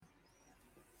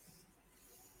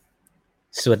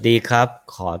สวัสดีครับ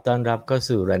ขอต้อนรับเข้า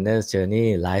สู่ Runner's Journey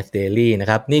Life Daily นะ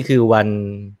ครับนี่คือวัน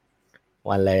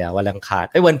อะไรวันอังคาร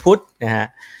วันพุธนะฮะ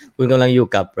คุณกำลังอยู่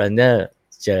กับ Runner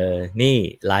Journey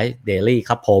Life Daily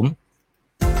ครับผม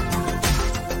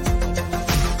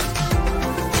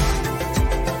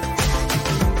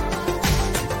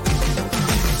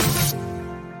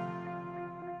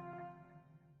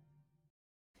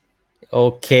โอ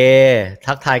เค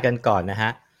ทักทายกันก่อนนะฮ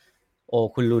ะโอ้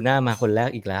คุณลูน่ามาคนแร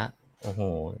กอีกแล้วโอ้โห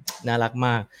น่ารักม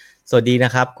ากสวัสดีน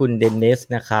ะครับคุณเดนนิส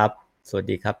นะครับสวัส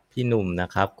ดีครับพี่หนุ่มนะ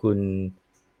ครับคุณ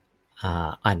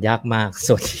อ่านยากมากส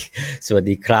วัส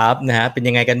ดีครับนะฮะเป็น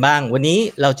ยังไงกันบ้างวันนี้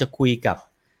เราจะคุยกับ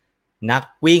นัก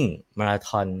วิ่งมาราธ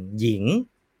อนหญิง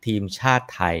ทีมชาติ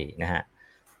ไทยนะฮะ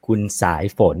คุณสาย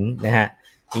ฝนนะฮะ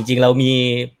จริงๆเรามี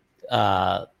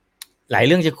หลายเ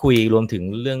รื่องจะคุยรวมถึง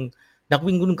เรื่องนัก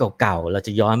วิ่งรุ่นเก่าๆเราจ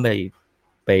ะย้อน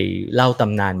ไปเล่าต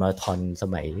ำนานมาราธอนส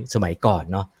มัยก่อน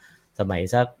เนาะสมัย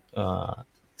สัก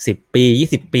10 ปี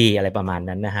20 ปีอะไรประมาณ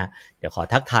นั้นนะฮะเดี๋ยวขอ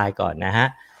ทักทายก่อนนะฮะ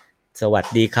สวัส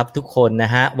ดีครับทุกคนน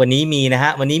ะฮะวันนี้มี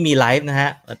ไลฟ์นะฮะ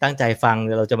ตั้งใจฟัง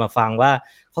เราจะมาฟังว่า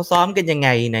เขาซ้อมกันยังไง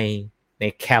ใน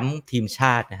แคมป์ทีมช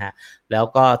าตินะฮะแล้ว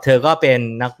ก็เธอก็เป็น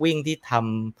นักวิ่งที่ท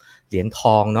ำเหรียญท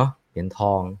องเนาะเหรียญท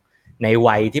องใน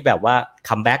วัยที่แบบว่า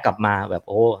คัมแบ็กกลับมาแบบ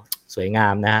โอ้สวยงา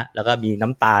มนะฮะแล้วก็มีน้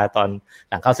ำตาตอน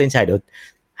หลังเข้าเส้นชัยเดี๋ยว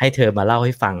ให้เธอมาเล่าใ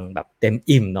ห้ฟังแบบเต็ม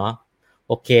อิ่มเนาะ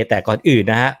โอเคแต่ก่อนอื่น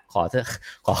นะฮะขอ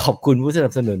ขอบคุณผู้สนั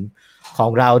บสนุนขอ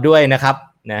งเราด้วยนะครับ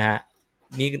นะฮะ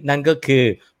นี่นั่นก็คือ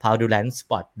Powderland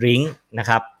Sport Drink นะ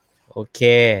ครับโอเค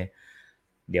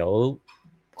เดี๋ยว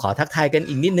ขอทักทายกัน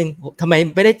อีกนิดนึงทำไม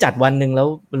ไม่ได้จัดวันหนึ่งแล้ว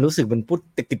มันรู้สึกมันพูด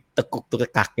ตะกุกต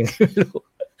ะกักอย่างนี้ไม่รู้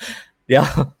เดี๋ยว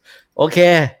โอเค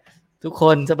ทุกค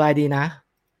นสบายดีนะ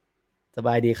สบ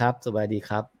ายดีครั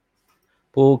บ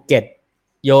ภูเก็ต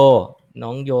โยน้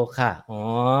องโยค่ะอ๋อ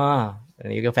อั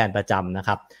นนี้ก็แฟนประจำนะค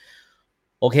รับ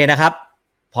โอเคนะครับ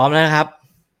พร้อมแล้วนะครับ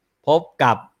พบ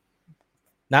กับ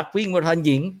นักวิ่งมาราธอนห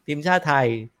ญิงทีมชาติไทย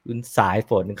คุณสาย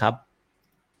ฝนครับ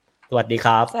สวัสดีค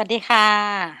รับสวัสดีค่ะ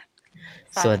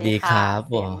สวัสดีครับ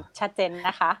เสียงชัดเจนน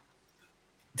ะคะ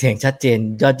เสียงชัดเจน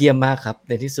ยอดเยี่ยมมากครับใ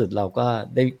นที่สุดเราก็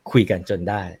ได้คุยกันจน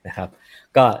ได้นะครับ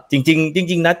ก็จ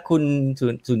ริงนัดคุณ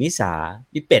สุนิสา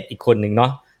พี่เป็ดอีกคนหนึ่งเนา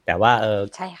ะแต่ว่า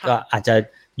ใช่ค่ะก็อาจจะ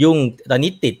ยุ่งตอน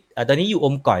นี้ติดตอนนี้อยู่อ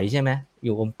มก๋อยใช่ไหมอ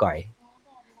ยู่อมก๋อย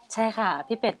ใช่ค่ะ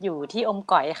พี่เป็ดอยู่ที่อม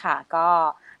ก๋อยค่ะก็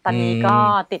ตอนนี้ก็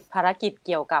ติดภารกิจเ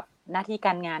กี่ยวกับหน้าที่ก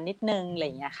ารงานนิดนึงอะไรอ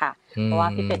ย่างเงี้ยค่ะเพราะว่า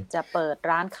พี่เป็ดจะเปิด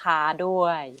ร้านค้าด้ว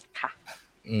ยค่ะ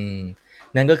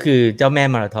นั่นก็คือเจ้าแม่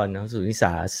มาราธอนเนาะสุนิส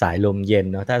าสายลมเย็น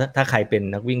เนาะถ้าใครเป็น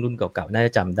นักวิ่งรุ่นเก่าๆน่าจ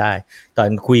ะจำได้ตอน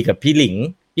คุยกับพี่หลิ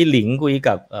งคุย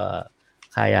กับ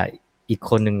ใครอ่ะอีก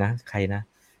คนหนึ่งนะใครนะ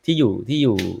ที่อ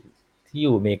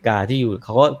ยู่อเมริกาที่อยู่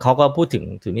เขาก็พูดถึง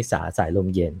สุนิสาสายลม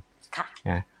เย็นค่ะ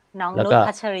นะน้องแล้วก็นุช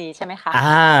พัชรีใช่ไหมคะ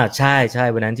ใช่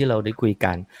วันนั้นที่เราได้คุย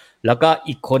กันแล้วก็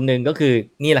อีกคนหนึ่งก็คือ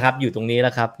นี่แหละครับอยู่ตรงนี้แ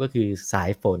ล้วครับก็คือสาย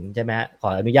ฝนใช่ไหมฮะขอ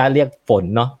อนุญาตเรียกฝน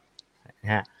เนาะน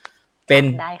ะฮะเป็น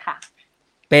ได้ค่ะ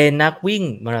เป็นนักวิ่ง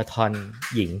มาราธอน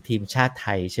หญิงทีมชาติไท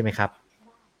ยใช่ไหมครับ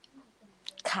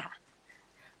ค่ะ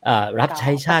รับใ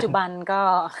ช้ชาติปัจจุบันก็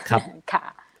ครับ ค่ะ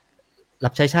รั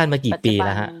บใช้ชาติมากี่ปัจจุบันปีแ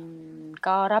ล้วฮะ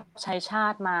ก็รับใช้ชา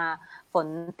ติมาฝน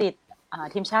ติด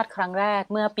ทีมชาติครั้งแรก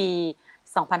เมื่อปี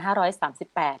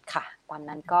2538ค่ะตอน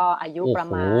นั้นก็อายุประ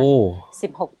มาณ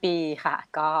16ปีค่ะ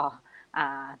ก็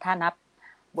ถ้านับ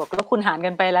บวกลบคูณหาร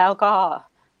กันไปแล้วก็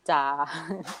จะ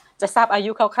จะทราบอา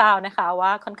ยุคร่าวๆนะคะว่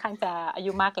าค่อนข้างจะอา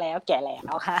ยุมากแล้วแก่แล้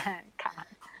วค่ะ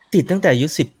ติดตั้งแต่อายุ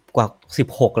10 กว่า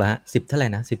16แล้วฮะ10เท่าไหร่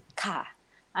นะ10ค่ะ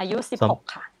อายุ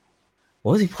16ค่ะโ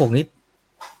อ้16นี้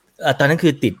ตอนนั้นคื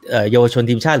อติดเยาวชน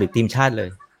ทีมชาติหรือทีมชาติเลย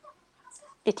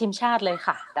ติดทีมชาติเลย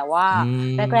ค่ะแต่ว่า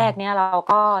แรกๆเนี่ยเรา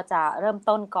ก็จะเริ่ม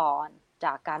ต้นก่อนจ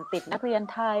ากการติดนักเรียน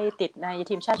ไทยติดใน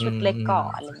ทีมชาติชุดเล็กก่อ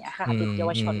นอะไรอย่างเงี้ยค่ะติดเยา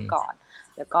วชนก่อน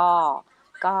แล้วก็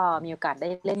มีโอกาสได้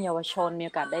เล่นเยาวชนมีโ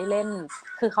อกาสได้เล่น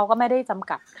คือเขาก็ไม่ได้จำ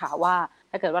กัดค่ะว่า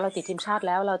ถ้าเกิดว่าเราติดทีมชาติแ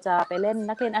ล้วเราจะไปเล่น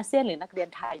นักเรียนอาเซียนหรือนักเรียน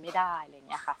ไทยไม่ได้อะไรอย่าง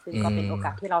เงี้ยค่ะซึ่งก็เป็นโอก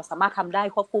าสที่เราสามารถทำได้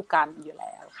ควบคู่กันอยู่แ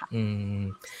ล้วค่ะ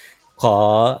ขอ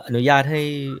อนุญาตให้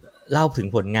เล่าถึง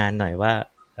ผลงานหน่อยว่า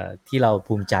ที่เรา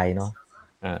ภูมิใจเนาะ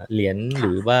เหรียญห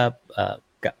รือว่า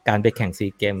การไปแข่งซี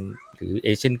เกมหรือเอ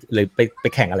เชียนหรือไป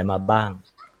แข่งอะไรมาบ้าง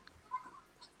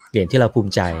เหรียญที่เราภู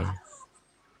มิใจ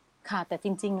ค่ะแต่จ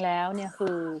ริงๆแล้วเนี่ยคื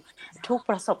อทุก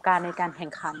ประสบการณ์ในการแข่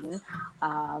งขัน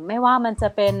ไม่ว่ามันจะ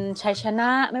เป็นชัยชนะ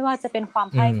ไม่ว่าจะเป็นความ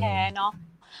พ่ายแพ้เนาะ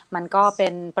มันก็เป็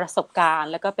นประสบการณ์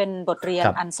แล้วก็เป็นบทเรียน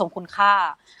อันทรงคุณค่า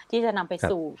ที่จะนำไป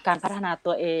สู่การพัฒนา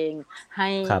ตัวเอง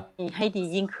ให้ดี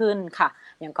ยิ่งขึ้นค่ะ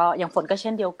อย่างฝนก็เ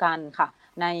ช่นเดียวกันค่ะ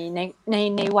ใ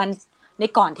นวันใน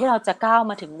ก่อนที่เราจะก้าว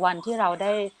มาถึงวันที่เรา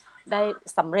ได้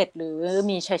สำเร็จหรือ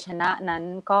มีชัยชนะนั้น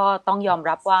ก็ต้องยอม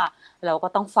รับว่าเราก็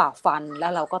ต้องฝ่าฟันแล้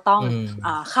วเราก็ต้อง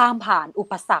ข้ามผ่านอุ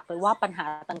ปสรรคหรือว่าปัญหา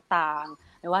ต่าง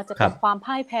ๆไม่ว่าจะเป็นความ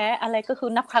พ่ายแพ้อะไรก็คือ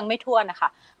นับครั้งไม่ถ้วนนะคะ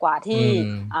กว่าที่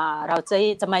เรา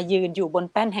จะมายืนอยู่บน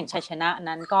แป้นแห่งชัยชนะ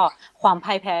นั้นก็ความ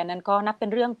พ่ายแพ้นั้นก็นับเป็น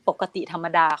เรื่องปกติธรรม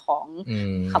ดาของ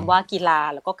คำว่ากีฬา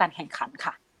แล้วก็การแข่งขัน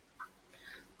ค่ะ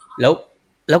แ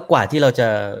ล้วกว่าที่เราจะ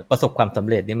ประสบความสำ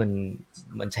เร็จนี่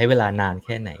มันใช้เวลานานแ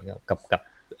ค่ไหนกับ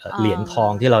เหรียญทอ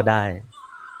งที่เราได้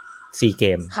4เก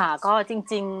มค่ะก็จ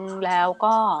ริงๆแล้ว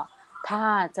ก็ถ้า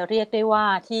จะเรียกได้ว่า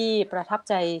ที่ประทับ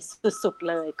ใจสุดๆ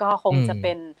เลยก็คงจะเ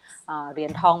ป็นเหรีย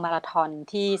ญทองมาราธอน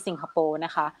ที่สิงคโปร์น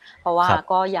ะคะเพราะว่า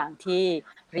ก็อย่างที่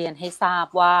เรียนให้ทราบ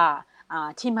ว่า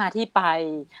ที่มาที่ไป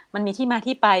มันมีที่มา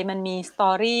ที่ไปมันมีสต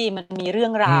อรี่มันมีเรื่อ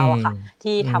งราวอะค่ะ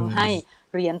ที่ทำให้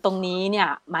เหรียญตรงนี้เนี่ย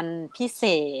มันพิเศ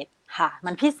ษค่ะ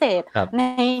มันพิเศษใน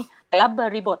แต่ละบ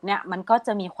ริบทเนี่ยมันก็จ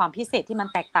ะมีความพิเศษที่มัน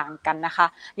แตกต่างกันนะคะ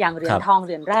อย่างเหรียญทองเห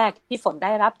รียญแรกที่ฝนไ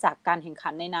ด้รับจากการแข่งขั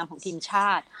นในนามของทีมชา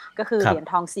ติก็คือเหรียญ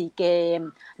ทองซีเกม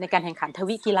ในการแข่งขันท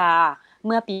วีกีฬาเ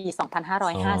มื่อปี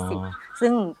2550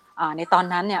ซึ่งในตอน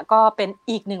นั้นเนี่ยก็เป็น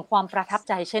อีกหนึ่งความประทับ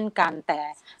ใจเช่นกันแต่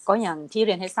ก็อย่างที่เ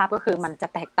รียนให้ทราบก็คือมันจะ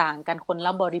แตกต่างกันคนล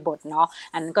ะบริบทเนาะ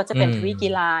อันก็จะเป็นทวีกี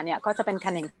ฬาเนี่ยก็จะเป็นกา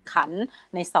รแข่งขัน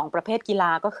ใน2ประเภทกีฬ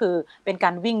าก็คือเป็นกา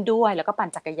รวิ่งด้วยแล้วก็ปั่น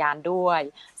จักรยานด้วย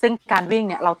ซึ่งการวิ่ง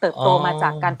เนี่ยเราเติบโตมาจา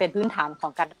กการเป็นพื้นฐานขอ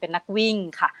งการเป็นนักวิ่ง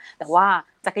ค่ะแต่ว่า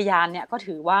จักรยานเนี่ยก็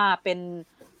ถือว่าเป็น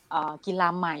กีฬา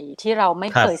ใหม่ที่เราไม่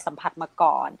เคยสัมผัสมา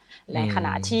ก่อนในขณ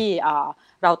ะที่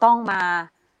เราต้องม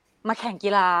าแข่ง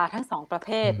กีฬาทั้ง2ประเภ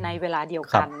ทในเวลาเดียว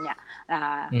กันเนี่ย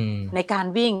ในการ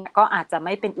วิ่งก็อาจจะไ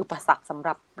ม่เป็นอุปสรรคสำห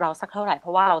รับเราสักเท่าไหร่เพร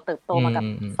าะว่าเราเติบโตมากับ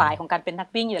สายของการเป็นนัก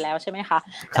วิ่งอยู่แล้วใช่ไหมคะ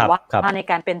แต่ว่าใน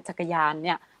การเป็นจักรยานเ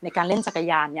นี่ยในการเล่นจักร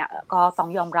ยานเนี่ยก็ต้อง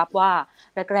ยอมรับว่า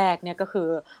แรกๆเนี่ยก็คือ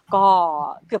ก็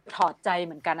เกือบถอดใจเ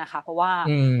หมือนกันนะคะเพราะว่า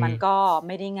มันก็ไ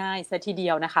ม่ได้ง่ายซะทีเดี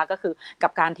ยวนะคะก็คือกั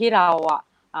บการที่เรา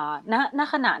ณ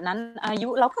ขณะนั้นอายุ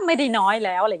เราก็ไม่ได้น้อยแ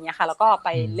ล้วอะไรเงี้ยค่ะแล้วก็ไป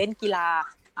เล่นกีฬา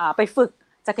ไปฝึก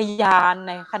จักรยาน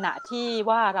ในขณะที่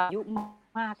ว่าเราอายุ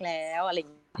มากแล้วอะไรอย่า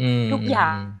งเงี้ยทุกอย่า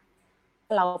ง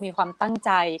เรามีความตั้งใ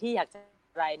จที่อยากจะ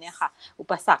อะไรเนี่ยค่ะอุ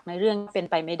ปสรรคในเรื่องเป็น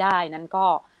ไปไม่ได้นั้นก็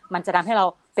มันจะทำให้เรา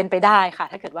เป็นไปได้ค่ะ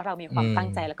ถ้าเกิดว่าเรามีความตั้ง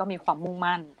ใจแล้วก็มีความมุ่ง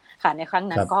มั่นค่ะในครั้ง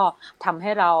นั้นก็ทำใ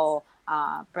ห้เรา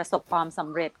ประสบความส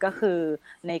ำเร็จก็คือ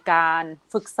ในการ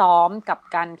ฝึกซ้อมกับ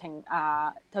การแข่ง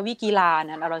ทวีกีฬา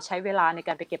นั้นเราใช้เวลาในก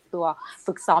ารไปเก็บตัว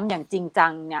ฝึกซ้อมอย่างจริงจั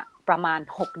งเนี่ยประมาณ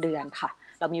6 เดือนค่ะ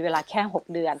เรามีเวลาแค่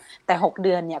6 เดือนแต่6 เ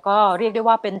ดือนเนี่ยก็เรียกได้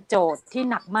ว่าเป็นโจทย์ที่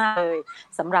หนักมากเลย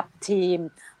สำหรับทีม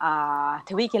ท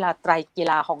วีกีฬาไตรกี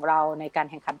ฬาของเราในการ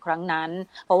แข่งขันครั้งนั้น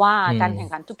เพราะว่าการแข่ง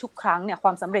ขันทุกๆครั้งเนี่ยคว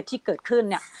ามสำเร็จที่เกิดขึ้น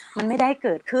เนี่ยมันไม่ได้เ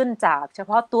กิดขึ้นจากเฉพ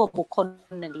าะตัวบุคคล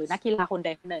หนึ่งหรือนักกีฬาคนใด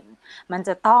คนหนึ่งมันจ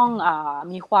ะต้อง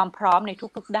มีความพร้อมใน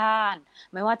ทุกๆด้าน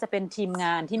ไม่ว่าจะเป็นทีมง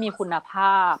านที่มีคุณภ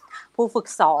าพผู้ฝึก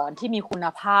สอนที่มีคุณ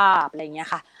ภาพอะไรเงี้ย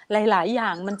ค่ะหลายๆอย่า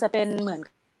งมันจะเป็นเหมือน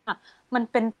มัน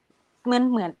เป็นเ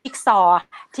หมือนจิ๊กซอว์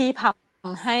ที่ท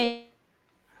ำให้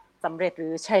สำเร็จหรื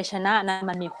อชัยชนะนั้น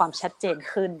มันมีความชัดเจน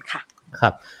ขึ้นค่ะครั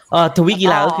บทวีกี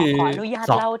ฬาก็คือขออนุญาต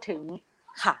เล่าถึง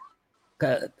ค่ะ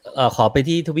ขอไป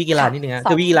ที่ทวีกีฬานิดนึงนะ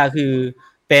ทวีกีฬาคือ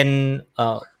เป็น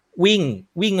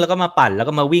วิ่งแล้วก็มาปั่นแล้ว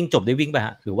ก็มาวิ่งจบด้วยวิ่งไปฮ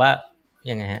ะหรือว่า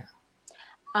ยังไงฮะ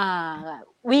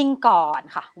วิ่งก่อน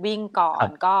ค่ะวิ่งก่อน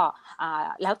ก็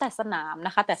แล้วแต่สนามน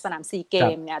ะคะแต่สนามซีเก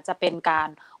มเนี่ยจะเป็นการ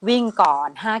วิ่งก่อน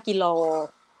5 กิโล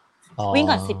วิ่ง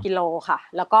ก่อน10 กิโลค่ะ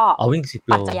แล้วก็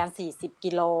ปั่นจักรยาน40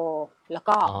 กิโลแล้ว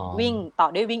ก็วิ่งต่อ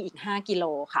ด้วยวิ่งอีก5 กิโล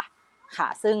ค่ะ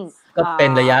ซึ่งก็เป็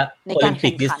นระยะในการแ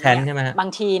ข่งขันใช่ไหมบาง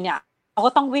ทีเนี่ยเรา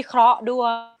ก็ต้องวิเคราะห์ด้ว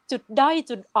ยจุดด้อย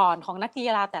จุดอ่อนของนักกี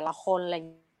ฬาแต่ละคนอะไร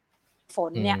ฝ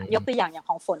นเนี่ยยกตัวอย่าง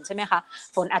ของฝนใช่ไหมคะ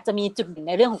ฝนอาจจะมีจุดใ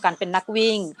นเรื่องของการเป็นนัก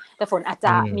วิ่งแต่ฝนอาจจ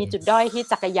ะมีจุดด้อยที่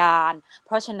จักรยานเพ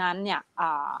ราะฉะนั้นเนี่ย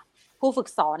ผู้ฝึก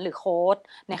สอนหรือโค้ช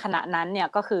ในขณะนั้นเนี่ย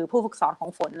ก็คือผู้ฝึกสอนของ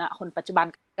ฝนน่ะคนปัจจุบัน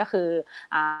ก็คือ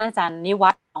อาจารย์นิ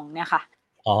วัฒน์ของเนี่ยค่ะ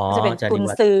จะเป็นกุญ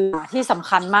ซือที่สำ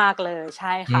คัญมากเลยใ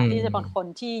ช่ค่ะที่จะเป็นคน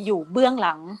ที่อยู่เบื้องห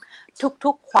ลัง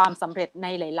ทุกๆความสำเร็จใน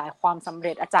หลายๆความสำเ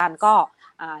ร็จอาจารย์ก็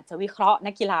จะวิเคราะห์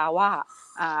นักกีฬาว่า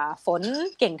ฝน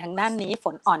เก่งทางด้านนี้ฝ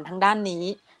นอ่อนทางด้านนี้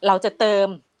เราจะเติม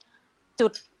จุ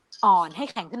ดอ่อนให้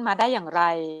แข็งขึ้นมาได้อย่างไร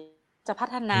จะพั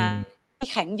ฒนาให้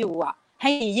แข็งอยู่ใ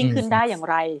ห้ยิ่งขึ้นได้อย่าง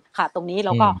ไรค่ะตรงนี้แ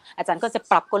ล้วก็อาจารย์ก็จะ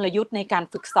ปรับกลยุทธ์ในการ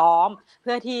ฝึกซ้อมเ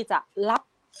พื่อที่จะ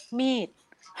มีด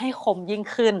ให้คมยิ่ง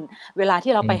ขึ้นเวลา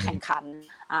ที่เราไปแข่งขัน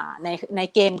ใน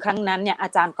เกมครั้งนั้นเนี่ยอา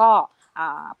จารย์ก็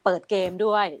เปิดเกม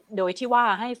ด้วยโดยที่ว่า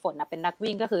ให้ฝนเป็นนัก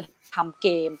วิ่งก็คือทำเก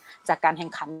มจากการแข่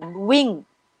งขันวิ่ง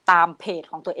ตามเพจ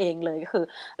ของตัวเองเลยก็คือ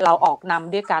เราออกน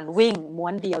ำด้วยการวิ่งม้ว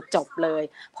นเดียวจบเลย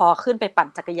พอขึ้นไปปั่น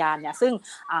จักรยานเนี่ยซึ่ง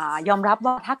ยอมรับ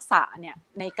ว่าทักษะเนี่ย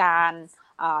ในการ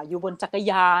อยู่บนจักร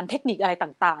ยานเทคนิคอะไร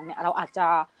ต่างๆเนี่ยเราอาจจะ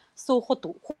สู้โค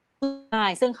ตุง่า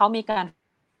ยซึ่งเขามีการ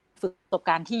ฝึกประสบก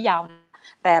ารณ์ที่ยาว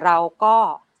แต่เราก็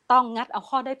ต้องงัดเอา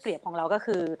ข้อได้เปรียบของเราก็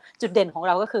คือจุดเด่นของเ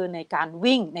ราก็คือในการ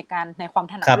วิ่งในความ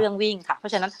ถนัดเรื่องวิ่งค่ะเพรา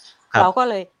ะฉะนั้นเราก็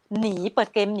เลยเปิด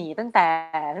เกมหนีตั้งแ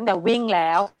ต่วิ่งแล้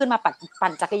วขึ้นมาปั่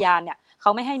นจักรยานเนี่ยเข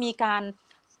าไม่ให้มีการ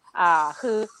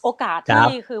คือโอกาส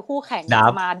ที่คือคู่แข่งจ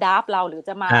ะมาดับเราหรือจ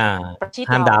ะมาประชิด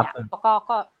เราเนี่ย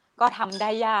ก็ทำได้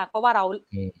ยากเพราะว่าเรา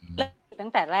เล่นตั้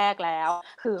งแต่แรกแล้ว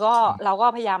คือเราก็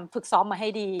พยายามฝึกซ้อมมาให้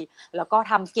ดีแล้วก็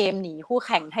ทำเกมหนีคู่แ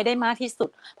ข่งให้ได้มากที่สุด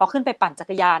พอขึ้นไปปั่นจั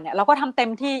กรยานเนี่ยเราก็ทำเต็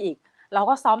มที่อีกเรา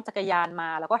ก็ซ้อมจักรยานมา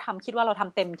แล้วก็คิดว่าเราท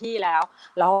ำเต็มที่แล้ว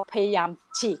เราพยายาม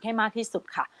ฉีกให้มากที่สุด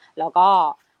ค่ะแล้วก็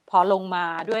พอลงมา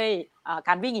ด้วยก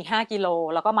ารวิ่งอีก5กิโล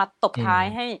แล้วก็มาตบท้าย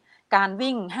ให้การ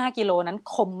วิ่ง5กิโลนั้น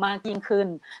คมมากยิ่งขึ้น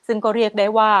ซึ่งก็เรียกได้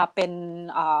ว่าเป็น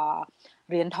เ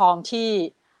หรียญทองที่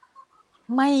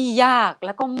ไม่ยากแ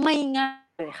ล้วก็ไม่ง่าย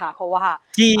เลยค่ะเพราะว่า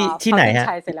ที่ไหนฮะ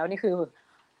ชัยเสร็จแล้วนี่คือ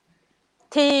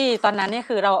ที่ตอนนั้นเนี่ย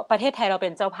คือเราประเทศไทยเราเป็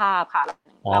นเจ้าภาพค่ะ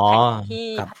เราแข่งที่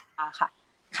พัทยาค่ะ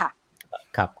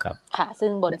ครับค่ะซึ่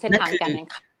งบนเส้นทางการแข่ง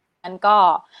ขันนั้นก็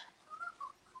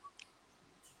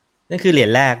นั่นคือเหรีย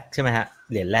ญแรกใช่ไหมฮะ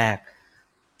เหรียญแรก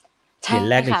ใช่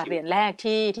ค่ะเหรียญแรก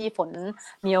ที่ฝน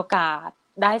มีโอกาส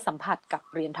ได้สัมผัสกับ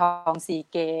เหรียญทองซี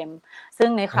เกมซึ่ง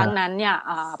ในครั้งนั้นเนี่ย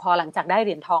พอหลังจากได้เห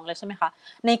รียญทองแล้วใช่ไหมคะ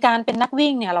ในการเป็นนัก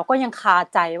วิ่งเนี่ยเราก็ยังคา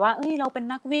ใจว่าเราเป็น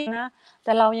นักวิ่งนะแ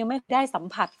ต่เรายังไม่ได้สัม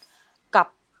ผัสกับ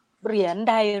เหรียญ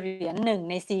ใดเหรียญหนึ่ง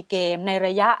ในซีเกมในร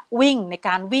ะยะวิ่งในก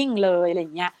ารวิ่งเลยอะไรอ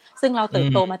ย่างเงี้ยซึ่งเราเติบ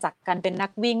โตมาจากการเป็นนั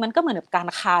กวิ่งมันก็เหมือนกับการ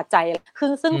คาใจคื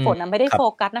อซึ่งฝนไม่ได้โฟ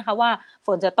กัสนะคะว่าฝ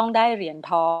นจะต้องได้เหรียญ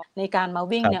ทองในการมา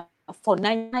วิ่งเนี่ยฝน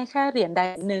ได้แค่เหรียญใด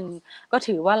หนึ่งก็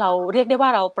ถือว่าเราเรียกได้ว่า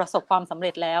เราประสบความสำเ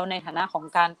ร็จแล้วในฐานะของ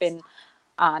การเป็น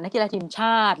นักกีฬาทีมช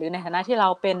าติหรือในฐานะที่เรา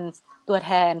เป็นตัวแ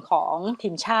ทนของที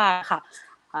มชาติค่ะ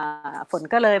ฝน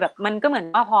ก็เลยแบบมันก็เหมือน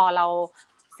ว่าพอเรา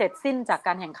เสร็จสิ้นจากก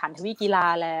ารแข่งขันทวีกีฬา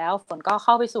แล้วฝนก็เ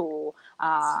ข้าไปสู่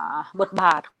บทบ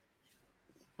าท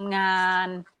งาน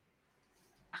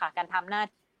ค่ะการทำหน้า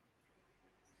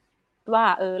ว่า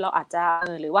เราอาจจะ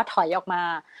หรือว่าถอยออกมา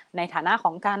ในฐานะข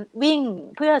องการวิ่ง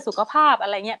เพื่อสุขภาพอะ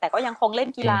ไรเงี้ยแต่ก็ยังคงเล่น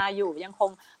กีฬาอยู่ยังคง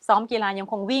ซ้อมกีฬายัง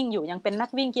คงวิ่งอยู่ยังเป็นนัก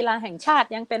วิ่งกีฬาแห่งชาติ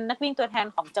ยังเป็นนักวิ่งตัวแทน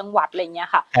ของจังหวัดอะไรเงี้ย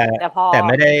ค่ะแต่พอแต่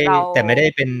ไม่ได้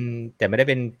เ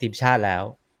ป็นทีมชาติแล้ว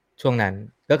ช่วงนั้น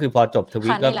ก็คือพอจบทวี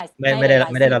ก็ไม่ได้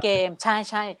รับเกมใ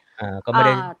ช่ก็ไม่ไ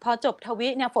ด้พอจบทวี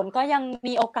เนี่ยฝนก็ยัง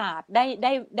มีโอกาสไ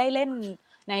ด้เล่น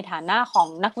ในฐานะของ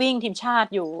นักวิ่งทีมชาติ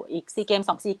อยู่อีกซีเกม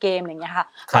2ซีเกมอะไรเงี้ยค่ะ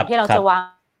ก่อนที่เราจะวาง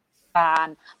การ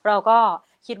เราก็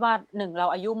คิดว่า1เรา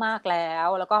อายุมากแ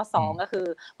ล้วก็2ก็คือ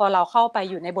พอเราเข้าไป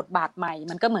อยู่ในบทบาทใหม่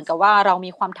มันก็เหมือนกับว่าเรา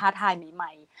มีความท้าทายให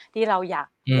ม่ๆที่เราอยาก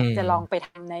จะลองไปท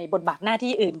ำในบทบาทหน้า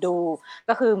ที่อื่นดู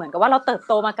ก็คือเหมือนกับว่าเราเติบ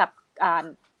โตมากับ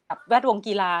แวดวง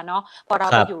กีฬาเนาะพอเรา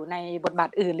ไปอยู่ในบทบาท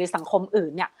อื่นหรือสังคมอื่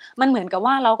นเนี่ยมันเหมือนกับ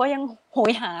ว่าเราก็ยังโห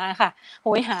ยหาค่ะโห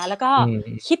ยหาแล้วก็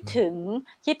คิดถึง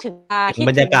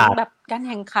บรรยากาศแบบการแ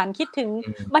ข่งขันคิดถึง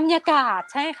บรรยากาศ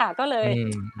ใช่ค่ะก็เลย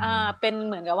เป็นเ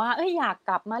หมือนกับว่าอยาก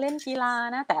กลับมาเล่นกีฬา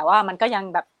นะแต่ว่ามันก็ยัง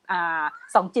แบบ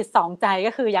สองจิตสองใจ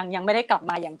ก็คือยังไม่ได้กลับ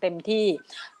มาอย่างเต็มที่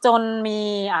จนมี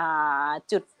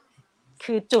จุ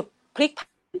ดพลิก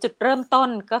จุดเริ่มต้น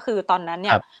ก็คือตอนนั้นเ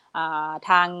นี่ย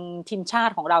ทางทีมชา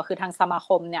ติของเราคือทางสมาค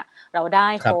มเนี่ยเราได้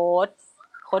โ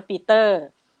ค้ชปีเตอร์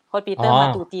มา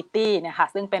ตูติตี้เนี่ยค่ะ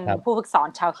ซึ่งเป็นผู้ฝึกสอน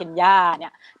ชาวเคนยาเนี่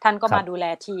ยท่านก็มาดูแล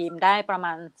ทีมได้ประม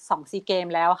าณ2ซีเกม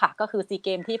แล้วค่ะก็คือซีเก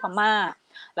มที่พม่า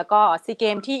แล้วก็ซีเก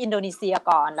มที่อินโดนีเซีย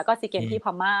ก่อนแล้วก็ซีเกมที่พ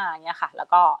ม่าอย่างเงี้ยค่ะแล้ว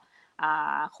ก็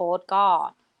โค้ช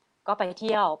ก็ไปเ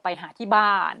ที่ยวไปหาที่บ้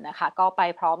านนะคะก็ไป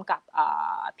พร้อมกับ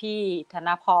พี่ธน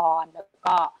พรแล้ว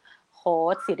ก็โค้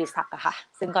ชศิริศักดิ์อะค่ะ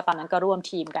ซึ่งก็ตอนนั้นก็ร่วม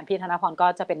ทีมกันพี่ธนพรก็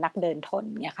จะเป็นนักเดินทน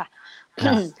เนี่ยค่ะ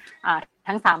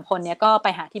ทั้ง3คนเนี่ยก็ไป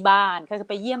หาที่บ้านก็คือ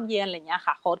ไปเยี่ยมเยียนอะไรเงี้ย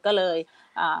ค่ะโค้ชก็เลย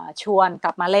ชวนก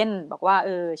ลับมาเล่นบอกว่า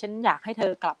ฉันอยากให้เธ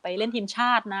อกลับไปเล่นทีมช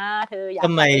าตินะเธออยาก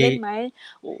ไปเล่นไหม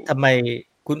ทำไม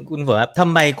คุณฝนครับท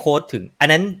ำไมโค้ชถึงอัน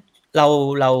นั้นเ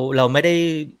ราไม่ได้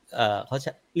เขา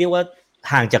เรียกว่า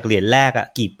ห่างจากเหรียญแรกอะ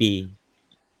กี่ปี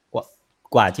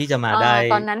กว่าที่จะมาได้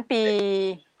ตอนนั้นปี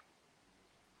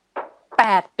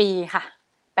8ปีค่ะ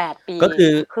8ปีก็คื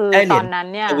อได้เหรีตยญอนนั้น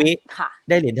เนี่ยค่ะ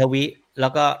ได้เหรียญทวีแล้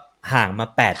วก็ห่างมา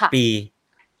8ปี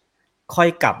ค่อย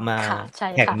กลับมา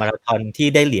แข่งมาราธอนที่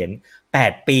ได้เหรียญ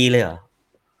8ปีเลยเหรอ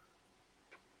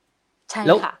ใช่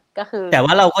ค่ะก็คือแต่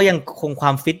ว่าเราก็ยังคงคว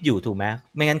ามฟิตอยู่ถูกไหม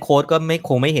ไม่งั้นโค้ชก็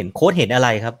คงไม่เห็นโค้ชเห็นอะไร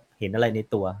ครับเห็นอะไรใน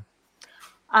ตัว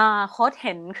โค้ชเ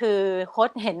ห็นคือโค้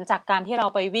ชเห็นจากการที่เรา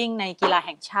ไปวิ่งในกีฬาแ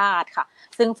ห่งชาติค่ะ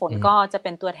ซึ่งฝนก็จะเป็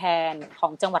นตัวแทนขอ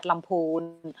งจังหวัดลำพูน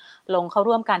ลงเข้า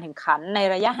ร่วมการแข่งขันใน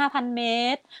ระยะ 5,000 เม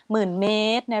ตร 10,000 เม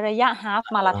ตรในระยะฮาล์ฟ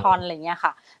มาราธอนอะไรเงี้ยค่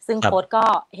ะซึ่งโค้ชก็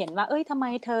เห็นว่าทำไม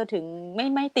เธอถึง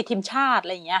ไม่ติดทีมชาติอะ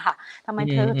ไรเงี้ยค่ะทำไม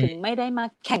เธอถึงไม่ได้มา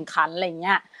แข่งขันอะไรเ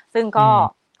งี้ยซึ่งก็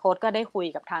โค้ชก็ได้คุย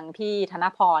กับทางพี่ธน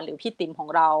พรหรือพี่ติ๋มของ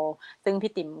เราซึ่ง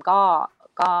พี่ติ๋ม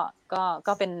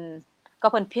ก็เป็น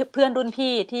เพื่อนรุ่น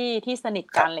พี่ที่สนิท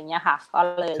กันอะไรเงี้ยค่ะ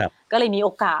ก็เลยมีโอ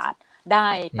กาสได้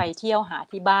ไปเที่ยวหา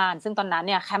ที่บ้านซึ่งตอนนั้นเ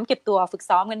นี่ยแคมป์เก็บตัวฝึก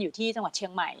ซ้อมกันอยู่ที่จังหวัดเชีย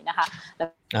งใหม่นะคะแล้ว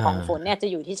ของฝนเนี่ยจะ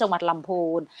อยู่ที่จังหวัดลำพู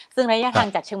นซึ่งระยะทาง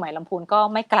จากเชียงใหม่ลำพูนก็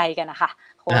ไม่ไกลกันนะคะ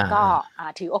โค้ชก็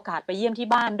ถือโอกาสไปเยี่ยมที่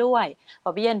บ้านด้วยพ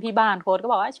อไปเยี่ยมที่บ้านโค้ชก็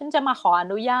บอกว่าฉันจะมาขออ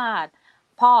นุญาต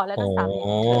พ่อและก็สามีข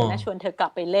องเธอนะชวนเธอกลั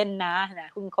บไปเล่นนะ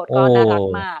คุณโค้ชก็น่ารัก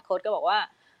มากโค้ชก็บอกว่า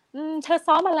เธอ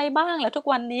ซ้อมอะไรบ้างแล้วทุก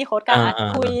วันนี้โค้ชก็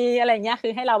คุยอะไรเงี้ยคื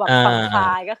อให้เราแบบผ่อนคล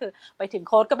ายก็คือไปถึง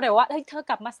โค้ชก็ไม่ได้ว่าเฮ้ยเธอ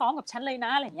กลับมาซ้อมกับฉันเลยน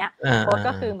ะอะไรเงี้ยโค้ช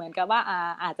ก็คือเหมือนกับว่า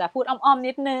อาจจะพูดอ้อมๆ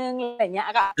นิดนึงอะไรเงี้ย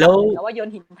ก็เหมือนกับว่าโยน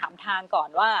หินถามทางก่อน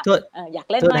ว่าอยาก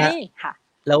เล่นไหมค่ะ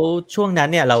แล้วช่วงนั้น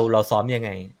เนี่ยเราซ้อมยังไง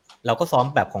เราก็ซ้อม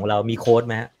แบบของเรามีโค้ชไ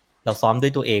หมฮะเราซ้อมด้ว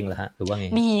ยตัวเองเหรอฮะหรือว่าไง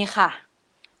มี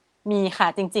ค่ะ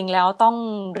จริงๆแล้วต้อง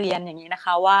เรียนอย่างนี้นะค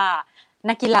ะว่า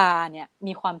นักกีฬาเนี่ย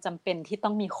มีความจำเป็นที่ต้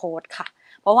องมีโค้ชค่ะ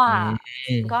เพราะว่า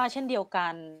ก็เช่นเดียวกั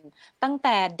นตั้งแ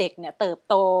ต่เด็กเนี่ยเติบ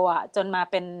โตจนมา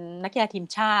เป็นนักกีฬาทีม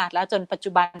ชาติแล้วจนปัจ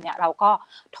จุบันเนี่ยเราก็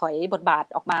ถอยบทบาท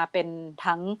ออกมาเป็น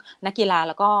ทั้งนักกีฬาแ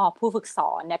ล้วก็ผู้ฝึกส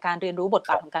อนเนี่ยการเรียนรู้บท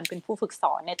บาทของการเป็นผู้ฝึกส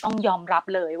อนเนี่ยต้องยอมรับ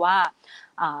เลยว่า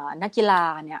นักกีฬา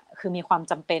เนี่ยคือมีความ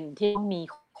จำเป็นที่ต้องมี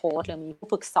โค้ชหรือมีผู้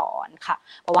ฝึกสอนค่ะ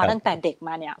เพราะว่าตั้งแต่เด็กม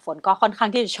าเนี่ยฝนก็ค่อนข้าง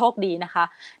ที่จะโชคดีนะคะ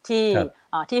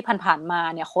ที่ผ่านๆมา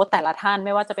เนี่ยโค้ชแต่ละท่านไ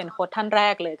ม่ว่าจะเป็นโค้ชท่านแร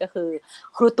กเลยก็คือ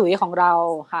ครูตุ๋ยของเรา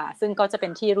ค่ะซึ่งก็จะเป็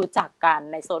นที่รู้จักกัน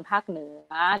ในโซนภาคเหนื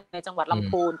อในจังหวัดลำ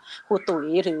พูนครูตุ๋ย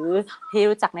หรือที่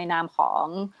รู้จักในนามของ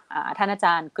ท่านอาจ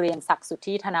ารย์เกรียงศักดิ์สุท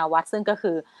ธิธนาวัฒน์ซึ่งก็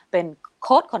คือเป็นโ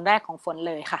ค้ชคนแรกของฝน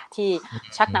เลยค่ะที่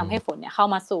ชักนำให้ฝนเนี่ยเข้า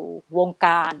มาสู่วงก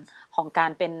ารของกา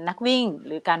รเป็นนักวิ่งห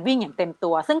รือการวิ่งอย่างเต็ม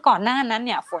ตัวซึ่งก่อนหน้านั้นเ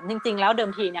นี่ยฝนจริงๆแล้วเดิ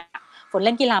มทีเนี่ยฝนเ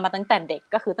ล่นกีฬามาตั้งแต่เด็ก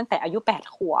ก็คือตั้งแต่อายุ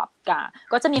8 ขวบ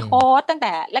ก็จะมีโค้ชตั้งแ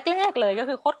ต่แรกๆเลยก็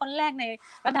คือโค้ชคนแรกใน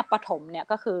ระดับประถมเนี่ย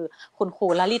ก็คือคุณครู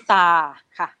ลลิตา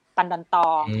ค่ะปันดันต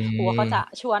องครูเขาจะ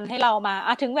ชวนให้เรามา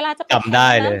ถึงเวลาจะไปแข่ง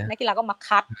นะนักกีฬาก็มา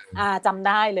คัดจำไ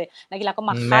ด้เลยนักกีฬาก็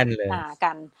มาคัด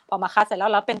กันพอมาคัดเสร็จแล้ว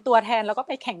เราเป็นตัวแทนเราก็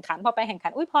ไปแข่งขันพอไปแข่งขั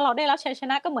นพอเราได้รับชัยช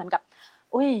นะก็เหมือนกับ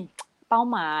เป้า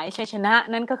หมายชัยชนะ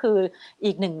นั่นก็คือ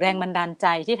อีกหนึ่งแรงบันดาลใจ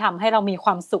ที่ทำให้เรามีคว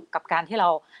ามสุขกับการที่เรา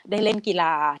ได้เล่นกีฬ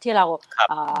าที่เรา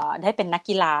ได้เป็นนัก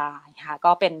กีฬาค่ะ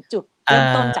ก็เป็นจุดเริ่ม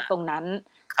ต้นจากตรงนั้น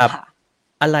ค่ะ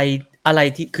อะไร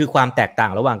ที่คือความแตกต่า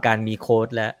งระหว่างการมีโค้ช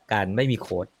และการไม่มีโ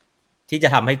ค้ชที่จะ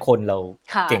ทำให้คนเรา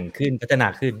เก่งขึ้นพัฒนา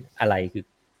ขึ้นอะไรคือ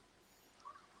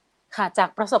ค่ะจาก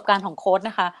ประสบการณ์ของโค้ช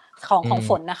นะคะของ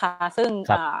ฝนนะคะซึ่ง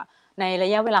ในระ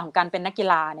ยะเวลาของการเป็นนักกี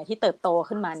ฬาเนี่ยที่เติบโต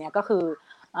ขึ้นมาเนี่ยก็คือ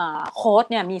โค้ช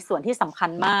เนี่ยมีส่วนที่สำคั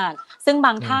ญมากซึ่งบ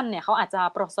างท่านเนี่ยเขาอาจจะ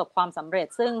ประสบความสำเร็จ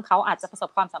ซึ่งเขาอาจจะประสบ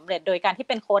ความสำเร็จโดยการที่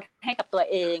เป็นโค้ชให้กับตัว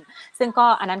เองซึ่งก็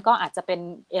อันนั้นก็อาจจะเป็น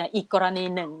อีกกรณี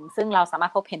หนึ่งซึ่งเราสามาร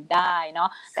ถพบเห็นได้เนาะ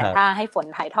แต่ถ้าให้ฝน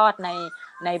ถ่ายทอด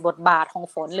ในบทบาทของ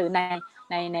ฝนหรือ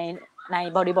ใน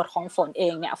บริบทของฝนเอ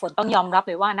งเนี่ยฝนต้องยอมรับ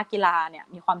เลยว่านักกีฬาเนี่ย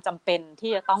มีความจำเป็น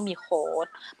ที่จะต้องมีโค้ช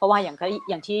เพราะว่าอย่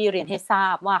างที่เรียนให้ทรา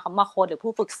บว่าคำว่าโค้ชหรือ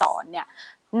ผู้ฝึกสอนเนี่ย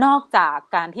นอกจาก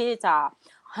การที่จะ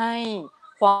ให้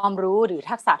ความรู้หรือ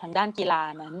ทักษะทางด้านกีฬา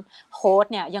นั้นโค้ช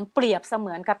เนี่ยยังเปรียบเส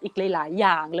มือนกับอีกหลายๆอ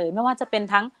ย่างเลยไม่ว่าจะเป็น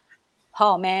ทั้งพ่อ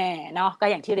แม่เนาะก็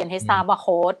อย่างที่เรียนให้ทราบว่าโ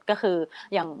ค้ชก็คือ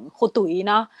อย่างครูตุ๋ย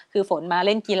เนาะคือฝนมาเ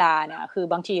ล่นกีฬาเนี่ยคือ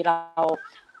บางทีเร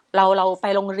าไป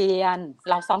โรงเรียน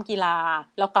เราซ้อมกีฬา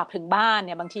เรากลับถึงบ้านเ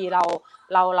นี่ยบางทีเร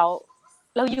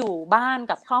าอยู่บ้าน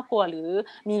กับครอบครัวหรือ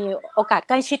มีโอกาสใ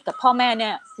กล้ชิดกับพ่อแม่เนี่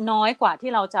ยน้อยกว่า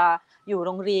ที่เราจะอยู่โ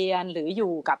รงเรียนหรืออ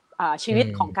ยู่กับชีวิต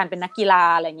ของการเป็นนักกีฬา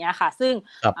อะไรเงี้ยค่ะซึ่ง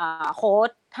โค้ช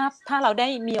ถ้าเราได้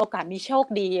มีโอกาสมีโชค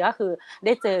ดีก็คือไ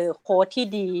ด้เจอโค้ชที่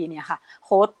ดีเนี่ยค่ะโ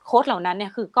ค้ชเหล่านั้นเนี่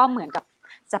ยคือก็เหมือนกับ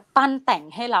จะปั้นแต่ง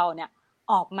ให้เราเนี่ย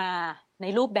ออกมาใน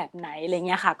รูปแบบไหนอะไรเ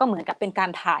งี้ยค่ะก็เหมือนกับเป็นการ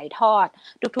ถ่ายทอด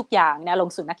ทุกๆอย่างเนี่ยลง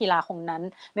สู่นักกีฬาคนนั้น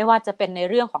ไม่ว่าจะเป็นใน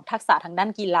เรื่องของทักษะทางด้าน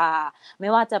กีฬาไม่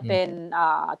ว่าจะเป็น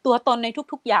ตัวตนใน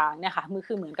ทุกๆอย่างเนี่ยค่ะ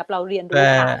คือเหมือนกับเราเรียนรู้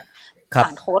ผ่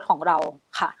านโค้ชของเรา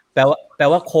ค่ะแปล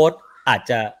ว่าโค้ชอาจ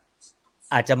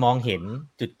จะมองเห็น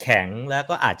จุดแข็งแล้ว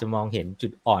ก็อาจจะมองเห็นจุ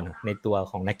ดอ่อนในตัว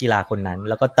ของนักกีฬาคนนั้น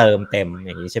แล้วก็เติมเต็มอ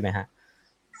ย่างนี้ใช่ไหมฮะ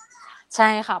ใช่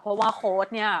ค่ะเพราะว่าโค้ช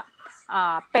เนี่ย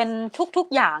เป็นทุก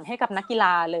ๆอย่างให้กับนักกีฬ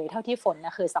าเลยเท่าที่ฝน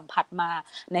เคยสัมผัสมา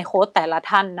ในโค้ชแต่ละ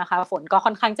ท่านนะคะฝนก็ค่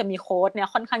อนข้างจะมีโค้ชเนี่ย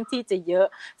ค่อนข้างที่จะเยอะ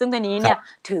ซึ่งตัวนี้เนี่ย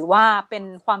ถือว่าเป็น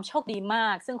ความโชคดีมา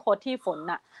กซึ่งโค้ชที่ฝน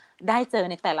ได้เจอ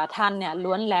ในแต่ละท่านเนี่ย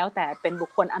ล้วนแล้วแต่เป็นบุค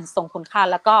คลอันทรงคุณค่า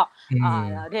แล้วก็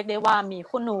เรียกได้ว่ามี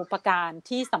คุณูปการ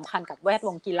ที่สำคัญกับแวดว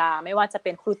งกีฬาไม่ว่าจะเ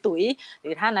ป็นครูตุ๋ยหรื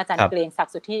อท่านอาจารย์เกรียงศัก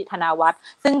ดิ์สุทธิธนาวัฒน์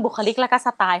ซึ่งบุคลิกและก็ส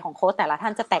ไตล์ของโค้ชแต่ละท่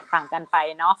านจะแตกต่างกันไป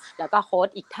เนาะแล้วก็โค้ช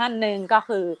อีกท่านนึงก็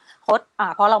คือโค้ช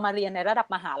พอเรามาเรียนในระดับ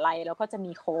มหาลัยเราก็จะ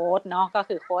มีโค้ชเนาะก็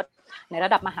คือโค้ชในร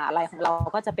ะดับมหาลัยของเรา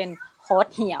ก็จะเป็นโค้ช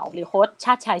เหี่ยวหรือโค้ชช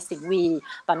าติชัยสิงห์วี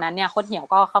ตอนนั้นเนี่ยโค้ชเหี่ยว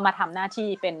ก็เข้ามาทำหน้าที่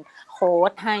เป็นโค้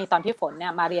ชให้ตอนที่ฝนเนี่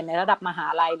ยมาเรียนในระดับมหา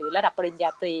ลัยหรือระดับปริญญา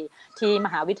ตรีที่ม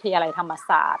หาวิทยาลัยธรรมศ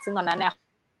าสตร์ซึ่งตอนนั้นเนี่ย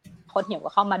โค้ชเหี่ยวก็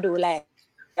เข้ามาดูแล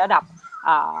ระดับ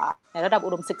ในระดับอุ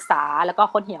ดมศึกษาแล้วก็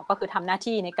โค้ชเหี่ยวก็คือทำหน้า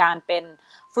ที่ในการเป็น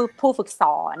ผู้ฝึกส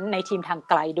อนในทีมทาง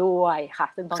ไกลด้วยค่ะ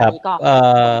ซึ่งตรงนี้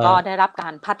ก็ได้รับกา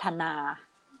รพัฒนา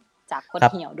จากโค้ช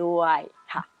เหี่ยวด้วย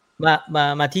ค่ะ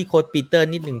มาที่โค้ชปีเตอร์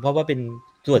นิดนึงเพราะว่าเป็น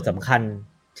ส่วนสำคัญ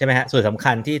ใช่ไหมฮะส่วนสำ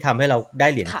คัญที่ทำให้เราได้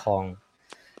เหรียญทอง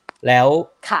แล้ว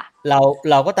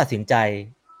เราก็ตัดสินใจ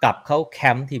กลับเข้าแค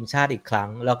มป์ทีมชาติอีกครั้ง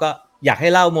แล้วก็อยากให้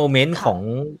เล่าโมเมนต์ของ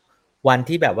วัน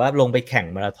ที่แบบว่าลงไปแข่ง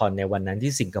มาราธอนในวันนั้น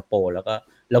ที่สิงคโปร์แล้วก็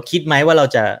เราคิดไหมว่าเรา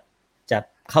จะ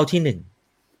เข้าที่หนึ่ง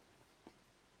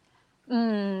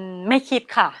ไม่คิด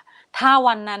ค่ะถ้า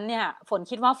วันนั้นเนี่ยฝน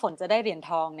คิดว่าฝนจะได้เหรียญ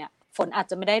ทองเนี่ยฝนอาจ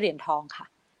จะไม่ได้เหรียญทองค่ะ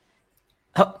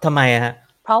ทำไมฮะ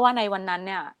เพราะว่าในวันนั้นเ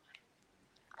นี่ย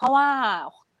เพราะว่า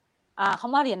ค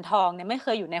ำว่าเหรียญทองเนี่ยไม่เค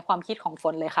ยอยู่ในความคิดของฝ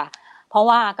นเลยค่ะเพราะ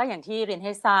ว่าก็อย่างที่เรียนใ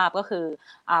ห้ทราบก็คือ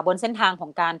บนเส้นทางขอ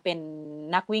งการเป็น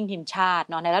นักวิ่งทีมชาติ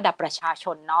เนาะในระดับประชาช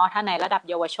นเนาะถ้าในระดับ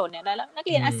เยาวชนเนี่ยนักเ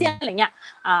รียนอาเซียนอะไรเงี้ย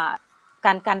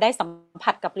การได้สัม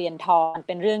ผัสกับเหรียญทองเ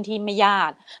ป็นเรื่องที่ไม่ยา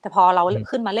กแต่พอเรา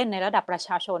ขึ้นมาเล่นในระดับประช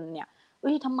าชนเนี่ย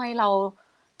ทำไมเรา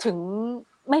ถึง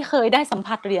ไม่เคยได้สัม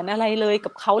ผัสเหรียญอะไรเลย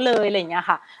กับเขาเลยอะไรอย่างเงี้ย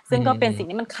ค่ะซึ่งก็เป็นสิ่ง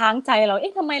ที่มันค้างใจเรา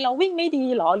ทำไมเราวิ่งไม่ดี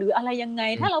หรอหรืออะไรยังไง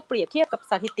ถ้าเราเปรียบเทียบกับ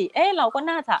สถิติเราก็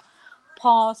น่าจะพ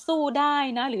อสู้ได้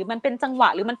นะหรือมันเป็นจังหวะ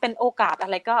หรือมันเป็นโอกาสอะ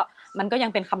ไรก็มันก็ยั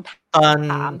งเป็นคำถ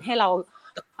ามให้เรา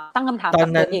ตั้งคำถามกับ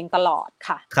ตัวเองตลอด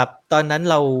ค่ะครับตอนนั้น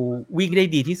เราวิ่งได้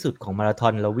ดีที่สุดของมาราธอ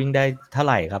นเราวิ่งได้เท่าไ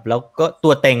หร่ครับแล้วก็ตั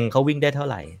วเต็งเขาวิ่งได้เท่า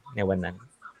ไหร่ในวันนั้น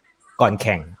ก่อนแ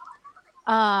ข่ง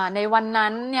ในวัน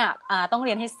นั้นเนี่ยต้องเ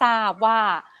รียนให้ทราบว่า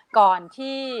ก่อน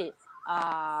ที่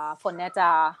ฝนเนี่ย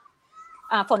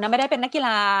ฝนไม่ได้เป็นนักกีฬ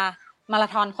ามารา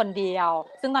ธอนคนเดียว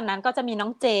ซึ่งตอนนั้นก็จะมีน้อ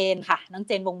งเจนค่ะน้องเ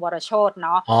จนวงศ์วรโชติเน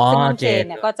าะซึ่งน้องเจน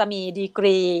เนี่ยก็จะมีดีก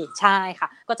รีใช่ค่ะ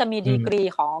ก็จะมีดีกรี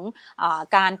ของ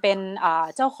การเป็น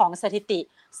เจ้าของสถิติ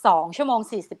2ชั่วโมง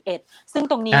41ซึ่ง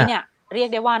ตรงนี้เนี่ยเรียก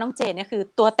ได้ว่าน้องเจนเนี่ยคือ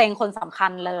ตัวเต็งคนสำคั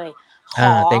ญเลยข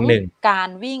องการ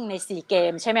วิ่งใน4เก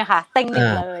มใช่ไหมคะเต็งหนึ่ง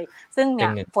เลยซึ่งเนี่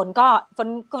ย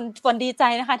ฝนดีใจ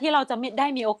นะคะที่เราจะได้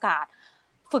มีโอกาส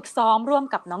ฝึกซ้อมร่วม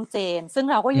กับน้องเจนซึ่ง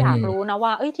เราก็อยากรู้นะว่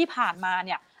าที่ผ่านมาเ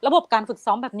นี่ยระบบการฝึก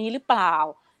ซ้อมแบบนี้หรือเปล่า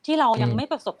ที่เรายังไม่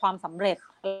ประสบความสำเร็จ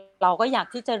เราก็อยาก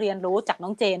ที่จะเรียนรู้จากน้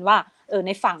องเจนว่าใ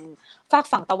นฝาก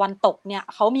ฝั่งตะวันตกเนี่ย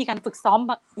เขามีการฝึกซ้อม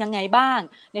ยังไงบ้าง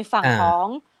ในฝั่งของ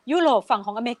ยุโรปฝั่งข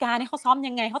องอเมริกาเนี่ยเขาซ้อม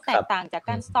ยังไงเขาแตกต่างจาก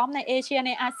การซ้อมในเอเชียใ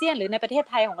นอาเซียนหรือในประเทศ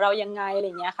ไทยของเรายังไงอะไร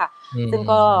เงี้ยค่ะซึ่ง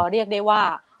ก็เรียกได้ว่า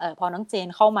พอน้องเจน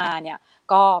เข้ามาเนี่ย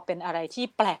ก็เป็นอะไรที่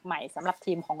แปลกใหม่สำหรับ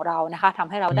ทีมของเรานะคะทำ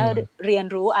ให้เราได้เรียน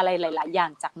รู้อะไรหลายๆอย่า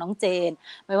งจากน้องเจน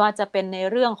ไม่ว่าจะเป็นใน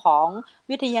เรื่องของ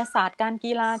วิทยาศาสตร์การ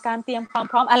กีฬาการเตรียมความ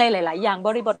พร้อมอะไรหลายๆอย่างบ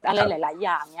ริบทอะไรหลายๆอ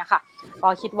ย่างเนี่ยค่ะก็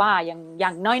คิดว่าอย่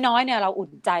างน้อยๆเนี่ยเราอุ่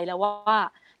นใจแล้วว่า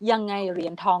ยังไงเหรี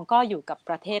ยญทองก็อยู่กับป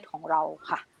ระเทศของเรา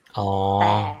ค่ะแ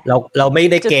ต่เราไม่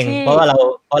ได้เก่งเพราะ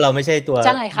เราไม่ใช่ตัว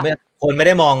คนไม่ไ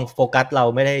ด้มองโฟกัสเรา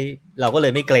ก็เล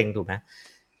ยไม่เกรงถูกไหม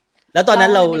แล้วตอนนั้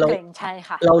นเ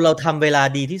ราทำเวลา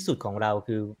ดีที่สุดของเรา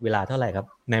คือเวลาเท่าไหร่ครับ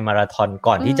ในมาราธอน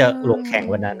ก่อนที่จะลงแข่ง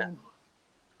วันนั้นนะ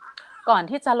ก่อน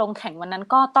ที่จะลงแข่งวันนั้น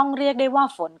ก็ต้องเรียกได้ว่า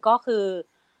ฝนก็คือ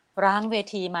ร้างเว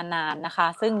ทีมานานนะคะ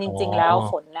ซึ่งจริงๆแล้ว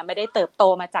ฝนนะไม่ได้เติบโต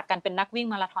มาจากการเป็นนักวิ่ง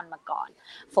มาราธอนมาก่อน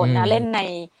ฝนนะเล่น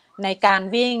ในการ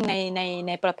วิ่งใ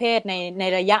นประเภทใน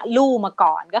ระยะลู่มา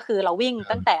ก่อนก็คือเราวิ่ง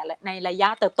ตั้งแต่ในระยะ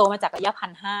เติบโตมาจากระยะ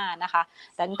 1,500 นะคะ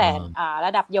ตั้งแต่ร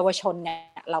ะดับเยาวชนเนี่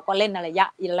ยเราก็เล่นในร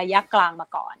ะยะกลางมา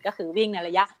ก่อนก็คือวิ่งในร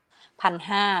ะยะ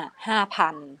 1,500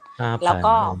 5,000 แล้ว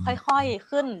ก็ค่อยๆ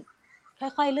ขึ้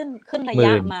นระย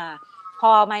ะมาพ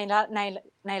อ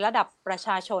ในระดับประช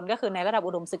าชนก็คือในระดับ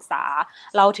อุดมศึกษา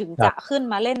เราถึงจะขึ้น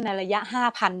มาเล่นในระยะ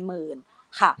 5,000 หมื่น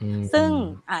ค่ะซึ่ง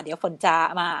เดี๋ยวฝนจะ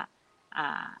มา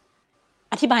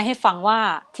อธิบายให้ฟังว่า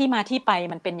ที่มาที่ไป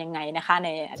มันเป็นยังไงนะคะใน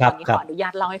ตอนนี้ขออนุญา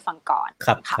ตเล่าให้ฟังก่อน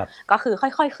ค่ะก็คือค่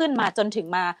อยๆขึ้นมาจนถึง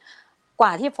มากว่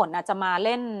าที่ฝนจะมาเ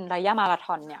ล่นระยะมาราธ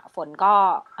อนเนี่ยฝนก็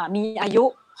มีอายุ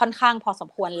ค่อนข้างพอสม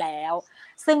ควรแล้ว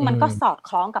ซึ่งมันก็สอดค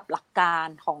ล้องกับหลักการ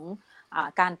ของ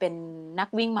การเป็นนัก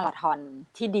วิ่งมาราธอน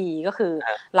ที่ดีก็คือ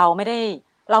เราไม่ไ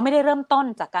ด้เริ่มต้น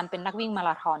จากการเป็นนักวิ่งมาร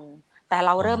าธอนแต่เ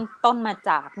ราเริ่มต้นมา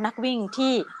จากนักวิ่ง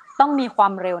ที่ ต้องมีควา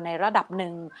มเร็วในระดับห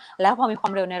นึ่งแล้วพอมีควา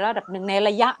มเร็วในระดับหนึ่งในร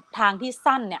ะยะทางที่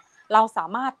สั้นเนี่ยเราสา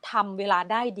มารถทำเวลา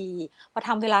ได้ดีพอท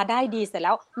ำเวลาได้ดีเสร็จแ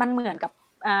ล้วมันเหมือนกับ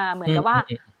ว่า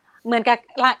เหมือนกับ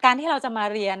การที่เราจะมา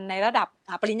เรียนในระดับ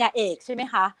ปริญญาเอกใช่ไหม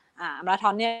คะมาราธอ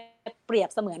นเนี่ยเปรียบ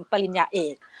เสมือนปริญญาเอ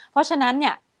กเพราะฉะนั้นเนี่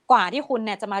ยกว่าที่คุณเ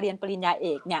นี่ยจะมาเรียนปริญญาเอ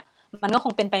กเนี่ยมันก็ค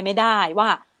งเป็นไปไม่ได้ว่า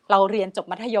เราเรียนจบ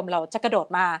มัธยมเราจะกระโดด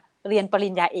มาเรียนปริ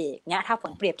ญญาเอกเนี่ยถ้าผ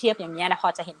ลเปรียบเทียบอย่างเงี้ยนะพอ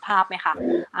จะเห็นภาพไหมคะ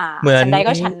เหมือนชั้นใด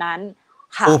ก็ชั้นนั้น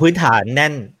ปูพื้นฐานแน่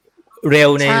นเร็ว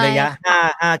ในระยะ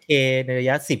 5K ในระ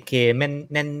ยะ 10K แม่น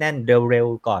แน่นเร็ว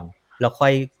ก่อนแล้วค่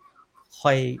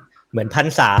อยเหมือนพัน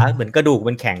ษาเหมือนกระดูก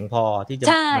มันแข็งพอที่จะมา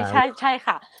ใช่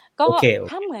ค่ะก็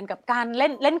ถ้าเหมือนกับการ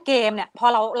เล่นเกมเนี่ยพอ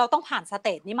เราต้องผ่านสเต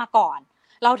จนี้มาก่อน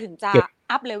เราถึงจะ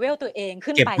อัพเลเวลตัวเอง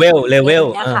ขึ้นไปเลเวล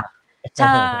เนี่ยค่ะใ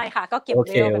ช่ค่ะก็เก็บเ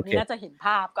ลเวลแบบนี้น่าจะเห็นภ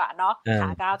าพกว่าเนาะค่ะ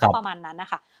ก็ประมาณนั้นนะ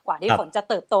คะกว่าที่ฝนจะ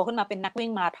เติบโตขึ้นมาเป็นนักวิ่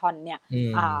งมาราธอนเนี่ย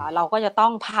เราก็จะต้อ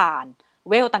งผ่าน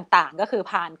เวลต่างๆก็คือ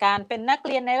ผ่านการเป็นนักเ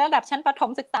รียนในระดับชั้นประถ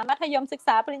มศึกษามัธยมศึกษ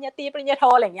าปริญญาตรีปริญญาโท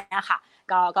อะไรอย่างเงี้ยค่ะ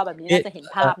ก็แบบนี้น่าจะเห็น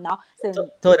ภาพเนาะซึ่ง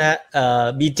โทษนะ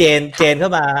มีเจนเข้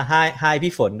ามาให้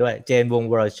พี่ฝนด้วยเจนวง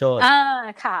วรโชติ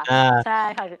ค่ะใช่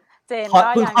ค่ะเจนก็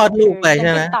ยังคลอดลูกไปใ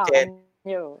ช่ไหมเจน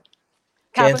อยู่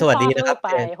เจนสวัสดีนะครับ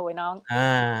เจนโหยน้อง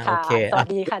โอเคสวัส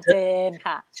ดีค่ะเจน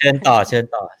ค่ะเชิญต่อ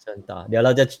เดี๋ยวเร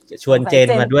าจะชวนเจน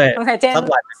มาด้วยสัก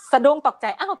วันสะดุ้งตกใจ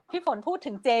อ้าวพี่ฝนพูด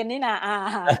ถึงเจนนี่นะ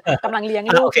กำลังเลี้ยง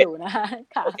ลูกอยู่นะ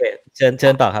ค่ะโอเคเชิ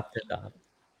ญต่อครับ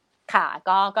ค่ะ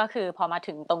ก็คือพอมา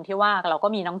ถึงตรงที่ว่าเราก็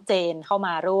มีน้องเจนเข้าม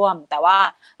าร่วมแต่ว่า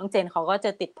น้องเจนเขาก็จ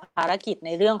ะติดภารกิจใน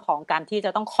เรื่องของการที่จ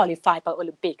ะต้องควอลิฟายไปโอ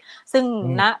ลิมปิกซึ่ง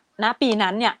ณปี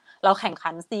นั้นเนี่ยเราแข่ง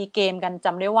ขันซีเกมกันจ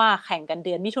ำได้ว่าแข่งกันเ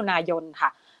ดือนมิถุนายนค่ะ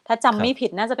ถ้าจำไม่ผิ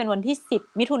ดน่าจะเป็นวันที่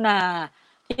10มิถุนา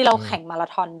ที่เราแข่งมารา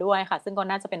ธอนด้วยค่ะซึ่งก็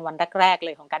น่าจะเป็นวันแรกๆเล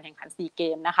ยของการแข่งขันซีเก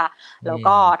มนะคะแล้ว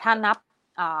ก็ถ้านับ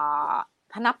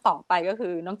ต่อไปก็คื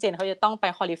อน้องเจนเขาจะต้องไป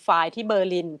ควอลิฟายที่เบอ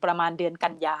ร์ลินประมาณเดือนกั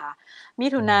นยามิ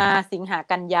ถุนาสิงหา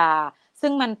กันยาซึ่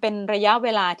งมันเป็นระยะเว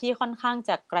ลาที่ค่อนข้างจ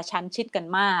ะกระชั้นชิดกัน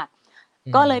มาก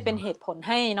ก็เลยเป็นเหตุผลใ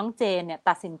ห้น้องเจนเนี่ย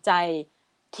ตัดสินใจ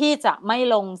ที่จะไม่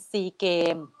ลงซีเก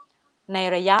มใน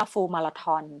ระยะฟูลมาราธ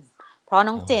อนเพราะ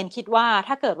น้องเจนคิดว่า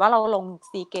ถ้าเกิดว่าเราลง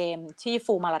ซีเกมที่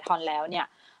ฟูลมาราธอนแล้วเนี่ย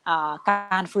ก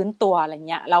ารฟื้นตัวอะไร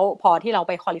เงี้ยแล้วพอที่เราไ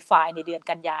ปควอลิฟายในเดือน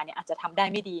กันยาเนี่ยอาจจะทำได้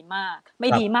ไม่ดีมาก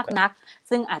นัก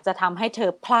ซึ่งอาจจะทำให้เธ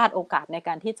อพลาดโอกาสในก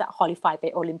ารที่จะควอลิฟายไป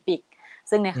โอลิมปิก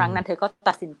ซึ่งในครั้งนั้นเธอก็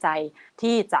ตัดสินใจ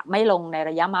ที่จะไม่ลงใน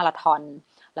ระยะมาราธอน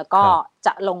แล้วก็จ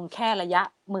ะลงแค่ระยะ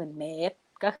10,000 เมตร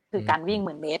ก็คือการวิ่ง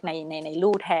10,000 เมตรใน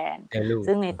ลู่แทน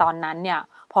ซึ่งในตอนนั้นเนี่ย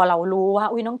พอเรารู้ว่า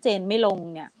น้องเจนไม่ลง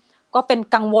เนี่ยก็เป็น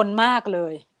กังวลมากเล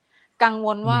ยกังว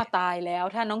ลว่าตายแล้ว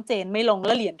ถ้าน้องเจนไม่ลงแ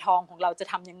ล้วเหรียญทองของเราจะ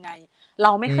ทำยังไงเร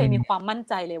าไม่เคยมีความมั่น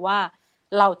ใจเลยว่า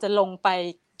เราจะลงไป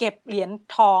เก็บเหรียญ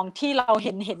ทองที่เราเ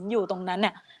ห็นอยู่ตรงนั้นเ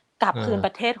นี่ยกลับคืนป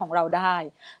ระเทศของเราได้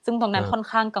ซึ่งตรงนั้นค่อน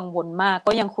ข้างกังวลมาก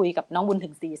ก็ยังคุยกับน้องบุญถึ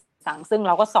งศรีสังซึ่งเ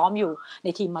ราก็ซ้อมอยู่ใน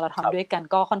ทีมมาราธอนด้วยกัน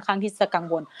ก็ค่อนข้างที่จะกัง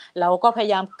วลแล้วก็พย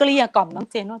ายามเกลี้ยกล่อมน้อง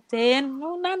เจนว่าเจน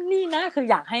นั่นนี่นะคือ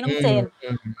อยากให้น้องเจน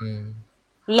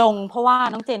ลงเพราะว่า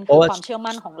น้องเจนคือความเชื่อ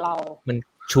มั่นของเรามัน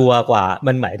ชัวร์กว่า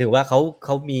มันหมายถึงว่าเข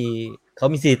า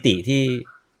มีสถิติ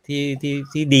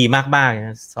ที่ดีมากๆน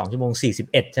ะ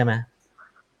2:41ใช่ไหม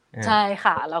ใช่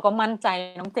ค่ะเราก็มั่นใจ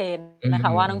น้องเจนนะค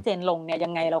ะว่าน้องเจนลงเนี่ยยั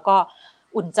งไงเราก็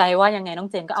อุ่นใจว่ายังไงน้อง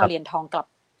เจนก็เอาเหรียญทองกลับ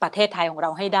ประเทศไทยของเรา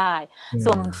ให้ได้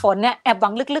ส่วนฝนเนี่ยแอบหวั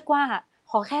งลึกๆว่า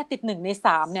ขอแค่ติด1ใน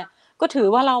3เนี่ยก็ถือ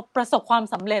ว่าเราประสบความ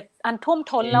สำเร็จอันท่วม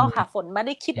ท้นแล้วค่ะฝนไม่ไ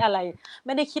ด้คิดอะไรไ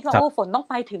ม่ได้คิดว่าฝนต้อง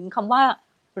ไปถึงคำว่า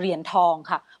เหรียญทอง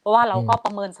ค่ะเพราะว่าเราก็ป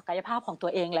ระเมินศักยภาพของตั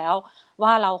วเองแล้วว่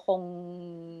าเราคง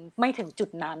ไม่ถึงจุด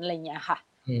นั้นอะไรเงี้ยค่ะ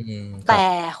แต่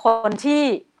คนที่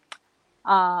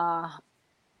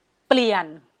เปลี่ยน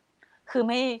คือ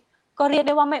ไม่ก็เรียกไ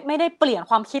ด้ว่าไม่ได้เปลี่ยน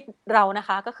ความคิดเรานะค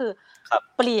ะก็คือ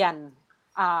เปลี่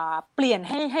ยน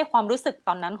ให้ความรู้สึกต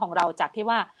อนนั้นของเราจากที่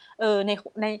ว่า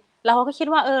ในเราก็คิด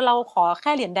ว่าเราขอแ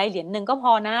ค่เหรียญใดเหรียญหนึ่งก็พ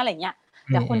อนะอะไรเงี้ยแ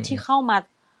ต่คนที่เข้ามา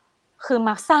คือม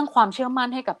าสร้างความเชื่อมั่น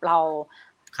ให้กับเรา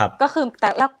ก็คือแต่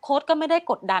ละโค้ชก็ไม่ได้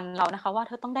กดดันเรานะคะว่าเ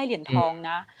ธอต้องได้เหรียญทอง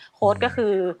นะโค้ชก็คื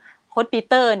อโค้ชปี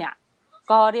เตอร์เนี่ย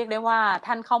ก็เรียกได้ว่า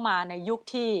ท่านเข้ามาในยุค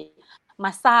ที่ม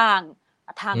าสร้าง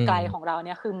ทางไกลของเราเ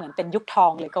นี่ยคือเหมือนเป็นยุคทอ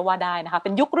งเลยก็ว่าได้นะคะเ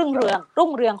ป็นยุครุ่งเ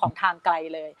รืองของทางไกล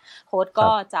เลยโค้ชก็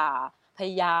จะพย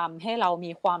ายามให้เรา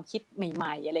มีความคิดให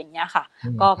ม่ๆอะไรอย่างเงี้ยค่ะ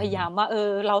ก็พยายามว่า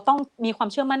เราต้องมีความ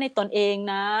เชื่อมั่นในตนเอง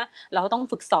นะเราต้อง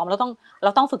ฝึกซ้อมเราต้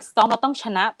องฝึกซ้อมเราต้องช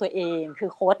นะตัวเองคือ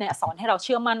โค้ชเนี่ยสอนให้เราเ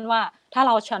ชื่อมั่นว่าถ้าเ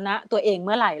ราชนะตัวเองเ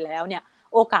มื่อไหร่แล้วเนี่ย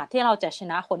โอกาสที่เราจะช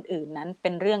นะคนอื่นนั้นเป็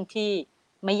นเรื่องที่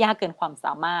ไม่ยากเกินความส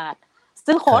ามารถ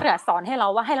ซึ่งโค้ชสอนให้เรา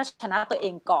ว่าให้เราชนะตัวเอ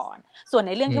งก่อนส่วนใ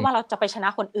นเรื่องที่ว่าเราจะไปชนะ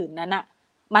คนอื่นนั้นน่ะ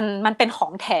มันเป็นขอ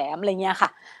งแถมอะไรเงี้ยค่ะ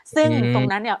ซึ่งตรง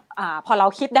นั้นเนี่ยพอเรา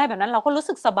คิดได้แบบนั้นเราก็รู้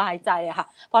สึกสบายใจอะค่ะ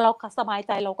พอเราสบายใ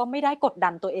จเราก็ไม่ได้กดดั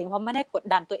นตัวเองเพราะไม่ได้กด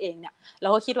ดันตัวเองเนี่ยเรา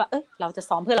ก็คิดว่าเราจะ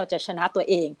ซ้อมเพื่อเราจะชนะตัว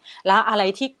เองแล้วอะ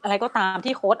ไรก็ตาม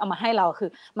ที่โค้ชเอามาให้เราคือ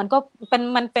มันเป็น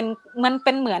เ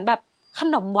หมือนแบบข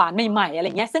นมหวานใหม่ๆอะไร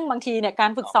เงี้ยซึ่งบางทีเนี่ยกา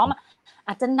รฝึกซ้อมอ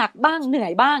าจจะหนักบ้างเหนื่อ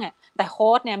ยบ้างอ่ะแต่โค้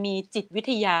ชเนี่ยมีจิตวิ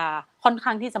ทยาค่อนข้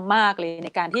างที่จะมากเลยใน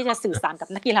การที่จะสื่อสารกับ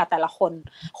นักกีฬาแต่ละคน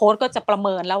โค้ชก็จะประเ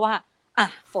มินแล้วว่า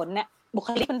ฝนเนี่ยบุค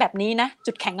ลิกเป็นแบบนี้นะ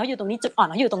จุดแข็งเขาอยู่ตรงนี้จุดอ่อน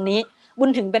เขาอยู่ตรงนี้บุญ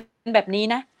ถึงเป็นแบบนี้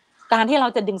นะการที่เรา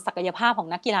จะดึงศักยภาพของ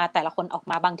นักกีฬาแต่ละคนออก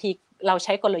มาบางทีเราใ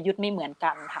ช้กลยุทธ์ไม่เหมือน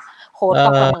กันค่ะโค้ชก็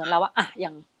ประเมินแล้วว่าอย่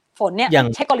างฝนเนี่ย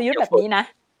ใช้กลยุทธ์แบบนี้นะ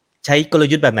ใช้กล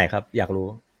ยุทธ์แบบไหนครับอยากรู้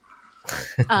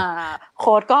โ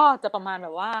ค้ชก็จะประมาณแบ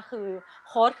บว่าคือ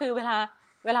โค้ชคือเว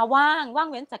ลาว่าง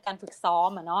เว้นจากการฝึกซ้อม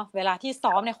เนาะเวลาที่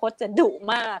ซ้อมเนี่ยโค้ชจะดุ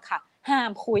มากค่ะห้า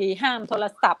มคุยห้ามโทร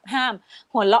ศัพท์ห้าม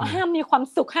หัวเราะห้ามมีความ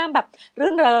สุขห้ามแบบ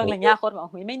รื่นเริงอะไรเงี้ยโค้ชบอก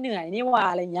หุยไม่เหนื่อยนี่ว่า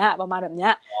อะไรเงี้ยประมาณแบบเนี้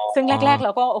ยซึ่งแรกๆเร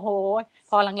าก็โอ้โห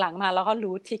พอหลังๆมาเราก็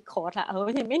รู้ทริคโค้ชละไ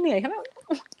ม่เหนื่อยแค่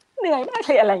เหนื่อยมากเ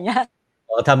ลยอะไรเงี้ย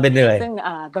ทำเป็นเหนื่อยซึ่ง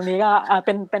ตรงนี้ก็เ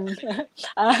ป็น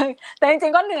แต่จริ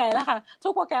งๆก็เหนื่อยแล้วค่ะทุ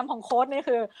กโปรแกรมของโค้ชนี่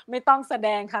คือไม่ต้องแสด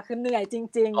งค่ะคือเหนื่อยจ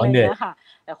ริงๆเลยนะคะ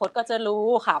แต่โค้ชก็จะรู้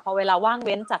ค่ะพอเวลาว่างเ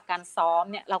ว้นจากการซ้อม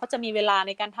เนี่ยเราก็จะมีเวลาใ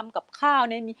นการทำกับข้าว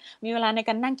เนี่ยมีเวลาในก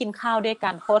ารนั่งกินข้าวด้วยกั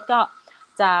นโค้ชก็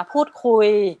จะพูด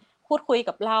คุย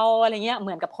กับเราอะไรเงี้ยเห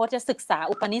มือนกับโค้ชจะศึกษา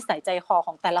อุปนิสัยใจคอข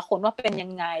องแต่ละคนว่าเป็นยั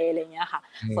งไงอะไรเงี้ยค่ะ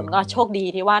ฝนก็โชคดี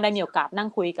ที่ว่าได้มีโอกาสนั่ง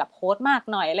คุยกับโค้ชมาก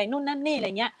หน่อยอะไรนู่นนั่นนี่อะไร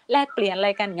เงี้ยแลกเปลี่ยนอะไร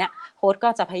กันเงี้ยโค้ชก็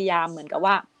จะพยายามเหมือนกับ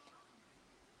ว่า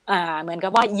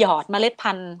หยอดเมล็ด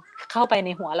พันธุ์เข้าไปใน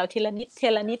หัวเราทีละนิด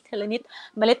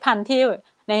เมล็ดพันธุ์ที่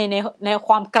ในค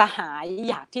วามกระหาย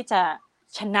อยากที่จะ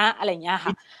ชนะอะไรเงี้ยค่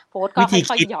ะโค้ชก็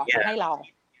ค่อยๆหยอดมาให้เรา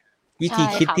วิธี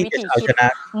คิดที่จะเอาชนะ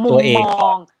มุมมอ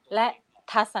งและ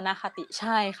ทัศนคติใ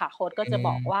ช่ค่ะโค้ชก็จะบ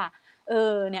อกว่า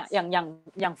เนี่ยอ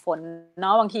ย่างฝนเนา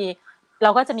ะบางทีเรา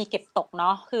ก็จะมีเก็บตกเน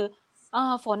าะคือ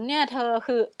ฝนเนี่ยเธอ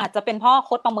คืออาจจะเป็นเพราะโ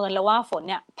ค้ชประเมินแล้วว่าฝน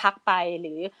เนี่ยพักไปห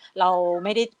รือเราไ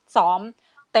ม่ได้ซ้อม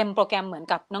เต็มโปรแกรมเหมือน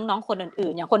กับน้องๆคนอื่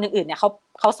นๆอย่างคนอื่นๆเนี่ย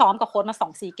เขาซ้อมกับโค้ชมา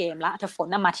 2-4 เกมแล้วแต่ฝน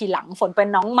มาทีหลังฝนเป็น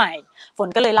น้องใหม่ฝน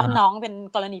ก็เลยรับน้องเป็น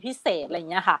กรณีพิเศษอะไรอย่าง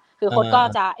เงี้ยค่ะคือโค้ชก็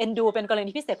จะเอ็นดูเป็นกรณี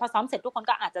พิเศษพอซ้อมเสร็จทุกคน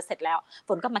ก็อาจจะเสร็จแล้วฝ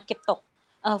นก็มาเก็บตก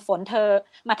ฝนเธอ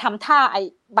มาทำท่าไอ้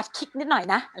บัตคิกนิดหน่อย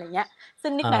นะอะไรเงี้ยซึ่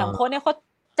งนิดหน่อยของโค้ชเนี่ยโค้ช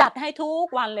จัดให้ทุก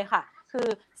วันเลยค่ะคือ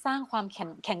สร้างความ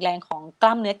แข็งแรงของก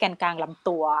ล้ามเนื้อแกนกลางลำ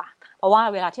ตัวเพราะว่า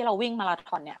เวลาที่เราวิ่งมาราธ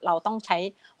อนเนี่ยเราต้องใช้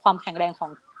ความแข็งแรงของ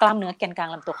กล้ามเนื้อแกนกลาง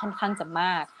ลำตัวค่อนข้างจะม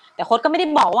ากแต่โค้ชก็ไม่ได้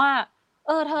บอกว่า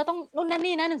เธอต้องนู่นนั่น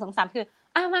นี่นะ1 2 3คือ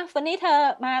มาวันนี้เธอ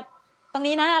มาตรง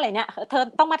นี้นะอะไรเนี่ยเธอ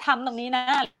ต้องมาทำตรงนี้นะ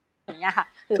อย่างเงี้ยค่ะ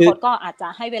คือโค้ชก็อาจจะ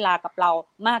ให้เวลากับเรา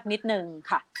มากนิดนึง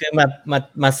ค่ะคือ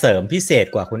มาเสริมพิเศษ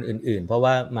กว่าคนอื่นๆเพราะ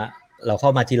ว่าเราเข้า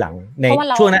มาทีหลังใน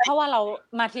ช่วงนั้นเพราะว่าเรา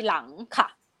มาทีหลังค่ะ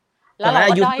แล้วเรา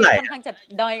ก็ด้อยค่อนข้างจะ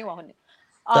ด้อยกว่าคนอื่น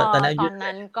ตอน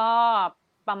นั้นก็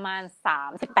ประมาณ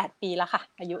38 ปีแล้วค่ะ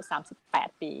อายุ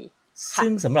38 ปีซึ่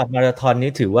งสำหรับมาราธอน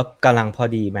นี้ถือว่ากำลังพอ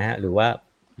ดีไหมฮะหรือว่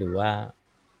า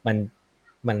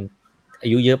มันอา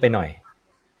ยุเยอะไปหน่อย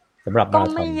สำหรับมาราธอน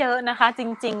ก็ไม่เยอะนะคะจ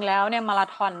ริงๆแล้วเนี่ยมารา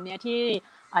ธอนเนี่ยที่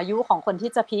อายุของคน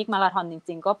ที่จะพีคมาราธอนจ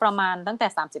ริงๆก็ประมาณตั้งแต่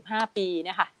35 ปีเ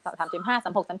นี่ยค่ะ35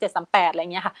 36 37 38อะไร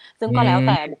เงี้ยค่ะซึ่งก็แล้วแ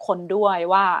ต่บุคคลด้วย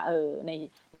ว่า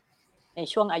ใน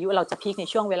ช่วงอายุเราจะพีคใน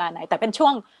ช่วงเวลาไหนแต่เป็น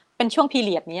ช่วงพีเ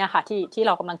รียดนี้ค่ะที่เ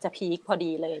รากำลังจะพีคพอ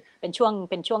ดีเลยเป็นช่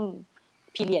วง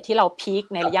พีเรียดที่เราพีค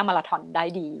ในระยะมาราธอนได้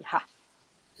ดีค่ะ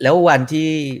แล้ววันที่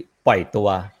ปล่อยตัว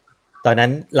ตอนนั้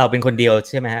นเราเป็นคนเดียว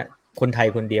ใช่ไหมฮะคนไทย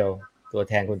คนเดียวตัว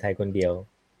แทนคนไทยคนเดียว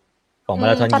ของมา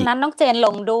ราธอนหญิงตอนนั้นน้องเจนล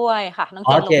งด้วยค่ะน้องเ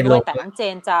จนลงด้วยแต่น้องเจ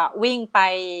นจะวิ่งไป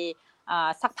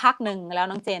สักพักหนึ่งแล้ว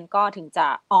น้องเจนก็ถึงจะ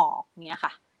ออกเงี้ยค่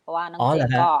ะเพราะว่าน้องเจ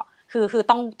นก็คือ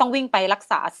ต้องวิ่งไปรัก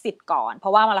ษาสิทธิ์ก่อนเพรา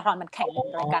ะว่ามาราธอนมันแข่งเป็น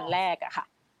รายการแรกอะค่ะ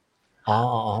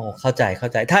เข้าใจ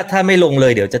ถ้าไม่ลงเล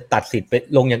ยเดี๋ยวจะตัดสิทธิ์ไป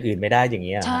ลงอย่างอื่นไม่ได้อย่างเ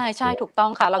งี้ยใช่ถูกต้อ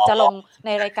งค่ะเราจะลงใน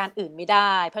รายการอื่นไม่ไ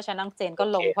ด้เพราะฉะนั้นน้องเจนก็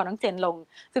ลงพอน้องเจนลง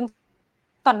ซึ่ง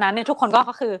ตอนนั้นเนี่ยทุกคนก็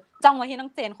คือจ้องไว้ที่น้อ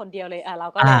งเจนคนเดียวเลยเรา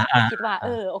ก็เลยคิดว่า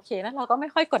โอเคนะเราก็ไม่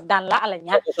ค่อยกดดันละอะไรเ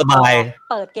งี้ยสบาย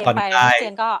เปิดเกมไปน้องเจ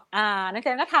น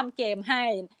ก็ทำเกมใ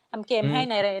ห้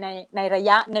ในระ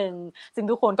ยะหนึ่งซึ่ง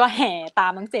ทุกคนก็แห่ตา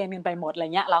มน้องเจนกันไปหมดอะไร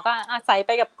เงี้ยเราก็อาศัยไป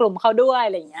กับกลุ่มเขาด้วยอ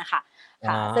ะไรเงี้ยค่ะ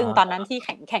ซึ่งตอนนั้นที่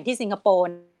แข่งที่สิงคโปร์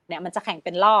เนี่ยมันจะแข่งเ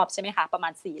ป็นรอบใช่ไหมคะประมา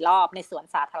ณ4 รอบในสวน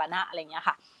สาธารณะอะไรเงี้ย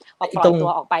ค่ะพอปล่อยตั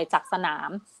วออกไปจากสนาม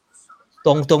ต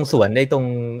รงสวนในตรง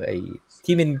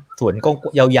ที่เป็นสวน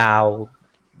ยาว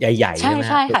ๆใหญ่ๆใช่ไหม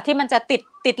ใช่ค่ะที่มันจะ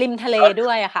ติดริมทะเลด้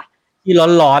วยอะค่ะที่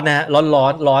ร้อนนะฮะ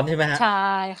ร้อนใช่ไหมฮะใช่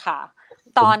ค่ะ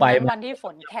ตอนนั้นวันที่ฝ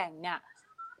นแข่งเนี่ย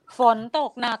ฝนต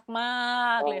กหนักมา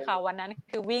กเลยค่ะวันนั้น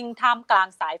คือวิ่งท่ามกลาง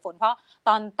สายฝนเพราะ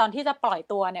ตอนที่จะปล่อย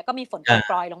ตัวเนี่ยก็มีฝน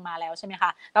ปรอยๆลงมาแล้วใช่ไหมค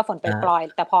ะก็ฝนปรอย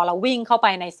ๆแต่พอเราวิ่งเข้าไป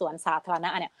ในสวนสาธารณ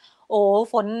ะเนี่ยโอ้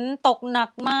ฝนตกหนั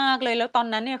กมากเลยแล้วตอน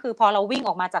นั้นเนี่ยคือพอเราวิ่งอ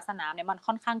อกมาจากสนามเนี่ยมัน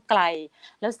ค่อนข้างไกล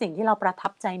แล้วสิ่งที่เราประทั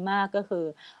บใจมากก็คือ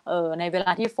ในเวล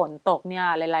าที่ฝนตกเนี่ย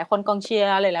หลายๆคนกองเชีย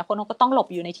ร์หลายๆคนก็ต้องหลบ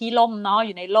อยู่ในที่ร่มเนาะอ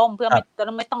ยู่ในร่มเพื่อ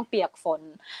ไม่ต้องเปียกฝน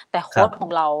แต่โค้ชขอ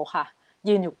งเราค่ะ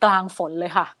ยืนอยู่กลางฝนเล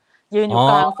ยค่ะยืนอยู่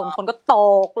กลางฝนก็ต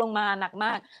กลงมาหนักม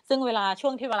ากซึ่งช่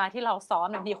วงที่เวลาที่เราซ้อม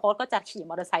บางทีโค้ชก็จะขี่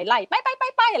มอเตอร์ไซค์ไล่ไ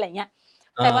ปอะไรเงี้ย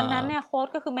แต่วันนั้นเนี่ยโค้ช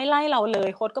ก็คือไม่ไล่เราเลย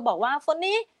โค้ชก็บอกว่าฝน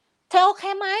นี้เธอโอเค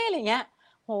ไหมอะไรเงี้ย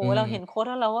โหเราเห็นโค้ช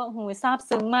แล้วเราว่าโหซาบ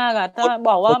ซึ้งมากอ่ะถ้า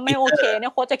บอกว่าไม่โอเคเนี่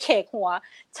ยโค้ชจะเขกหัว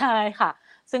ใช่ค่ะ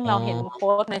ซึ่งเราเห็นโค้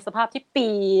ชในสภาพที่เ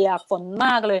ปียกฝนม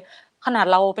ากเลยขนาด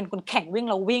เราเป็นคนแข่งวิ่ง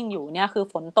เราวิ่งอยู่เนี่ยคือ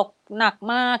ฝนตกหนัก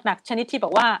มากหนักชนิดที่แบ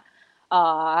บว่า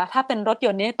ถ้าเป็นรถย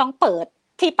นต์นี่ต้องเปิด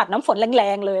ที่ปัดน้ำฝนแร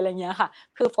งๆเลยอะไรเงี้ยค่ะ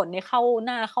คือฝนนี่เข้าห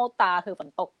น้าเข้าตาคือฝน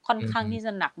ตกค่อนข้างที่จ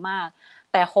ะหนักมาก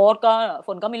แต่โค้ชก็ฝ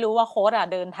นก็ไม่รู้ว่าโค้ช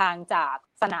เดินทางจาก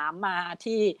สนามมา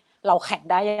ที่เราแข่ง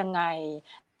ได้ยังไง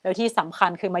แล้วที่สำคัญ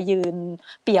คือมายืน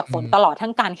เปียกฝนตลอดทั้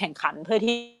งการแข่งขันเพื่อ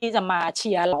ที่จะมาเ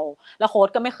ชียร์เราแล้วโค้ช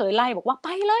ก็ไม่เคยไล่บอกว่าไป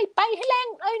เลยไปให้แรง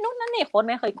นู่นนั่นนี่โค้ช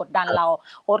ไม่เคยกดดันเรา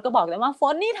โค้ชก็บอกเลยว่าฝ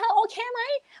นนี่เธอโอเคไหม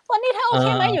ฝนนี่เธอโอเค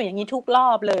ไหมอยู่อย่างนี้ทุกรอ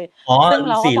บเลยซึ่ง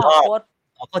เราก็บอกโค้ช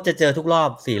ก็จะเจอทุกรอบ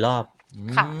4 รอบ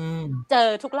ค่ะเจอ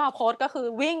ทุกรอบโค้ชก็คือ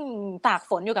วิ่งตาก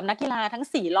ฝนอยู่กับนักกีฬาทั้ง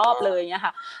4รอบเลยเนี่ยค่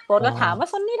ะโค้ชก็ถามว่า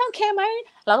ฝนนี่โอเคไหม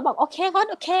เราก็บอกโอเคโค้ช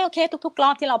โอเคทุกๆรอ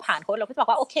บที่เราผ่านโค้ชเราก็บอก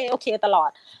ว่าโอเคตลอด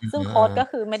ซึ่งโค้ชก็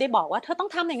คือไม่ได้บอกว่าเธอต้อง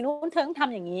ทำอย่างนู้นเธอต้องท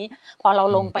ำอย่างนี้พอเรา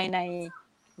ลงไป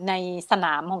ในสน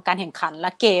ามของการแข่งขันแล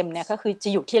ะเกมเนี่ยก็คือจะ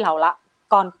อยู่ที่เราละ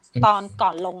ก่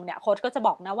อนลงเนี่ยโค้ชก็จะบ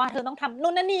อกนะว่าเธอต้องทำ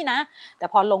นู่นนั่นนี่นะแต่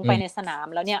พอลงไปในสนาม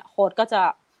แล้วเนี่ยโค้ชก็จะ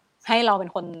ให้เราเป็น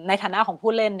คนในฐานะของ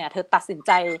ผู้เล่นเนี่ยเธอตัดสินใ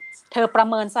จเธอประ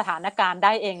เมินสถานการณ์ไ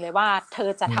ด้เองเลยว่าเธอ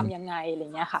จะทำยังไงอะไร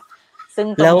เงี้ยค่ะซึ่ง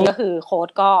ตรงนี้ก็คือโค้ช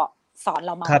ก็สอนเ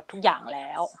รามาทุกอย่างแล้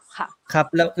วค่ะครับ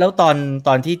แล้วต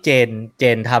อนที่เจ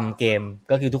นทำเกม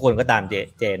ก็คือทุกคนก็ตาม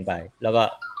เจนไปแล้วก็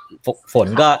ฝน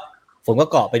ก็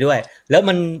เกาะไปด้วยแล้ว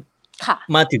มัน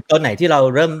มาถึงตอนไหนที่เรา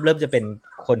เริ่มจะเป็น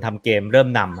คนทำเกมเริ่ม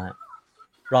นำฮะ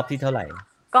รอบที่เท่าไหร่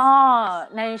ก็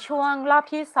ในช่วงรอบ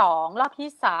ที่2รอบที่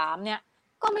3เนี่ย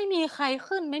ก็ไม่มีใคร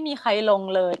ขึ้นไม่มีใครลง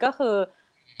เลยก็คือ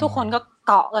ทุกคนก็เ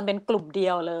กาะกันเป็นกลุ่มเดี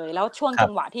ยวเลยแล้วช่วงจั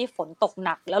งหวะที่ฝนตกห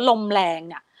นักแล้วลมแรง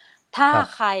เนี่ยถ้า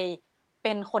ใครเ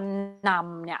ป็นคนน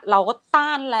ำเนี่ยเราก็ต้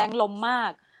านแรงลมมา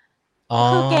ก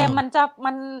คือเกมมั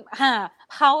น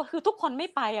เขาคือทุกคนไม่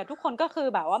ไปอ่ะทุกคนก็คือ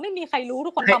แบบว่าไม่มีใครรู้ทุ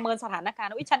กคนประเมินสถานการ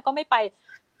ณ์ว่าฉันก็ไม่ไป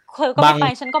เธอก็ไม่ไป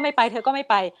ฉันก็ไม่ไปเธอก็ไม่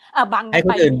ไปบังกัน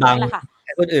ไปอย่างนั้นแหละค่ะใ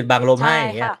ห้คนอื่นบังลมให้อ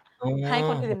ย่างเงี้ยให้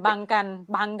คนอื่นบัง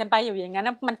กันไปอยู่อย่างนั้น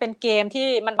มันเป็นเกมที่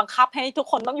มันบังคับให้ทุก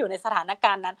คนต้องอยู่ในสถานก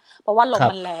ารณ์นั้นเพราะว่าลม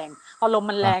มันแรงพอลม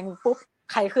มันแรงปุ๊บ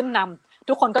ใครขึ้นนำ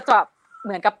ทุกคนก็จะเห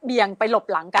มือนกับเบี่ยงไปหลบ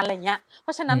หลังกันอะไรเงี้ยเพร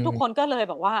าะฉะนั้นทุกคนก็เลย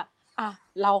แบบว่า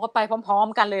เราก็ไปพร้อม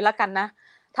ๆกันเลยละกันนะ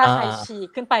ถ้าใครฉีก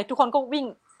ขึ้นไปทุกคนก็วิ่ง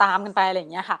ตามกันไปอะไรอย่า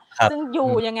งเงี้ยค่ะซึ่งอยู่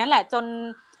อย่างนั้นแหละ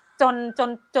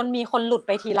จนมีคนหลุดไ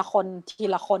ปทีละคน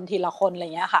อะไร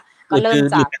เงี้ยค่ะก็เริ่ม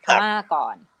จากพม่าก่อ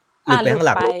น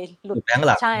หลุด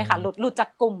ใช่ค่ะหลุดจาก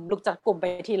กลุ่มไป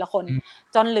ทีละคน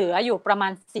จนเหลืออยู่ประมา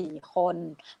ณ4คน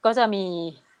ก็จะมี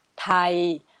ไทย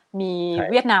มี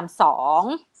เวียดนาม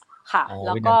2ค่ะแ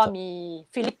ล้วก็มี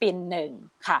ฟิลิปปินส์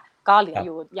1ค่ะก็เหลืออ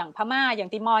ยู่อย่างพม่าอย่าง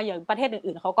ติมอร์อย่างประเทศ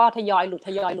อื่นๆเขาก็ทยอยหลุด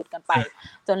กันไป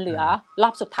จนเหลือรอ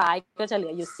บสุดท้ายก็จะเหลื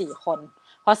ออยู่4คน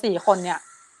พอ4คนเนี่ย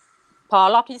พอ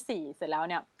รอบที่4เสร็จแล้ว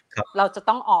เนี่ยเราจะ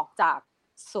ต้องออกจาก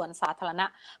สวนสาธารณะ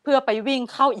เพื่อไปวิ่ง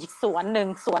เข้าอีกสวนนึง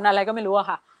สวนอะไรก็ไม่รู้อะ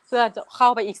ค่ะเพื่อจะเข้า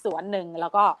ไปอีกสวนนึงแล้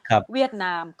วก็เวียดน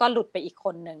ามก็หลุดไปอีกค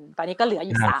นนึงตอนนี้ก็เหลืออ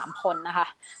ยู่3คนนะคะ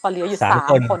พอเหลืออยู่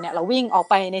3คนเนี่ยเราวิ่งออก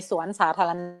ไปในสวนสาธาร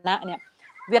ณะเนี่ย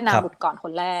เวียดนามหลุดก่อนค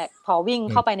นแรกพอวิ่ง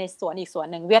เข้าไปในสวนอีกสวน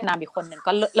นึงเวียดนามอีกคนนึง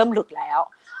ก็เริ่มหลุดแล้ว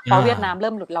พอเวียดนามเ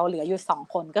ริ่มหลุดเราเหลืออยู่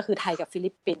2คนก็คือไทยกับฟิ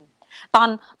ลิปปินส์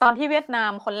ตอนที่เวียดนา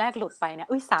มคนแรกหลุดไปเนี่ย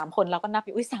3คนเราก็นับอ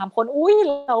ยู่3คน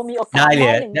เรามีโอกาสได้เหรี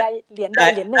ยญ1ไ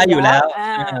ด้อยู่แล้ว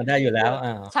ได้อยู่แล้ว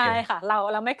ใช่ค่ะ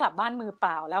เราไม่กลับบ้านมือเป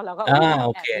ล่าแล้วเราก็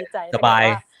ดีใจสบาย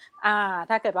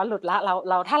ถ้าเกิดว่าหลุดละ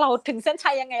เราถ้าเราถึงเส้น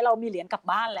ชัยยังไงเรามีเหรียญกลับ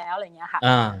บ้านแล้วอะไรเงี้ยค่ะ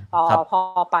พ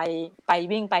อไป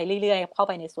วิ่งไปเรื่อยๆเข้าไ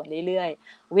ปในสวนเรื่อย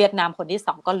ๆเวียดนามคนที่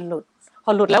2ก็หลุดพ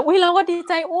อหลุดแล้วเราก็ดี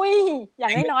ใจอย่า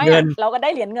งน้อยๆเราก็ได้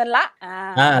เหรียญเงินละ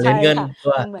เหรียญเงิน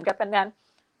มันเหมือนกับเ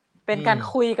ป็นการ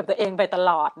คุยกับตัวเองไปต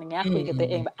ลอดอย่างเงี้ยคุยกับตัว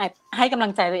เองให้กำลั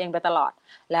งใจตัวเองไปตลอด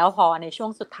แล้วพอในช่วง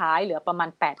สุดท้ายเหลือประมาณ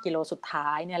8กิโลสุดท้า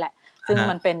ยเนี่ยแหละซึ่ง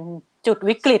มันเป็นจุด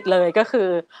วิกฤตเลยก็คือ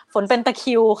ฝนเป็นตะค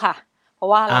ริวค่ะเพราะ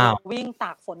ว่าเราวิ่งต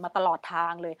ากฝนมาตลอดทา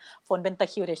งเลยฝนเป็นตะ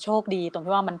คริวแต่โชคดีตรง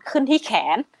ที่ว่ามันขึ้นที่แข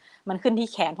น มันขึ้นที่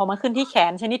แขนพอมันขึ้นที่แข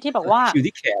นชนิดที่แบบว่าอยู่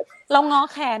ที่แขนเรางอ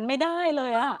แขนไม่ได้เล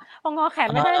ยอะพองอแขน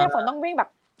ไม่ได้เนี่ยฝนต้องวิ่งแบบ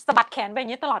สะบัดแขนไปอย่า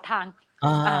งนี้ตลอดทาง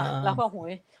แล้วก็โห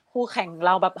ยคู่แข่งเ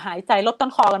ราแบบหายใจลดต้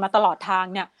นคอกันมาตลอดทาง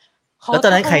เนี่ยเขาจะ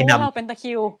รู้ว่าเราเป็นตะค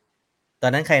ริวตอ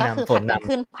นนั้นใครนำก็คือผัดกัน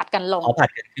ขึ้นผัดกันลงผั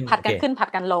ดกันขึ้นผัดกันขึ้นผัด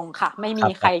กันลงค่ะไม่มี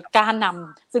ใครกล้าน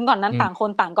ำซึ่งก่อนนั้นต่างค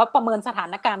นต่างก็ประเมินสถา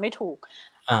นการณ์ไม่ถูก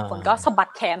ฝนก็สะบัด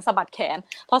แขน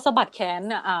พอสะบัดแขน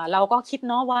เนี่ยเราก็คิด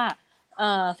เนาะว่า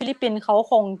ฟิลิปปินส์เขา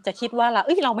คงจะคิดว่า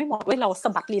เราไม่หมดเราส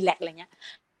ะบัดรีแลกซ์อะไรเงี้ย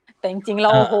แต่จริงๆเร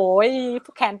าโหย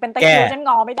แขนเป็นตะคริวฉัน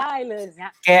งอไม่ได้เลยอย่างเงี้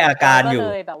ยแก้อาการอยู่เล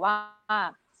ยแบบว่า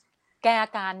แก้อา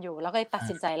การอยู่แล้วก็ตัด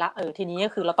สินใจละทีนี้ก็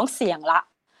คือเราต้องเสี่ยงละ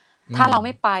ถ้าเราไ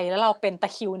ม่ไปแล้วเราเป็นตะ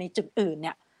คริวในจุดอื่นเ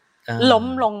นี่ยล้ม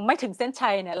ลงไม่ถึงเส้น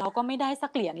ชัยเนี่ยเราก็ไม่ได้สั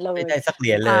กเหรียญเลยไม่ได้สักเห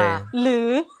รียญเลยหรือ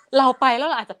เราไปแล้ว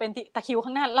เราอาจจะเป็นตะคริวข้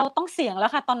างหน้าเราต้องเสี่ยงแล้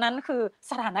วค่ะตอนนั้นคือ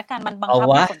สถานการณ์มันบังคับ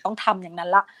ให้ฝนต้องทำอย่างนั้น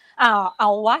ละเอา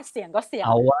วะเสี่ยงก็เสี่ยง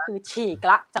คือฉีก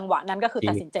ละจังหวะนั้นก็คือ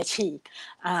ตัดสินใจฉีก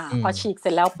พอฉีกเส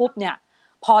ร็จแล้วปุ๊บเนี่ย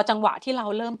พอจังหวะที่เรา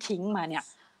เริ่มทิ้งมาเนี่ย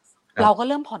เราก็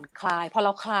เริ่มผ่อนคลายพอเร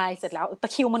าคลายเสร็จแล้วตะ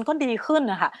คริวมันก็ดีขึ้น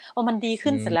นะคะพอมันดี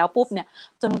ขึ้นเสร็จแล้วปุ๊บเนี่ย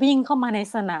จนวิ่งเข้ามาใน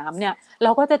สนามเนี่ยเร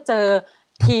าก็จะเจอ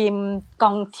ที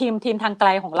มทางไกล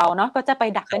ของเราเนาะก็จะไป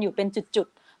ดักกันอยู่เป็นจุด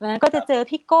ๆนั้นก็จะเจอ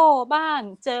พี่โก้บ้าง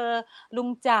เจอลุง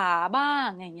จ๋าบ้าง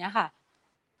อย่างเงี้ยค่ะ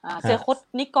เจอโค้ช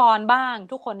นิกรบ้าง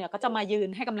ทุกคนเนี่ยก็จะมายืน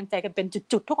ให้กำลังใจกันเป็น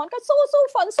จุดๆทุกคนก็สู้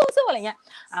ฝนสู้อะไรเงี้ย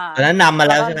ตอนนั้นนำมา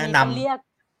แล้วใช่ไหมน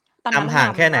ำนำห่าง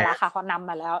แค่ไหนค่ะพอนำ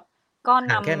มาแล้วก็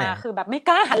นำมาคือแบบไม่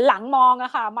กล้าหันหลังมองอ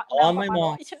ะค่ะไม่มอ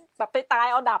งฉันแบบไปตาย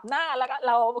เอาดับหน้าแล้วก็เ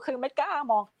ราคือไม่กล้า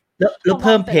มองแล้วเ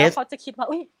พิ่มเพสเขาจะคิดว่า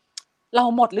เรา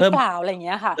หมดหรือเปล่าอะไรอย่างเ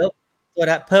งี้ยค่ะแล้วตัว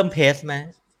นั้นเพิ่มเพสไหม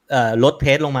ลดเพ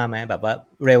สลงมาไหมแบบว่า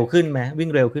เร็วขึ้นไหมวิ่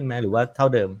งเร็วขึ้นไหมหรือว่าเท่า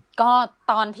เดิมก็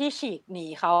ตอนที่ฉีกหนี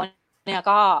เขาเนี่ย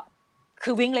ก็คื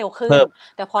อวิ่งเร็วขึ้น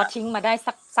แต่พอทิ้งมาได้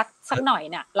สักหน่อย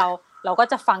เนี่ยเราก็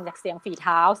จะฟังจากเสียงฝีเ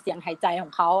ท้าเสียงหายใจขอ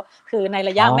งเขาคือใน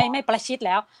ระยะไม่ประชิดแ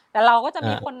ล้วแต่เราก็จะ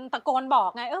มีคนตะโกนบอก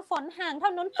ไงฝนห่างเท่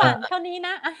านู้นฝั่งเท่านี้น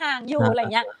ะห่างอยู่อะไร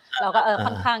เงี้ยเราก็ค่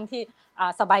อนข้างที่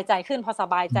สบายใจขึ้นพอส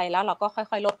บายใจแล้วเราก็ค่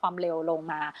อยๆลดความเร็วลง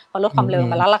มาพอลดความเร็ว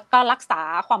มาแล้วก็รักษา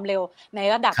ความเร็วใน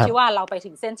ระดับที่ว่าเราไปถึ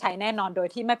งเส้นชัยแน่นอนโดย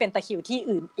ที่ไม่เป็นตะคริวที่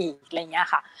อื่นอีกอะไรเงี้ย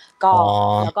ค่ะก็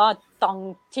แล้วก็ตอน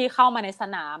ที่เข้ามาในส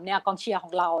นามเนี่ยกองเชียร์ข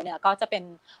องเราเนี่ยก็จะเป็น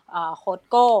โค้ช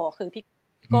โก้คือพี่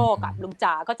โก้กับลุง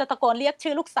จ๋าก็จะตะโกนเรียก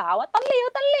ชื่อลูกสาวว่าต้นหลิว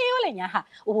อะไรอย่างเงี้ยค่ะ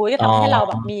โอ้โหก็ทำให้เรา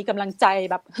แบบมีกำลังใจ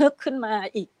แบบฮึกขึ้นมา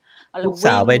อีกลูกส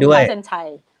าวไปด้วยเส้นชัย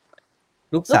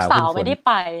ลูกสาวไม่ได้ไ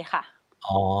ปค่ะ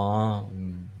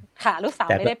ค่ะลูกสาว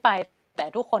ไม่ได้ไปแต่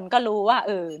ทุกคนก็รู้ว่า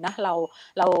นะเรา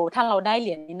ถ้าเราได้เห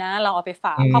รียญนี้นะเราเอาไปฝ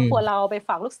ากครอบครัวเราไปฝ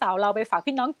ากลูกสาวเราไปฝาก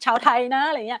พี่น้องชาวไทยนะ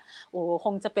อะไรเงี้ยโอ้ค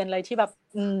งจะเป็นอะไรที่แบบ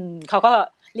เขาก็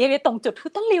เรียกได้ตรงจุดคื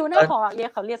อต้นหลิวนะพอเรีย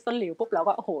กต้นหลิวปุ๊บเรา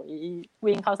ก็โอ้โห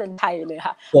วิ่งเข้าเส้นชัยเลย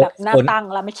ค่ะแบบหน้าตั้ง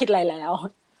แล้วไม่คิดอะไรแล้ว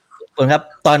คนครับ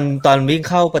ตอนวิ่ง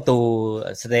เข้าประตู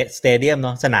สเตเดียมเน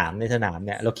าะสนามในสนามเ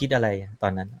นี่ยเราคิดอะไรตอ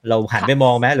นนั้นเราหันไปม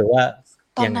องไหมหรือว่า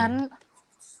ตอนนั้น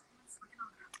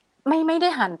ไม่ได้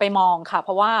หันไปมองค่ะเพ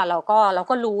ราะว่าเรา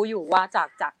ก็รู้อยู่ว่า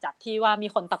จากที่ว่ามี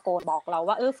คนตะโกนบอกเรา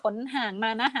ว่าฝนห่างม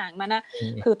านะ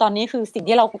คือตอนนี้คือสิ่ง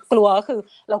ที่เรากลัวก็คือ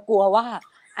เรากลัวว่า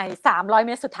ไอ้300 เม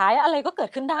ตรสุดท้ายอะไรก็เกิด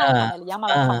ขึ้นได้ค่ะในระยะมา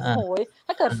ราธอนโอ้โห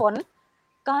ถ้าเกิดฝน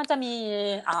ก็จะมี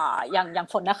อย่าง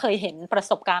ฝนเคยเห็นประ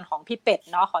สบการณ์ของพี่เป็ด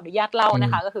เนาะขออนุญาตเล่าน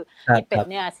ะคะก็คือพี่เป็ด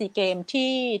เนี่ยซีเกม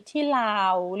ที่ลา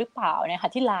วหรือเปล่าเนี่ยค่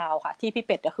ะที่ลาวค่ะที่พี่เ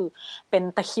ป็ดก็คือเป็น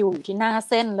ตะคริวอยู่ที่หน้า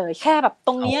เส้นเลยแค่แบบต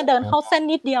รงนี้เดินเข้าเส้น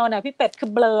นิดเดียวเนี่ยพี่เป็ดคือ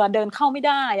เบลอเดินเข้าไม่ไ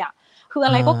ด้อ่ะคืออ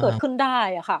ะไรก็เกิดขึ้นได้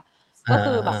อ่ะค่ะก็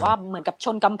คือแบบว่าเหมือนกับช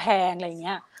นกำแพงอะไรเ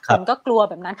งี้ยคนก็กลัว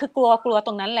แบบนั้นคือกลัวต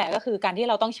รงนั้นแหละก็คือการที่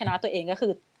เราต้องชนะตัวเองก็คื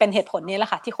อเป็นเหตุผลนี้แหล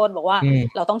ะค่ะที่โค้ชบอกว่า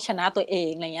เราต้องชนะตัวเอง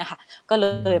อะไรเงี้ยค่ะก็เล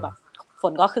ยแบบ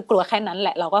ฝนก็คือกลัวแค่นั้นแห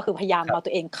ละเราก็คือพยายามเอาตั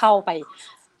วเองเข้าไป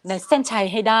ในเส้นชัย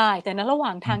ให้ได้แต่ในระหว่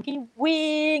างทางที่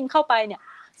วิ่งเข้าไปเนี่ย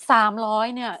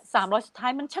300เนี่ย300สุดท้า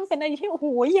ยมันช่างเป็นอะไรที่โอ้โห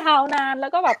ยาวนานแล้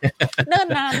วก็แบบเนิ่น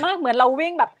นานมากเหมือนเรา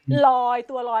วิ่งแบบลอย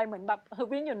ตัวลอยเหมือนแบบ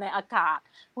วิ่งอยู่ในอากาศ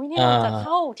นี่เราจะเ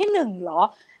ข้าที่1เหรอ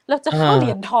เราจะเข้าเห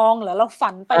รียญทองเหรอเราฝั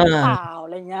นไปหรือเปล่าอะ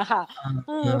ไรเงี้ยค่ะ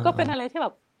ก็เป็นอะไรที่แบ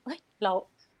บเฮ้ยเร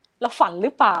าฝันหรื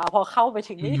อเปล่าพอเข้าไป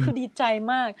ถึงนี่คือดีใจ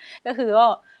มากก็คือก็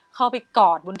เข้าไปก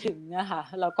อดบุญถึงนะคะ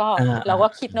แล้วก็เราก็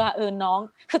คิดว่าน้อง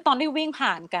คือตอนที่วิ่ง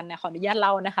ผ่านกันเนี่ยขออนุญาตเล่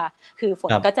านะคะคือฝ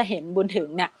นก็จะเห็นบุญถึง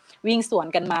เนี่ยวิ่งสวน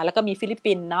กันมาแล้วก็มีฟิลิป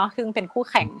ปินส์เนาะซึ่งเป็นคู่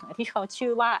แข่งที่เขาชื่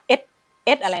อว่าเอ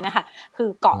สอะไรนะคะคือ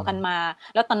เกาะกันมา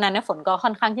แล้วตอนนั้นเนี่ยฝนก็ค่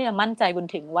อนข้างที่จะมั่นใจบุญ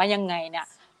ถึงว่ายังไงเนี่ย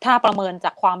ถ้าประเมินจ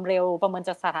ากความเร็วประเมินจ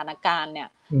ากสถานการณ์เนี่ย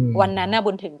วันนั้นน่ะ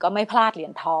บุญถึงก็ไม่พลาดเหรีย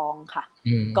ญทองค่ะ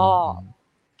ก็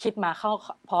คิดมา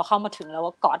พอเข้ามาถึงแล้ว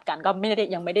ว่ากอดกันก็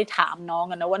ยังไม่ได้ถามน้อง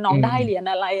นะว่าน้องได้เหรียญ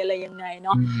อะไรยังไงเน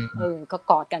าะก็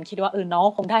กอดกันคิดว่าน้อง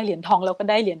คงได้เหรียญทองแล้วก็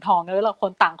ได้เหรียญทองแล้วเราค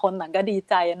นต่างก็ดี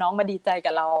ใจน้องมาดีใจ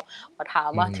กับเราพอถาม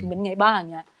ว่าถึงเป็นไงบ้าง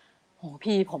เนี่ยโห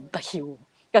พี่ผมตะคริว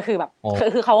ก็คือแบบ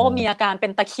คือเขาก็มีอาการเป็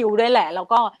นตะคริวด้วยแหละแล้ว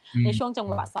ก็ในช่วงจัง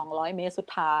หวะ200 เมตรสุด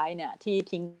ท้ายเนี่ยที่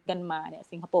ทิ้งกันมาเนี่ย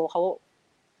สิงคโปร์เ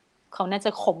ขาน่าจ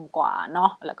ะคมกว่าเนา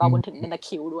ะแล้วก็บนถึงเป็นตะ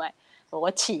คริวด้วยบอก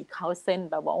ว่าฉีกเข้าเส้น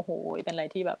แบบว่าโอ้โหเป็นอะไร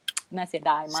ที่แบบน่าเสีย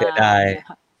ดายมากเสียดาย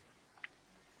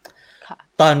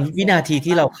ตอนวินาที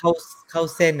ที่เราเข้า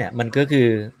เส้นเนี่ยมันก็คือ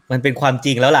มันเป็นความจ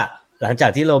ริงแล้วล่ะหลังจา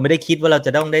กที่เราไม่ได้คิดว่าเราจ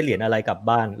ะต้องได้เหรียญอะไรกลับ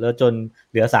บ้านแล้วจน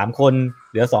เหลือ3คน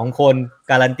เหลือ2คน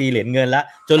การันตีเหรียญเงินละ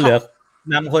จนเหลือ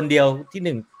นำคนเดียวที่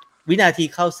1วินาที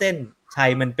เข้าเส้นชัย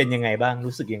มันเป็นยังไงบ้าง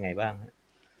รู้สึกยังไงบ้าง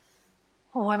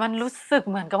โอ้ยมันรู้สึก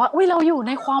เหมือนกับว่าเราอยู่ใ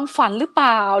นความฝันหรือเป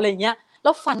ล่าอะไรเงี้ยเร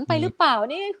าฝันไปหรือเปล่า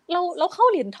นี่เราเข้า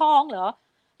เหรียญทองเหรอ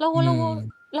เร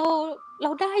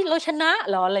าได้เราชนะ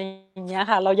เหรออะไรอย่างเงี้ย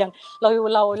ค่ะเรายัง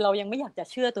ไม่อยากจะ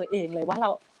เชื่อตัวเองเลยว่า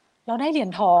เราได้เหรีย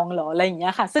ญทองเหรออะไรอย่างเงี้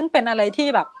ยค่ะซึ่งเป็นอะไรที่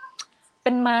แบบเ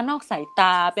ป็นม้านอกสายต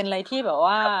าเป็นอะไรที่แบบ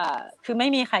ว่าคือไม่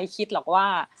มีใครคิดหรอกว่า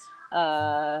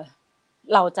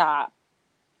เรา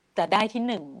จะได้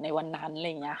ที่1ในวันนั้นอะไร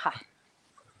อย่างเงี้ยค่ะ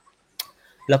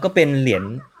แล้วก็เป็นเหรีย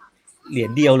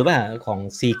ญเดียวหรือเปล่าของ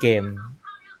ซีเกม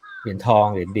เหรียญทอง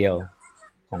เหรียญเดียว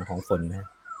ของฝนนะ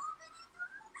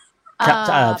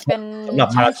เป็นสำหรับ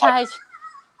มาราธอนใช่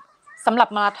สำหรับ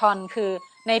มาราธอนคือ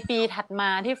ในปีถัดมา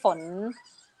ที่ฝน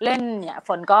เล่นเนี่ยฝ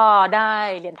นก็ได้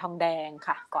เหรียญทองแดง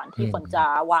ค่ะก่อนที่ฝนจะ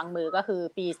วางมือก็คือ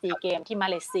ปีซีเกมที่มา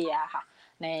เลเซียค่ะ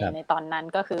ในตอนนั้น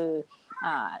ก็คือ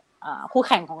คู่แ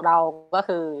ข่งของเราก็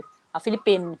คือฟิลิป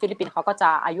ปินส์เขาก็จ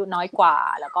ะอายุน้อยกว่า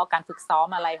แล้วก็การฝึกซ้อม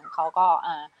อะไรของเขาก็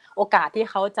โอกาสที่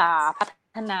เขาจะพั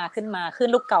ฒนาขึ้นมาขึ้น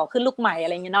ลูกเก่าขึ้นลูกใหม่อะ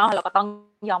ไรเงี้ยเนาะเราก็ต้อง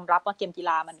ยอมรับว่าเกมกีฬ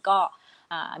ามันก็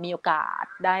มีโอกาส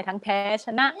ได้ทั้งแพ้ช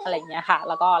นะอะไรเงี้ยค่ะแ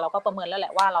ล้วก็เราก็ประเมินแล้วแหล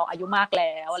ะว่าเราอายุมากแ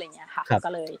ล้วอะไรเงี้ยค่ะก็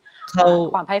เลย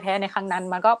ความพ่ายแพ้ในครั้งนั้น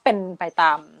มันก็เป็นไปต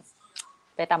า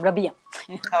มระเบียบ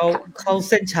เข้า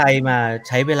เส้นชัยมาใ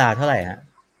ช้เวลาเท่าไหร่ฮะ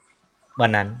วั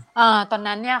นนั้นตอน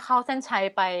นั้นเนี่ยเข้าเส้นชัย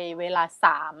ไปเวลา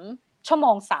3 ชั่วโม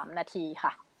ง 3 นาทีค่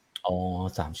ะอ๋อ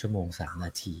3 ชั่วโมง 3 น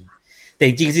าทีแต่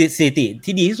จริงๆสถิติ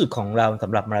ที่ดีที่สุดของเราส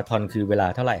ำหรับมาราธอนคือเวลา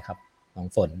เท่าไหร่ครับน้อง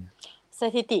ฝนส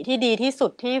ถิติที่ดีที่สุ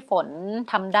ดที่ฝน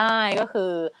ทำได้ก็คื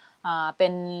อเ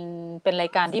ป็นรา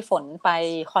ยการที่ฝนไป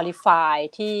ควอลิฟาย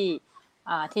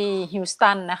ที่ฮิวส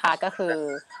ตันนะคะก็คือ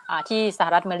ที่สห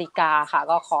รัฐอเมริกาค่ะ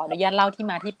ก็ขออนุญาตเล่าที่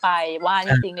มาที่ไปว่าจ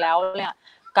ริงๆแล้วเนี่ย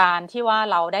การที่ว่า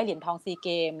เราได้เหรียญทองซีเก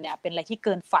มเนี่ยเป็นอะไรที่เ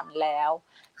กินฝันแล้ว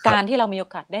การที่เรามีโอ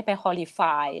กาสได้ไปควอลิฟ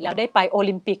ายแล้วได้ไปโอ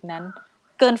ลิมปิกนั้น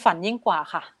เกินฝันยิ่งกว่า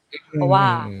ค่ะเพราะว่า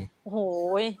โอ้โห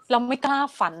เราไม่กล้า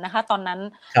ฝันนะคะตอนนั้น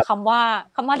คำว่า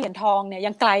เหรียญทองเนี่ย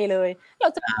ยังไกลเลยเรา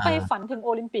จะไปฝันถึงโอ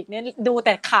ลิมปิกเนี่ยดูแ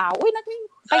ต่ข่าวนักวิ่ง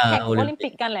ไปแข่งโอลิมปิ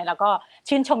กกันแหละแล้วก็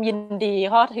ชื่นชมยินดี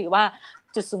เพราะถือว่า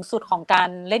จุดสูงสุดของการ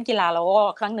เล่นกีฬาเราก็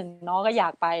ครั้งหนึ่งเนาะก็อยา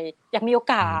กมีโอ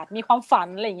กาสมีความฝัน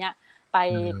อะไรเงี้ย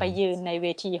ไปยืนในเว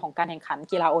ทีของการแข่งขัน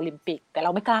กีฬาโอลิมปิกแต่เร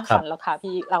าไม่กล้าฝันแล้วค่ะ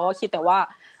พี่เราก็คิดแต่ว่า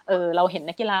เราเห็น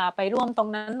นักกีฬาไปร่วมตรง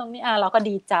นั้นตรงนี้เราก็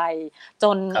ดีใจจ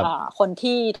นคน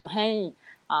ที่ให้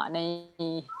ใน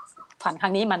ฝันครั้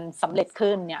งนี้มันสำเร็จ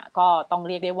ขึ้นเนี่ยก็ต้องเ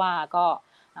รียกได้ว่าก็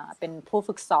เป็นผู้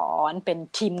ฝึกสอนเป็น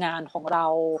ทีมงานของเรา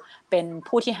เป็น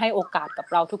ผู้ที่ให้โอกาสกับ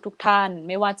เราทุกท่านไ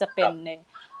ม่ว่าจะเป็น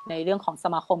ในเรื่องของส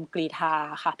มาคมกรีฑา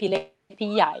ค่ะพี่เล็กพี่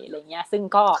ใหญ่อะไรเงี้ยซึ่ง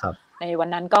ก็ในวัน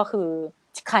นั้นก็คือ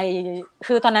ใคร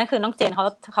คือตอนนั้นคือน้องเจนเ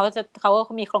ขา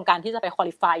มีโครงการที่จะไปควอ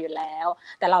ลิฟายอยู่แล้ว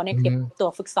แต่เราเนี่ยเก็บตัว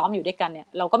ฝึกซ้อมอยู่ด้วยกันเนี่ย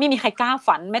เราก็ไม่มีใครกล้า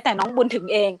ฝันแม้แต่น้องบุญถึง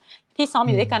เองที่ซ้อม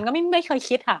อยู่ด้วยกันก็ไม่เคย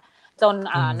คิดค่ะจน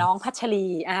น้องพัชรี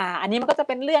อันนี้มันก็จะเ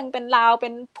ป็นเรื่องเป็นราวเป็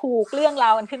นผูกเรื่องรา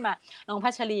วกันขึ้นมาน้องพั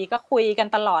ชรีก็คุยกัน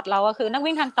ตลอดเราก็คือนัก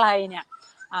วิ่งทางไกลเนี่ย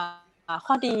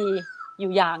ข้อดีอ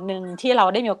ยู่อย่างหนึ่งที่เรา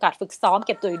ได้มีโอกาสฝึกซ้อมเ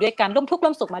ก็บตัวอยู่ด้วยกันร่วมทุกข์ร่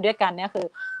วมสุขมาด้วยกันเนี่ยคือ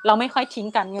เราไม่ค่อยทิ้ง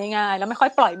กันง่ายๆแล้วไม่ค่อ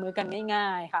ยปล่อยมือกันง่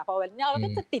ายๆค่ะเพราะว่าเราก็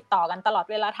จะติดต่อกันตลอด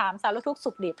เวลาถามสารทุกข์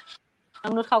สุขดิบน้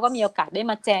องนุชเขาก็มีโอกาสได้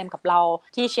มาแจมกับเรา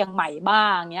ที่เชียงใหม่บ้า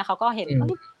งเนี้ยเขาก็เห็น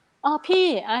พี่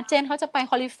เจนเขาจะไป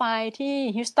ควอลิฟายที่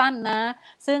ฮิวสตันนะ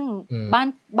ซึ่ง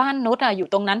บ้านนุชอยู่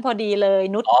ตรงนั้นพอดีเลย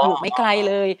นุชอยู่ไม่ไกล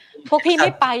เลยพวกพี่ไ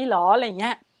ม่ไปหรออะไรเงี้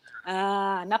ย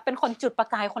นับเป็นคนจุดประ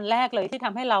กายคนแรกเลยที่ท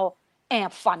ำให้เราแอ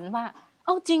บฝันว่า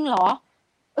จริงเหรอ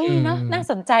นะน่า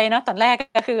สนใจนะตอนแรก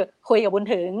ก็คือคุยกับบุญ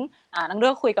ถึงนั่งเรื่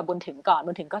องคุยกับบุญถึงก่อน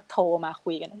บุญถึงก็โทรมาคุ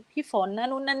ยกันพี่ฝนนะ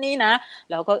นู่นนั่นนี่นะ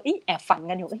แล้วก็แอบฝัน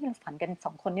กันอยู่เราฝันกัน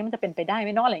2 คนนี้มันจะเป็นไปได้ไหม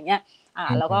เนาะอะไรเงี้ย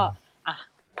แล้วก็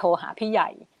โทรหาพี่ใหญ่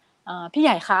พี่ให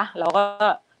ญ่คะเราก็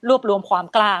รวบรวมความ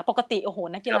กล้าปกติโอ้โห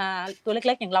นักกีฬาตัวเ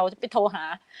ล็กๆอย่างเราจะไปโทรหา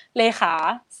เลขา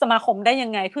สมาคมได้ยั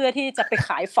งไงเพื่อที่จะไปข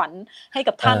ายฝันให้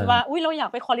กับท่านว่าอุ้ยเราอยา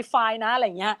กไปควอลิฟายนะอะไร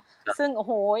เงี้ยซึ่งโอ้โ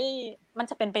หมัน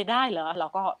จะเป็นไปได้เหรอเรา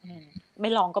ก็ไม่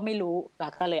ลองก็ไม่รู้แล้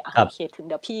วก็เลยโอเคถึงเ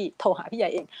ดี๋ยวพี่โทรหาพี่ใหญ่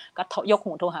เองก็ยก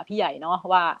หูโทรหาพี่ใหญ่เนาะ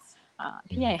ว่า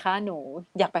พี่ใหญ่คะหนู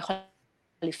อยากไปคว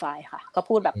อลิฟายค่ะก็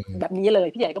พูดแบบนี้เลย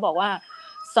พี่ใหญ่ก็บอกว่า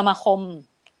สมาคม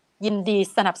ยินดี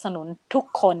สนับสนุนทุก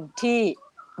คนที่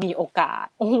มีโอกาส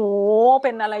โอ้โหเ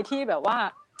ป็นอะไรที่แบบว่า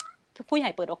ผู้ใหญ่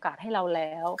เปิดโอกาสให้เราแ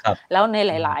ล้วใน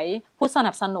หลายๆผู้ส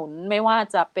นับสนุนไม่ว่า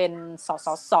จะเป็นสส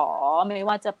สไม่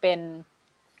ว่าจะเป็น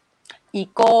อี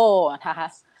โก้นะคะ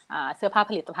เสื้อผ้า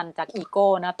ผลิตภัณฑ์จากอีโก้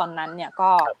นะตอนนั้นเนี่ย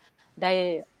ก็ได้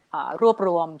รวบร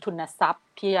วมทุนทรัพย์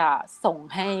ที่จะส่ง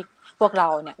ให้พวกเรา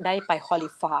เนี่ยได้ไปควอ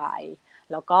ลิฟาย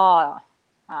แล้วก็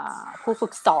ผู้ฝึ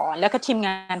กสอนแล้วก็ทีมง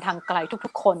านทางไกลทุ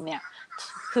กๆคนเนี่ย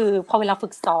คือพอเวลาฝึ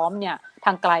กซ้อมเนี่ยท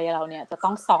างไกลเราเนี่ยจะต้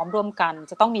องซ้อมร่วมกัน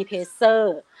จะต้องมีเพเซอ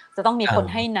ร์จะต้องมีคน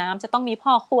ให้น้ำจะต้องมี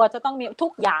พ่อครัวจะต้องมีทุ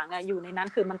กอย่างอยู่ในนั้น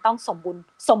คือมันต้องสม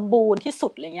บูรณ์ที่สุ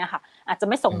ดอะไรเงี้ยค่ะอาจจะ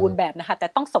ไม่สมบูรณ์แบบนะคะแต่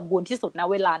ต้องสมบูรณ์ที่สุดณ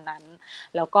เวลานั้น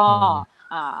แล้วก็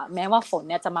แม้ว่าฝน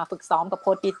เนี่ยจะมาฝึกซ้อมกับโ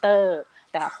ค้ชปีเตอร์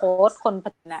แต่โค้ชคนป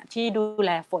ฏิบัติที่ดูแ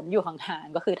ลฝนอยู่ห่าง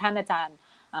ๆก็คือท่านอาจารย์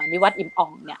นิวัฒน์อิ่มอ่อ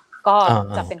งเนี่ยก็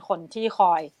จะเป็นคนที่ค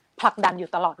อยผลักดันอ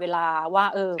ยู่ตลอดเวลาว่า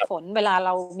ฝนเวลาเร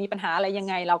ามีปัญหาอะไรยัง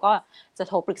ไงเราก็จะ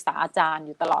โทรปรึกษาอาจารย์อ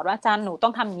ยู่ตลอดว่าอาจารย์หนูต้อ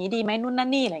งทำอย่างนี้ดีไหมนู่นนั่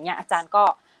นนี่อะไรเงี้ยอาจารย์ก็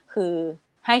คือ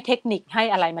ให้เทคนิคให้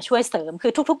อะไรมาช่วยเสริมคื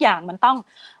อทุกๆอย่างมันต้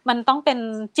องเป็น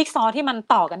จิ๊กซอว์ที่มัน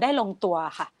ต่อกันได้ลงตัว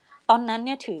ค่ะตอนนั้นเ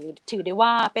นี่ยถือได้ว่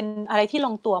าเป็นอะไรที่ล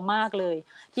งตัวมากเลย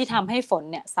ที่ทำให้ฝน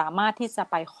เนี่ยสามารถที่จะ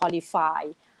ไปควอลิฟาย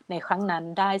ในครั้งนั้น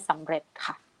ได้สำเร็จ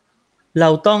ค่ะเรา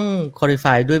ต้องควอลิฟ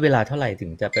ายด้วยเวลาเท่าไหร่ถึ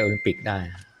งจะไปโอลิมปิกได้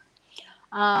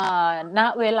ณ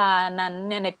เวลานั้น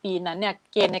เนี่ยในปีนั้นเนี่ย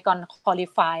เกณฑ์ในการควอลิ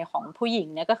ฟายของผู้หญิง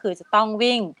เนี่ยก็คือจะต้อง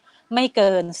วิ่งไม่เ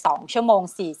กิน2 ชั่วโมง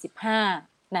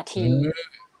 45 นาที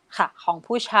ค่ะของ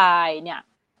ผู้ชายเนี่ย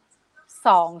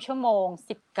2 ชั่วโมง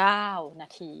 19 นา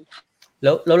ทีค่ะแ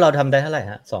ล้วเราทำได้เท่าไหร่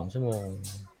ฮะ2 ชั่วโมง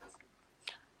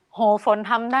โหฝน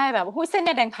ทำได้แบบเส้นแ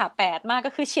ดงผ่าแปดมาก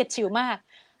ก็คือเฉียดฉิวมาก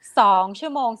2 ชั่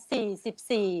วโมง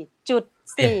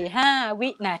 44.45 วิ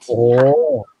นาทีค่ะ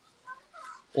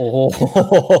โอ้โห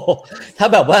ถ้า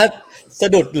แบบว่าสะ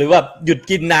ดุดหรือแบบหยุด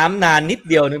กินน้ำนานนิด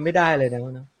เดียวนึงไม่ได้เลยน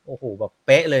ะโอ้โหแบบเ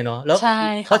ป๊ะเลยเนาะแล้วใช่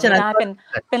เพราะฉะนั้นเ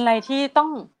ป็นอะไรที่ต้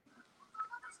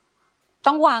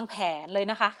องวางแผนเลย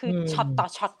นะคะคือช็อตต่อ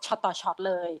ช็อต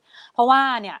เลยเพราะว่า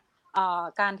เนี่ย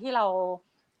การที่เรา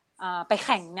ไปแ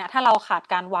ข่งเนี่ยถ้าเราขาด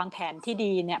การวางแผนที่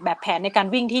ดีเนี่ยแบบแผนในการ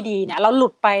วิ่งที่ดีเนี่ยเราหลุ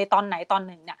ดไปตอนไหนตอน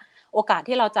หนึ่งเนี่ยโอกาส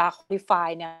ที่เราจะควอลิฟาย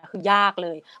เนี่ยคือยากเล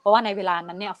ยเพราะว่าในเวลา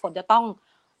นั้นเนี่ยฝนจะต้อง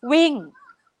วิ่ง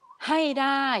ให้ไ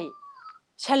ด้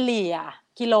เฉลี่ย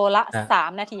กิโลละ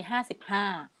3 นาที 55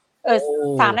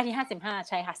 3 นาที 55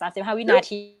ใช่ค่ะ35 วินา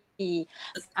ที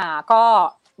ก็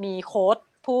มีโค้ช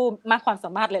ผู้มากความส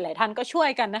ามารถหลายๆท่านก็ช่วย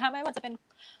กันนะคะไม่ว่าจะเป็น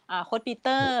โค้ชปีเต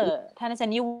อร์ท่านอาจาร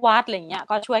ย์นิวัฒน์อะไรเงี้ย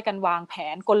ก็ช่วยกันวางแผ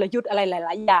นกลยุทธ์อะไรหล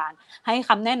ายๆอย่างให้ค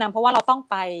ำแนะนำเพราะว่าเราต้อง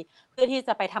ไปเพื่อที่จ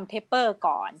ะไปทำเทปเปอร์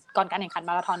ก่อนการแข่งขัน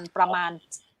มาราธอนประมาณ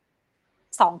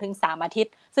 2-3 อาทิต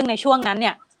ย์ซึ่งในช่วงนั้นเ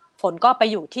นี่ยฝนก็ไป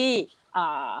อยู่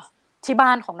ที่บ้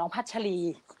านของน้องพัชรี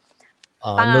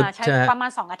ใช้ประมา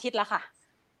ณ2 อาทิตย์แล้วค่ะ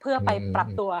เพื่อไปปรับ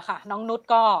ตัวค่ะน้องนุช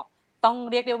ก็ต้อง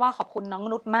เรียกได้ว่าขอบคุณน้อง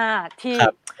นุชมากที่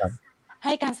ใ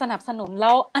ห้การสนับสนุนแ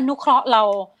ล้วอนุเคราะห์เรา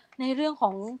ในเรื่องข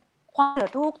องความเหลือ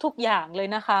ทุกอย่างเลย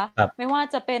นะคะไม่ว่า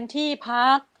จะเป็นที่พั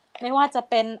กไม่ว่าจะ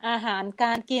เป็นอาหารก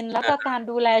ารกินแล้วก็การ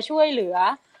ดูแลช่วยเหลือ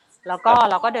แล้วก็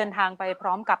เราก็เดินทางไปพ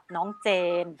ร้อมกับน้องเจ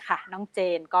นค่ะน้องเจ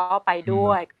นก็ไปด้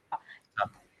วย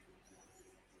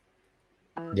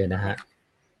เดี๋ยวนะฮะ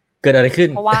เกิดอะไรขึ้น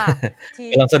เพราะว่า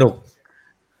กำลังสนุก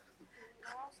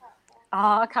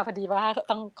ค่ะพอดีว่า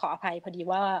ต้องขออภัยพอดี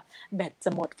ว่าแบตจะ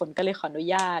หมดฝนก็เลยขออนุ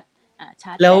ญาตช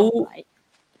าร์จแบตไว้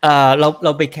เร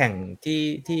าไปแข่ง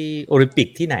ที่โอลิมปิก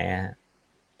ที่ไหนอะ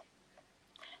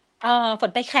ฝ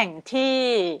นไปแข่งที่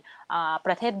ป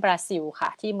ระเทศบราซิลค่ะ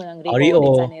ที่เมืองริโอเด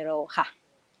จาเนโรค่ะ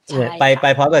ไป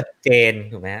พร้อมกับเจน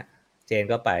ถูกไหมฮะเจน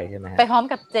ก็ไปใช่ไหมไปพร้อม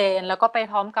กับเจนแล้วก็ไป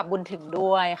พร้อมกับบุญถึง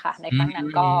ด้วยค่ะในครั้งนั้น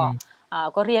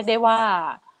ก็เรียกได้ว่า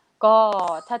ก็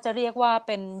ถ้าจะเรียกว่าเ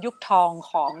ป็นยุคทอง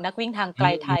ของนักวิ่งทางไกล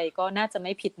ไทยก็น่าจะไ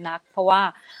ม่ผิดนักเพราะว่า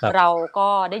เราก็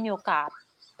ได้มีโอกาส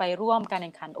ไปร่วมการแ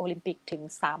ข่งขันโอลิมปิกถึง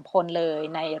3 คนเลย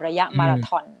ในระยะมาราธ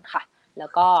อนค่ะแล้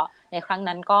วก็ในครั้ง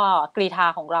นั้นก็กรีฑา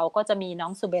ของเราก็จะมีน้อ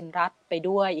งสุเบนรัตน์ไป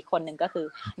ด้วยอีกคนหนึ่งก็คือ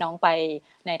น้องไป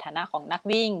ในฐานะของนัก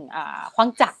วิ่งขว้าง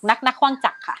จักรนักขว้าง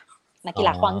จักรค่ะนักกีฬ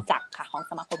าขว้างจักรค่ะของ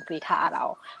สมาคมกรีฑาเรา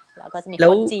แล้วก็จะมีโ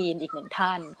ค้ชจีนอีก1 ท่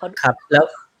านครับ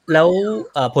แล้ว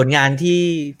ผลงาน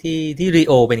ที่ริโ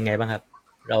อเป็นยังไงบ้างครับ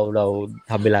เรา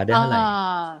ทำเวลาได้เท่าไหร่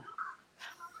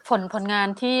ฝ ผลงาน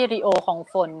ที่ริโอของ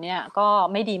ฝนเนี่ยก็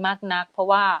ไม่ดีมากนักเพราะ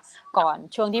ว่าก่อน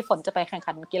ช่วงที่ฝนจะไปแข่ง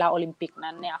ขันกีฬาโอลิมปิก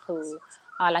นั้นเนี่ยคือ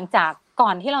หลังจากก่อ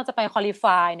นที่เราจะไปควอลิฟ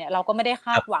ายเนี่ยเราก็ไม่ได้ค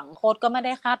าดหวังโค้ชก็ไม่ไ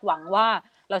ด้คาดหวังว่า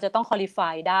เราจะต้องควอลิฟา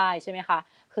ยได้ใช่ไหมคะ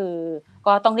คือ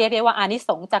ก็ต้องเรียกได้ว่าอานิส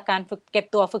งส์จากการฝึกเก็บ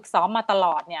ตัวฝึกซ้อมมาตล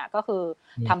อดเนี่ยก็คือ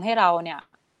ทำให้เราเนี่ย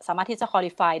สามารถที่จะควอ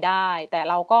ลิฟายได้แต่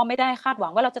เราก็ไม่ได้คาดหวั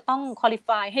งว่าเราจะต้องควอลิฟ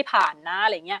ายให้ผ่านนะอะ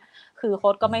ไรเงี้ยคือโค้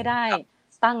ชก็ไม่ได้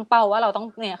ตั้งเป้าว่าเราต้อง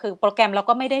เนี่ยคือโปรแกรมเรา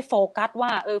ก็ไม่ได้โฟกัสว่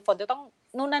าฝนจะต้อง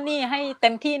นู่นนั่นนี่ให้เต็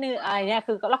มที่นี่อะไรเนี่ย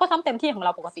คือเราก็ทำเต็มที่ของเร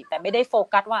าปกติแต่ไม่ได้โฟ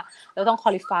กัสว่าเราต้องคว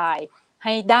อลิฟายใ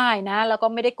ห้ได้นะแล้วก็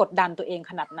ไม่ได้กดดันตัวเอง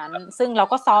ขนาดนั้นซึ่งเรา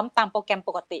ก็ซ้อมตามโปรแกรมป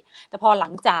กติแต่พอหลั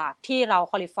งจากที่เรา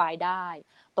ควอลิฟายได้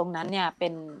ตรงนั้นเนี่ยเป็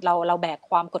นเราแบก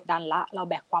ความกดดันละเรา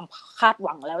แบกความคาดห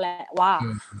วังแล้วแหละว่า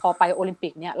พอไปโอลิมปิ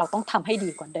กเนี่ยเราต้องทำให้ดี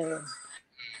กว่าเดิม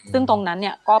ซึ่งตรงนั้นเ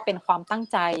นี่ยก็เป็นความตั้ง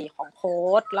ใจของโค้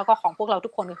ชแล้วก็ของพวกเราทุ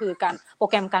กคนก็คือการโปร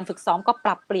แกรมการฝึกซ้อมก็ป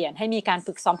รับเปลี่ยนให้มีการ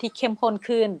ฝึกซ้อมที่เข้มข้น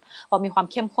ขึ้นพอมีความ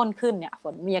เข้มข้นขึ้นเนี่ยฝ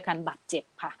นมีอาการบาดเจ็บ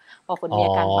ค่ะพอฝนมีอ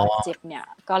าการบาดเจ็บเนี่ย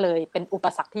ก็เลยเป็นอุป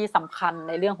สรรคที่สำคัญใ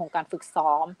นเรื่องของการฝึกซ้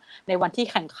อมในวันที่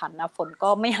แข่งขันนะฝนก็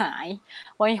ไม่หาย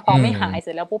พอไม่หายเส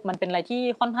ร็จแล้วปุ๊บมันเป็นอะไรที่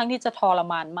ค่อนข้างที่จะทร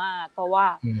มานมากเพราะว่า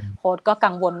โค้ชก็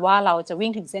กังวลว่าเราจะวิ่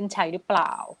งถึงเส้นชัยหรือเปล่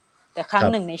าแต่ครั้ง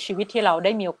หนึ่งในชีวิตที่เราไ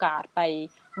ด้มีโอกาสไป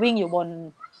วิ่งอยู่บน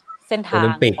เส้นทาง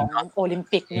ของโอลิม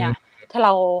ปิกเนี่ยถ้าเร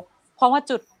าเพราะว่า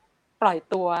จุดปล่อย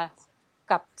ตัว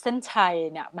กับเส้นชัย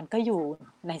เนี่ยมันก็อยู่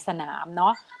ในสนามเนา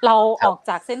ะเราออก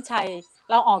จากเส้นชัย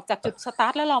เราออกจากจุดสตา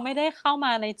ร์ทแล้วเราไม่ได้เข้าม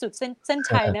าในจุดเส้น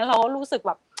ชัยเนี่ยเรารู้สึกแ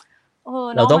บบ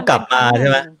เราต้องกลับมาใช่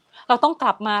ไหมเราต้องก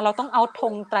ลับมาเราต้องเอาธ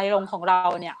งไตรรงค์ของเรา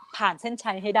เนี่ยผ่านเส้น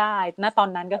ชัยให้ได้ณตอน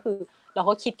นั้นก็คือเรา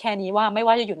ก็คิดแค่นี้ว่าไม่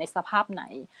ว่าจะอยู่ในสภาพไหน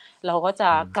เราก็จะ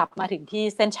กลับมาถึงที่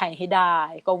เส้นชัยให้ได้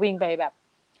ก็วิ่งไปแบบ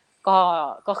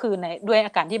ก็คือในด้วยอ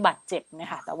าการที่บาดเจ็บเนี่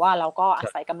ยค่ะแต่ว่าเราก็อา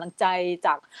ศัยกำลังใจจ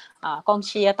ากกองเ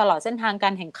ชียร์ตลอดเส้นทางกา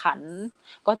รแข่งขัน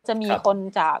ก็จะมีคน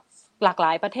จากหลากหล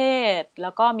ายประเทศแล้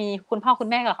วก็มีคุณพ่อคุณ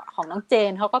แม่ของน้องเจ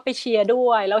นเขาก็ไปเชียร์ด้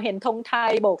วยเราเห็นธงไท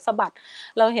ยโบกสะบัด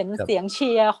เราเห็นเสียงเ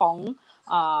ชียร์ข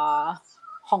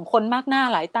องคนมากหน้า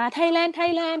หลายตาไทยแลนด์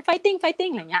ไฟติ้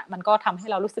งอะไรเงี้ยมันก็ทำให้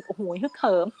เรารู้สึกโอ้โหฮึกเ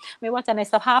หิมไม่ว่าจะใน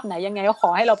สภาพไหนยังไงก็ขอ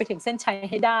ให้เราไปถึงเส้นชัย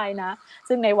ให้ได้นะ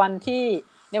ซึ่งในวันที่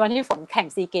ฝนแข่ง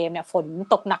ซีเกมเนี่ยฝน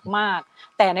ตกหนักมาก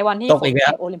แต่ในวันที่ฝนแ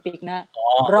ข่งโอลิมปิกนะ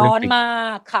ร้อนมา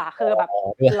กค่ะคือแบบ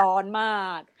ร้อนมา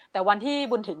กแต่วันที่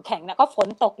บุญถึงแข่งเนี่ยก็ฝน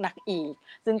ตกหนักอีก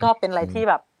ซึ่งก็เป็นอะไรที่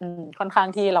แบบค่อนข้าง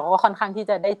ที่เราก็ค่อนข้างที่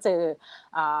จะได้เจอ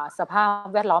สภาพ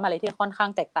แวดล้อมอะไรที่ค่อนข้าง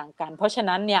แตกต่างกันเพราะฉะ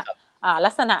นั้นเนี่ยลั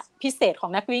กษณะพิเศษขอ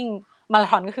งนักวิ่งมารา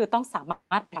ธอนก็คือต้องสาม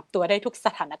ารถปรับตัวได้ทุกส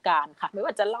ถานการณ์ค่ะไม่ว่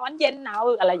าจะร้อนเย็นหนาว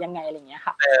อะไรยังไงอะไรอย่างเงี้ย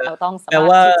ค่ะเราต้องสา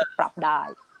มารถที่จะปรับได้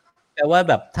แต่ว่า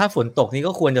แบบถ้าฝนตกนี่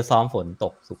ก็ควรจะซ้อมฝนต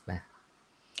กสุกนะ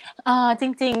จ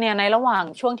ริงๆเนี่ยในระหว่าง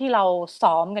ช่วงที่เรา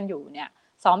ซ้อมกันอยู่เนี่ย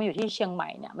ซ้อมอยู่ที่เชียงใหม่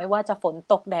เนี่ยไม่ว่าจะฝน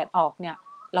ตกแดดออกเนี่ย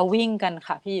เราวิ่งกัน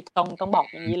ค่ะพี่ต้องบอก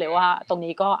อย่างนี้เลยว่าตรง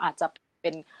นี้ก็อาจจะเป็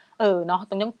นเนาะ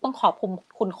ต้องขอบ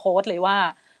คุณโค้ชเลยว่า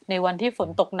ในวันที่ฝน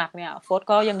ตกหนักเนี่ยโค้ช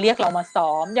ก็ยังเรียกเรามาซ้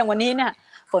อมอย่างวันนี้เนี่ย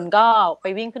ฝนก็ไป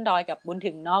วิ่งขึ้นดอยกับบุญ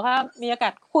ถึงเนาะก็มีโอกา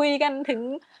สคุยกันถึง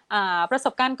ประส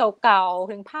บการณ์เก่า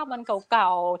ๆถึงภาพวันเก่า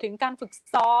ๆถึงการฝึก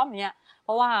ซ้อมเนี่ยเพ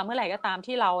ราะว่าเมื่อไหร่ก็ตาม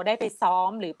ที่เราได้ไปซ้อม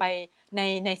หรือไป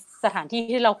ในสถานที่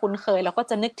ที่เราคุ้นเคยเราก็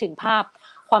จะนึกถึงภาพ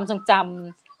ความทรงจ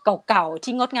ำเก่าๆ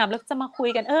ที่งดงามแล้วจะมาคุย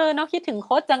กันเนาะคิดถึงโ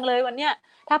ค้ชจังเลยวันเนี้ย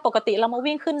ถ้าปกติเรามา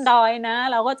วิ่งขึ้นดอยนะ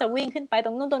เราก็จะวิ่งขึ้นไปต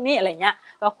รงนู้นตรงนี้อะไรเงี้ย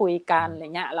ก็คุยกันอะไร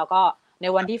เงี้ยแล้วก็ใน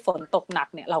วันที่ฝนตกหนัก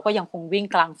เนี่ยเราก็ยังคงวิ่ง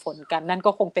กลางฝนกันนั่น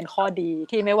ก็คงเป็นข้อดี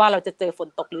ที่ไม่ว่าเราจะเจอฝน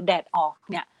ตกหรือแดดออก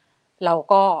เนี่ยเรา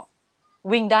ก็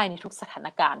วิ่งได้ในทุกสถาน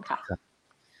การณ์ค่ะ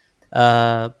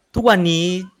ทุกวันนี้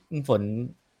ฝน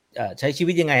ใช้ชี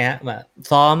วิตยังไงฮะ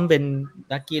ซ้อมเป็น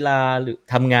นักกีฬาหรือ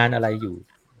ทำงานอะไรอยู่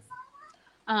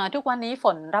ทุกวันนี้ฝ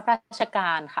นรับราชก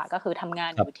ารค่ะก็คือทำงา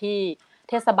นอยู่ที่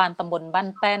เทศบาลตำบลบ้าน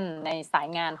แป้นในสาย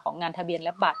งานของงานทะเบียนแล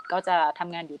ะบัตรก็จะท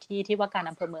ำงานอยู่ที่ว่าการ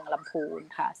อำเภอเมืองลำพูน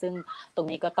ค่ะซึ่งตรง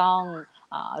นี้ก็ต้อง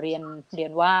เรีย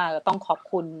นว่าต้องขอบ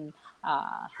คุณ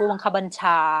ผู้บังคับบัญช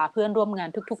าเพื่อนร่วมงาน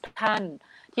ทุกท่าน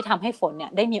ที่ทำให้ฝนเนี่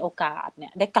ยได้มีโอกาสเนี่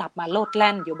ยได้กลับมาโลดแ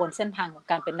ล่นอยู่บนเส้นทางของ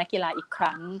การเป็นนักกีฬาอีกค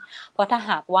รั้งเพราะถ้า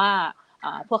หากว่า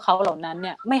พวกเขาเหล่านั้นเ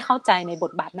นี่ยไม่เข้าใจในบ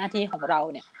ทบาทหน้าที่ของเรา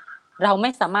เนี่ยเราไม่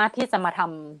สามารถที่จะมาท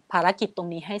ำภารกิจตรง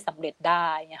นี้ให้สำเร็จได้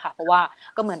นะคะเพราะว่า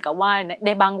ก็เหมือนกับว่าใน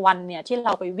บางวันเนี่ยที่เร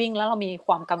าไปวิ่งแล้วเรามีค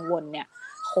วามกังวลเนี่ย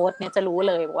โค้ชเนี่ยจะรู้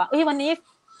เลยบอกว่าวัน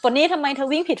นี้ทำไมเธอ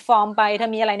วิ่งผิดฟอร์มไปเธอ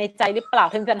มีอะไรในใจหรือเปล่า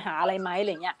เธอมีปัญหาอะไรไหมอะไ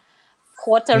รเงี้ยโ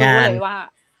ค้ชจะรู้เลยว่า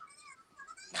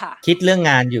ค่ะคิดเรื่อง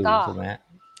งานอยู่ถูกไหม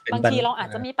บางทีเราอาจ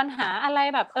จะมีปัญหาอะไร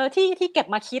แบบที่เก็บ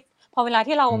มาคิดพอเวลา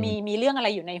ที่เรามีเรื่องอะไร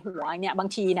อยู่ในหัวเนี่ยบาง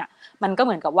ทีเนี่ยมันก็เห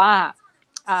มือนกับว่า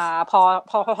พ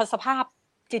อสภาพ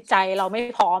จิตใจเราไม่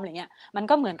พร้อมอะไรเงี้ยมัน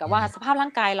ก็เหมือนกับว่าสภาพร่า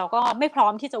งกายเราก็ไม่พร้อ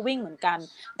มที่จะวิ่งเหมือนกัน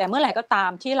แต่เมื่อไหร่ก็ตาม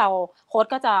ที่เราโค้ช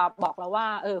ก็จะบอกเราว่า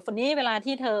วันนี้เวลา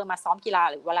ที่เธอมาซ้อมกีฬา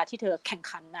หรือเวลาที่เธอแข่ง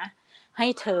ขันนะให้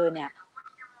เธอเนี่ย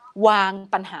วาง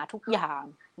ปัญหาทุกอย่าง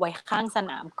ไว้ข้างส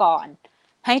นามก่อน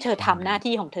ให้เธอทำหน้า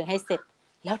ที่ของเธอให้เสร็จ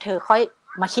แล้วเธอค่อย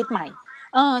มาคิดใหม่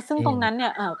ซึ่งตรงนั้นเนี่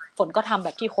ยฝนก็ทำแบ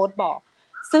บที่โค้ชบอก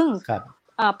ซึ่ง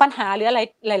ปัญหาหรืออะไร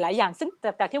หลายๆอย่างซึ่ง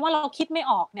แต่ที่ว่าเราคิดไม่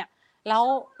ออกเนี่ยแล้ว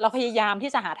เราพยายาม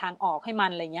ที่จะหาทางออกให้มัน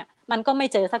อะไรเงี้ยมันก็ไม่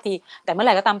เจอสักทีแต่เมื่อไห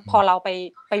ร่ก็ตามพอเรา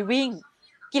ไปวิ่ง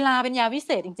กีฬาเป็นยาวิเศ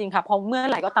ษจริงๆค่ะพอเมื่อ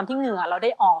ไหร่ก็ตามที่เหงื่อเราไ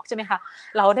ด้ออกใช่ไหมคะ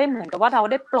เราได้เหมือนกับว่าเรา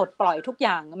ได้ปลดปล่อยทุกอ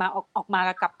ย่างมาออกมา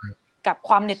กับค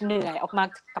วามเหน็ดเหนื่อยออกมา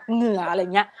กับเหงื่ออะไร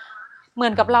เงี้ยเหมื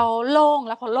อนกับเราโล่งแ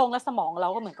ล้วพอโล่งแล้วสมองเรา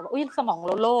ก็เหมือนกับว่าสมองเ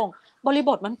ราโล่งบริบ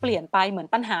ทมันเปลี่ยนไปเหมือน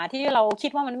ปัญหาที่เราคิ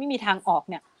ดว่ามันไม่มีทางออก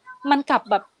เนี่ยมันกลับ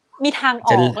แบบมีทางอ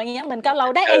อกอะไรเงี้ยเหมือนกับเรา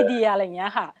ได้ไอเดียอะไรเงี้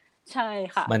ยค่ะใช่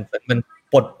ค่ะมัน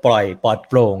ปลดปล่อยปลอด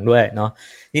โปร่งด้วยเนาะ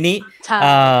ทีนี้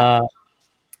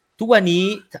ทุกวันนี้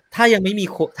ถ้ายังไม่มี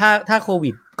ถ้าโควิ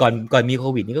ดก่อนมีโค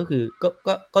วิดนี่ก็คือ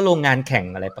ก็ลงงานแข่ง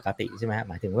อะไรปกติใช่ไหม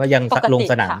หมายถึงว่ายังลง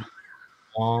สนาม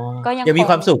ก็ยังมี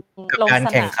ความสุขกับการ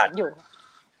แข่งขันอยู่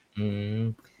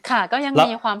ค่ะก็ยัง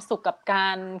มีความสุขกับกา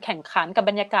รแข่งขันกับ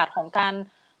บรรยากาศของการ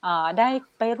ได้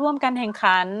ไปร่วมการแข่ง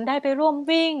ขันได้ไปร่วม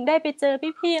วิ่งได้ไปเจอ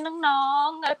พี่ๆน้อง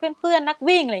ๆเพื่อนๆนัก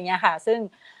วิ่งอะไรเงี้ยค่ะ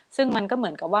ซึ่งมันก็เหมื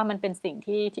อนกับว่ามันเป็นสิ่ง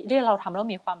ที่เราทำแล้ว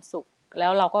มีความสุขแล้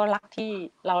วเราก็รักที่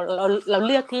เราเ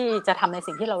ลือกที่จะทำใน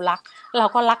สิ่งที่เรารักเรา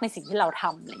ก็รักในสิ่งที่เราท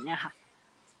ำอะไรเงี้ยค่ะ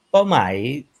เป้าหมาย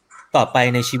ต่อไป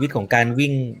ในชีวิตของการ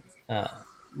วิ่ง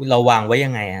เราวางไว้ยั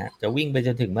งไงฮะจะวิ่งไปจ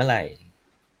นถึงเมื่อไหร่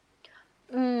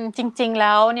จริงๆแ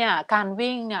ล้วเนี่ยการ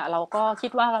วิ่งเนี่ยเราก็คิ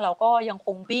ดว่าเราก็ยังค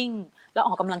งวิ่งแล้วอ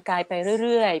อกกำลังกายไปเ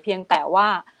รื่อยๆเพียงแต่ว่า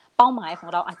เป้าหมายของ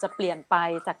เราอาจจะเปลี่ยนไป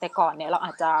จากแต่ก่อนเนี่ยเราอ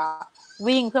าจจะ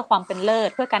วิ่งเพื่อความเป็นเลิศ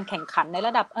เพื่อการแข่งขันในร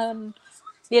ะดับเ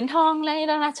หรียญทองใน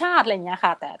นานาชาติอะไรอย่างเงี้ยค่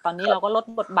ะแต่ตอนนี้เราก็ลด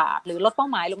บทบาทหรือลดเป้า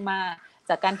หมายลงมา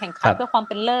จากการแข่งขันเพื่อความเ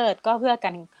ป็นเลิศก็เพื่อก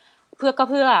ารเ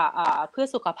พื่อ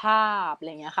สุขภาพอะไร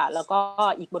อย่างเงี้ยค่ะแล้วก็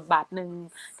อีกบทบาทนึง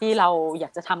ที่เราอยา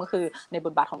กจะทำก็คือในบ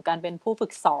ทบาทของการเป็นผู้ฝึ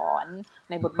กสอน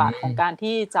ในบทบาทของการ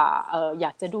ที่จะอย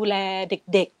ากจะดูแลเ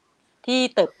ด็กๆที่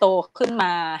เติบโตขึ้นม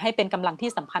าให้เป็นกำลังที่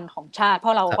สำคัญของชาติเพร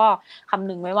าะเราก็คำ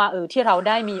นึงไว้ว่าที่เราไ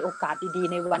ด้มีโอกาสดี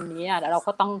ๆในวันนี้เรา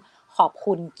ก็ต้องขอบ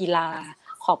คุณกีฬา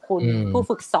ขอบคุณผู้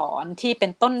ฝึกสอนที่เป็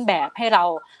นต้นแบบให้เรา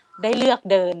ได้เลือก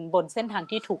เดินบนเส้นทาง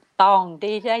ที่ถูกต้อง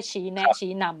ได้ชี้แนะ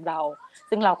ชี้นำเรา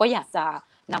ซึ่งเราก็อยากจะ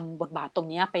นำบทบาทตรง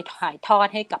นี้ไปถ่ายทอด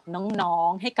ให้กับน้อง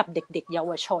ๆให้กับเด็กๆเยา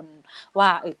วชนว่า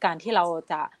การที่เรา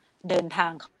จะเดินทา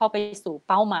งเข้าไปสู่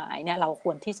เป้าหมายเนี่ยเราค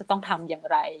วรที่จะต้องทำอย่าง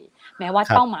ไรแม้ว่า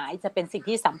เป้าหมายจะเป็นสิ่ง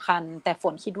ที่สำคัญแต่ฝ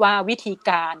นคิดว่าวิธี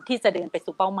การที่จะเดินไป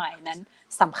สู่เป้าหมายนั้น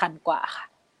สำคัญกว่าค่ะ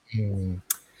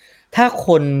ถ้าค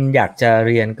นอยากจะ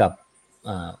เรียนกับ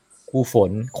ครูฝ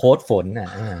นโค้ชฝน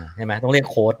ใช่ไหมต้องเรียก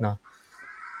โค้ชเนาะ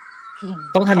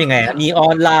ต้องทำยังไงมีออ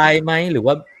นไลน์ไหมหรือ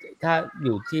ว่าถ้าอ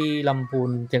ยู่ที่ลำพูน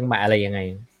เชียงใหม่อะไรยังไง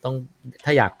ต้องถ้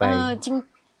าอยากไป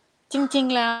จริง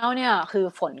แล้วเนี่ยคือ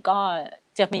ฝนก็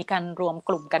จะมีการรวมก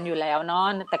ลุ่มกันอยู่แล้วเนาะ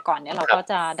แต่ก่อนเนี่ยเราก็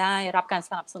จะได้รับการส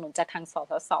นับสนุนจากทางส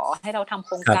สสให้เราทำโค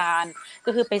รงการก็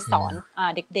คือไปสอน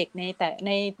เด็กๆ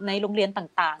ในโรงเรียน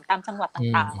ต่างๆตามจังหวัด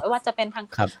ต่างๆไม่ว่าจะเป็นทาง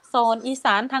โซนอีส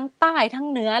านทั้งใต้ทั้ง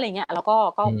เหนืออะไรเงี้ยแล้ว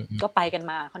ก็ไปกัน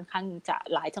มาค่อนข้างจะ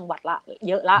หลายจังหวัดละ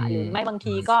เยอะละหรือไม่บาง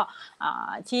ทีก็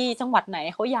ที่จังหวัดไหน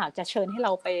เขาอยากจะเชิญให้เร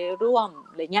าไปร่วม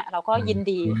อะไรเงี้ยเราก็ยิน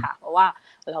ดีค่ะเพราะว่า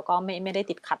เราก็ไม่ได้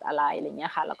ติดขัดอะไรอะไรเงี้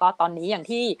ยค่ะแล้วก็ตอนนี้อย่าง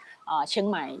ที่เชียง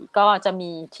ใหม่ก็จะ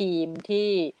มีทีมที่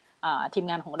ทีม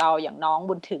งานของเราอย่างน้อง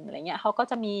บุญถึงอะไรเงี้ยเขาก็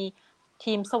จะมี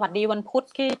ทีมสวัสดีวันพุธ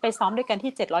ที่ไปซ้อมด้วยกัน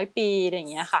ที่700ปีอะไรอย่า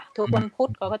งเงี้ยค่ะทุกวันพุธ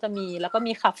เขาก็จะมีแล้วก็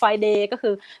มีขับไฟเดย์ก็คื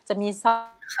อจะมี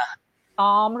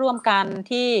ซ้อมร่วมกัน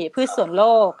ที่พืชสวนโล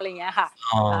กอะไรเงี้ยค่ะ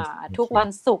ทุกวัน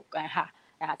ศุกร์นะคะ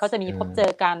ก็จะมีพบเจ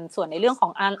อกันส่วนในเรื่องขอ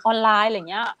งออนไลน์อะไร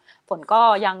เงี้ยฝนก็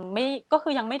ยังไ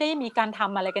ม่ได้มีการท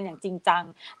ำอะไรกันอย่างจริงจัง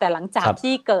แต่หลังจาก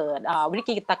ที่เกิดวิก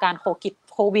ฤตการณ์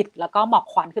โควิดแล้วก็หมอก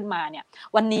ควันขึ้นมาเนี่ย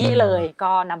วันนี้เลย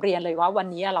ก็นำเรียนเลยว่าวัน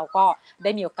นี้เราก็ไ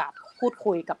ด้มีโอกาสพูด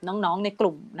คุยกับน้องๆในก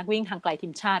ลุ่มนักวิ่งทางไกลที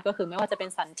มชาติก็คือไม่ว่าจะเป็น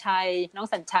น้อง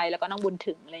สัญชัยแล้วก็น้องบุญ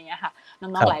ถึงอะไรเงี้ยค่ะน้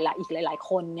องๆหลาย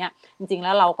คนเนี่ยจริงๆแ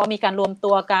ล้วเราก็มีการรวม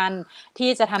ตัวกันที่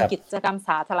จะทำกิจกรรมส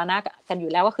าธารณะกันอ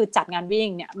ยู่แล้วก็คือจัดงานวิ่ง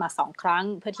เนี่ยมา2 ครั้ง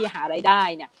เพื่อที่หารายได้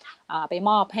เนี่ยไปม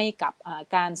อบให้กับ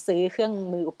การซื้อเครื่อง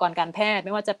มืออุปกรณ์การแพทย์ไ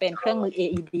ม่ว่าจะเป็นเครื่องมือ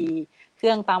AED เค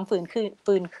รื่องปั๊มฟื้น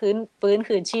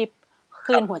คืนชีพค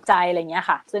ลื่นหัวใจอะไรเงี้ย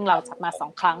ค่ะซึ่งเราจัดมา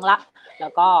2 ครั้งละแล้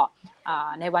วก็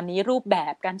ในวันนี้รูปแบ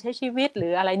บการใช้ชีวิตหรื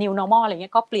ออะไร New Normal อะไรเ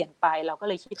งี้ยก็เปลี่ยนไปเราก็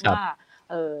เลยคิดว่า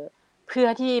เพื่อ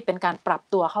ที่เป็นการปรับ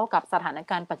ตัวเข้ากับสถาน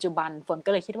การณ์ปัจจุบันฝนก็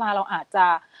เลยคิดว่าเราอาจจะ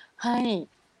ให้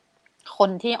คน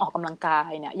ที่ออกกำลังกาย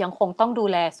เนี่ยยังคงต้องดู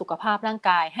แลสุขภาพร่าง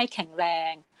กายให้แข็งแร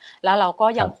งแล้วเราก็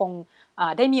ยังคง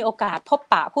ได้มีโอกาสพบ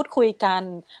ปะพูดคุยกัน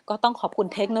ก็ต้องขอบคุณ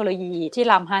เทคโนโลยีที่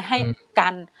ทำให้กา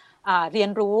รเรีย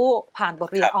นรู้ผ่านบท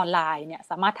เรียนออนไลน์เนี่ย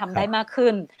สามารถทำได้มาก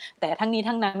ขึ้นแต่ทั้งนี้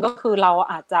ทั้งนั้นก็คือเรา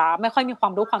อาจจะไม่ค่อยมีควา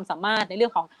มรู้ความสามารถในเรื่อ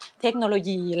งของเทคโนโล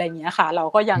ยีอะไรอย่างเงี้ยค่ะเรา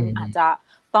ก็ยังอาจจะ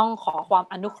ต้องขอความ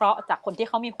อนุเคราะห์จากคนที่เ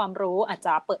ขามีความรู้อาจจ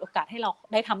ะเปิดโอกาสให้เรา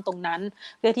ได้ทำตรงนั้น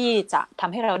เพื่อที่จะท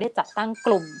ำให้เราได้จัดตั้งก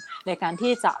ลุ่มในการ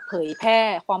ที่จะเผยแพร่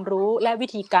ความรู้และวิ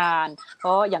ธีการเพร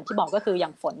าะอย่างที่บอกก็คืออย่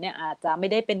างฝนเนี่ยอาจจะไม่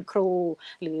ได้เป็นครู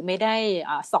หรือไม่ได้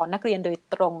สอนนักเรียนโดย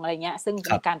ตรงอะไรเงี้ยซึ่ง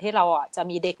ในการที่เราจะ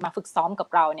มีเด็กมาฝึกซ้อมกับ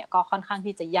เราเนี่ยก็ค่อนข้าง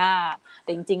ที่จะยากแ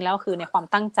ต่จริงๆแล้วคือในความ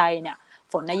ตั้งใจเนี่ย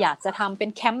ฝนอยากจะทำเป็น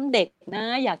แคมป์เด็กนะ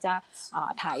อยากจะ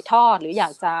ถ่ายทอดหรืออย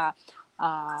ากจะ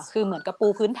คือเหมือนกับปู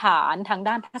พื้นฐานทาง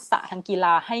ด้านทักษะทางกีฬ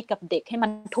าให้กับเด็กให้มั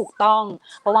นถูกต้อง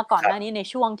เพราะว่าก่อนหน้านี้ใน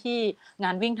ช่วงที่ง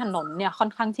านวิ่งถนนเนี่ยค่อ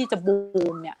นข้างที่จะบู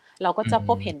มเนี่ยเราก็จะพ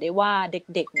บเห็นได้ว่าเ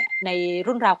ด็กๆเนี่ยใน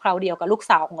รุ่นราวคราวเดียวกับลูก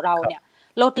สาวของเราเนี่ย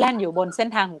โลดแล่นอยู่บนเส้น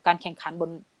ทางของการแข่งขันบน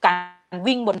การ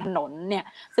วิ่งบนถนนเนี่ย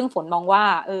ซึ่งฝนมองว่า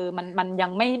มันยั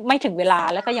งไม่ถึงเวลา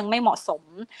แล้วก็ยังไม่เหมาะสม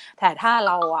แต่ถ้าเ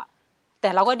ราแต่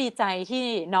เราก็ดีใจที่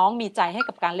น้องมีใจให้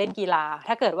กับการเล่นกีฬา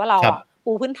ถ้าเกิดว่าเรา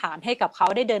ปูพื้นฐานให้กับเขา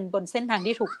ได้เดินบนเส้นทาง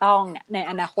ที่ถูกต้องเนี่ยใน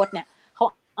อนาคตเนี่ยเขา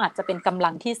อาจจะเป็นกำลั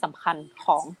งที่สำคัญข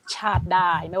องชาติไ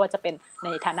ด้ไม่ว่าจะเป็นใน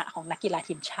ฐานะของนักกีฬา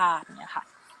ทีมชาติเนี่ยค่ะ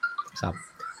ครับ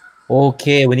โอเค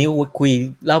วันนี้คุย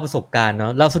เล่าประสบการณ์เนา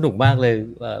ะเล่าสนุกมากเลย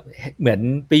เหมือน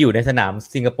ไปอยู่ในสนาม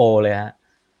สิงคโปร์เลยฮะ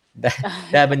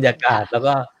ได้บรรยากาศแล้ว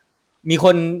ก็มี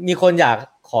คนอยาก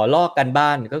ขอลอกกันบ้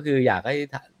านก็คืออยากให้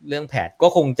เรื่องแผนก็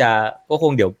ค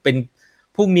งเดี๋ยวเป็น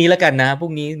พรุ่งนี้แล้วกันนะพรุ่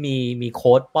งนี้มีโ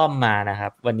ค้ชป้อมมานะครั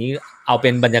บวันนี้เอาเป็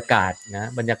นบรรยากาศนะ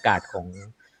บรรยากาศของ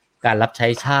การรับใช้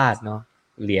ชาติเนาะ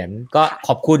เหรียญก็ข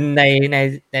อบคุณ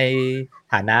ใน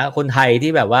ฐานะคนไทย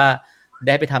ที่แบบว่าไ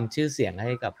ด้ไปทำชื่อเสียงใ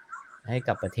ห้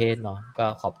กับประเทศเนาะก็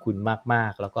ขอบคุณมา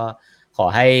กๆแล้วก็ขอ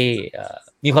ให้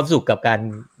มีความสุขกับการ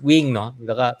วิ่งเนาะแ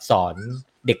ล้วก็สอน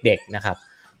เด็กๆนะครับ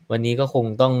วันนี้ก็คง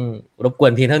ต้องรบกว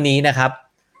นเพียงเท่านี้นะครับ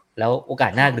แล้วโอกา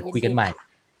สหน้าจะคุยกันใหม่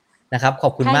นะครับขอ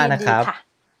บคุณมากนะครับ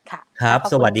ครับ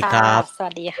สวัสดีครับส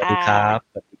วัสดีสวัสค่ะดีครับ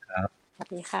สวัสดีครับสวัส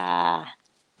ดีค่ะ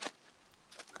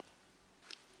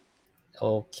โอ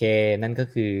เคนั่นก็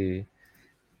คือ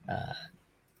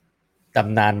ต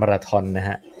ำนานมาราธอนนะฮ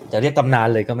ะจะเรียกตำนาน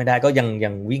เลยก็ไม่ได้ก็ยั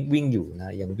งวิ่งอยู่น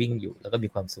ะยังวิ่งอยู่แล้วก็มี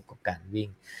ความสุขกับการวิ่ง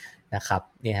นะครับ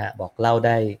เนี่ยฮะบอกเล่าไ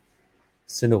ด้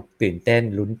สนุกตื่นเต้น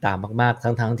ลุ้นตามมากๆ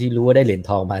ทั้งที่รู้ว่าได้เหรียญ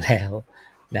ทองมาแล้ว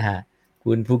นะฮะ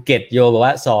คุณภูเก็ตโยบอก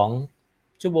ว่า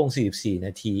2 ชั่วโมง 44 น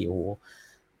าทีโอ้โห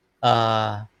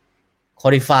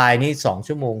qualify นี่2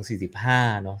 ชั่วโมง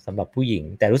 45เนาะสำหรับผู้หญิง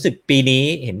แต่รู้สึกปีนี้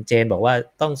เห็นเจนบอกว่า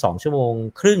ต้อง2 ชั่วโมง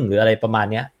ครึ่งหรืออะไรประมาณ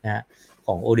เนี้ยนะฮะข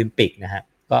องโอลิมปิกนะฮะ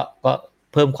ก็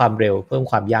เพิ่มความเร็วเพิ่ม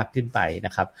ความยากขึ้นไปน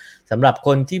ะครับสำหรับค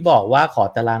นที่บอกว่าขอ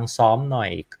ตารางซ้อมหน่อย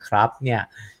ครับเนี่ย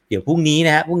เดี๋ยวพรุ่งนี้น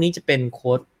ะฮะพรุ่งนี้จะเป็นโ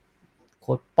ค้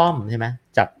ดป้อมใช่ไหม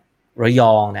จากระย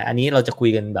องนะอันนี้เราจะคุย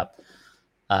กันแบบ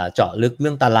เจาะลึกเ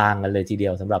รื่องตารางกันเลยทีเดี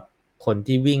ยวสำหรับคน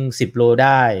ที่วิ่ง10 โลไ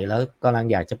ด้แล้วกำลัง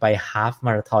อยากจะไปฮาล์ฟม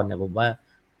าราธอนเนี่ยผมว่า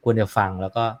ควรจะฟังแล้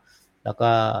วก็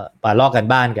ปาลอกกัน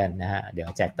บ้านกันนะฮะเดี๋ยว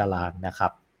แจกตารางนะครั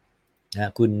บนะ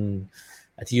คุณ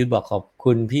อาทิยุทธบอกขอบ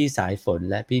คุณพี่สายฝน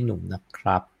และพี่หนุ่มนะค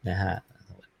รับนะฮะส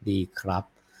วัสดีครับ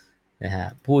นะฮะ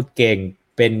พูดเก่ง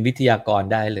เป็นวิทยากร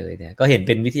ได้เลยเนี่ยก็เห็นเ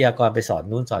ป็นวิทยากรไปสอน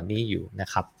นู่นสอนนี่อยู่นะ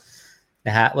ครับน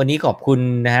ะฮะวันนี้ขอบคุณ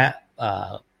นะฮะ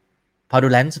พาดู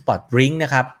แลนด์สปอร์ตดริงก์น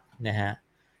ะครับนะฮะ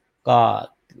ก็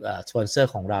สปอนเซอ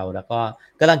ร์ของเราแล้วก็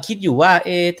กำลังคิดอยู่ว่า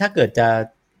ถ้าเกิดจะ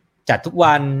จัดทุก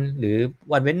วันหรือ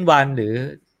วันเว้นวันหรือ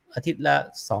อาทิตย์ละ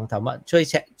2-3 วันช่วย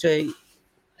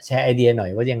แชร์ไอเดียหน่อย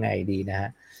ว่ายังไงดีนะฮะ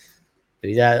หรื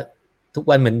อจะทุก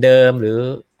วันเหมือนเดิมหรือ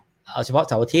เอาเฉพาะ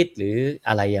เสาร์อาทิตย์หรือ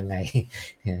อะไรยังไง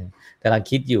กำลัง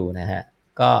คิดอยู่นะฮะ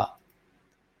ก็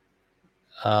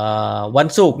วัน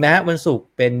ศุกร์นะฮะวันศุกร์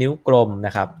เป็นนิ้วกลมน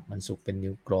ะครับวันศุกร์เป็น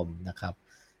นิ้วกลมนะครับ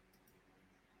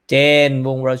เจนว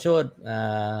งศ์วรโชติ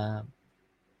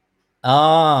อ๋อ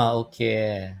โอเค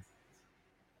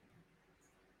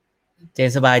เจน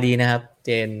สบายดีนะครับเจ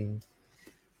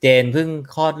นเพิ่ง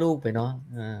คลอดลูกไปเนาะ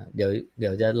เดี๋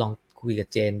ยวจะลองคุยกับ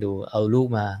เจนดูเอาลูก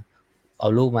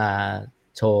มา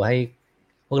โชว์ให้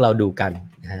พวกเราดูกัน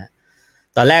นะฮะ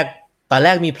ตอนแร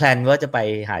กมีแพลนว่าจะไป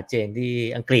หาเจนที่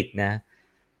อังกฤษนะ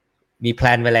มีแพล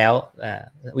นไปแล้ว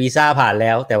วีซ่าผ่านแ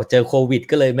ล้วแต่เจอโควิด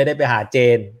ก็เลยไม่ได้ไปหาเจ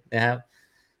นนะครับ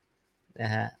น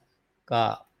ะฮะก็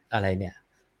อะไรเนี่ย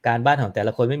การบ้านของแต่ล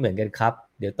ะคนไม่เหมือนกันครับ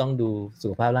เดี๋ยวต้องดูสุ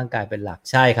ขภาพร่างกายเป็นหลัก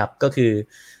ใช่ครับก็คือ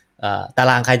ตา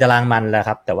รางใครตารางมันแหละค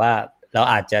รับแต่ว่าเรา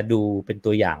อาจจะดูเป็น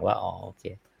ตัวอย่างว่าอ๋อโอเค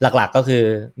หลักๆก็คือ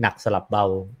หนักสลับเบา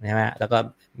ใช่ไหมแล้วก็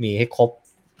มีให้ครบ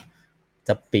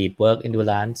speed work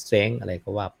endurance strength อะไรก็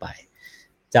ว่าไป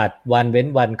จัดวันเว้น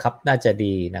วันครับน่าจะ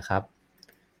ดีนะครับ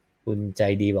คุณใจ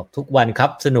ดีบอกทุกวันครั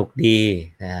บสนุกดี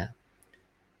นะฮะ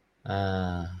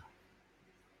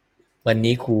วัน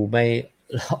นี้ครูไ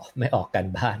ม่ออกกัน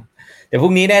บ้านแต่พรุ่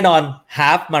งนี้แน่นอนฮา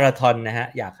ล์ฟมาราธอนนะฮะ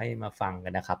อยากให้มาฟังกั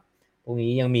นนะครับพรุ่ง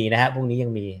นี้ยังมีนะฮะพรุ่งนี้ยั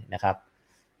งมีนะครับ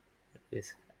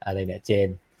อะไรเนี่ยเจน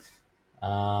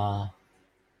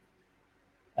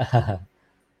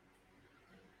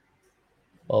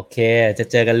โอเคจะ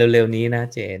เจอกันเร็วๆนี้นะ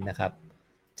เจนนะครับ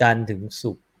จันทร์ถึง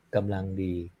ศุกร์กำลัง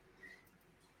ดี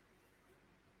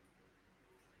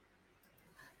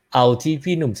เอาที่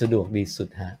พี่หนุ่มสะดวกดีสุด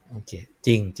ฮะโอเคจ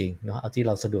ริงๆเนาะเอาที่เ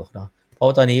ราสะดวกเนาะเพรา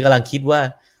ะตอนนี้กำลังคิดว่า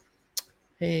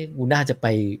กูน่าจะไป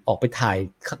ออกไปถ่าย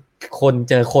คน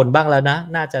เจอคนบ้างแล้วนะ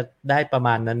น่าจะได้ประม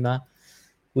าณนั้นเนาะ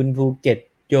คุณภูเก็ต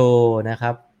โยนะค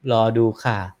รับรอดู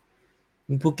ค่ะ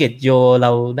คุณภูเก็ตโยเร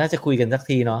าน่าจะคุยกันสัก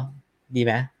ทีเนาะดีไ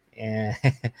หม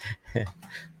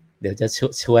เดี๋ยวจะ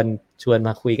ชวนม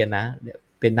าคุยกันนะเดี๋ยว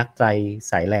เป็นนักไตร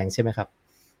สายแรงใช่ไหมครับ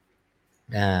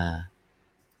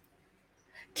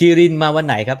คีรินมาวัน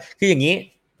ไหนครับคืออย่างนี้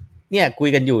เนี่ยคุย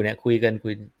กันอยู่เนี่ยคุย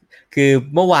คือ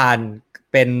เมื่อวาน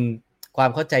เป็นความ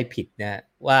เข้าใจผิดนะ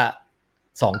ว่า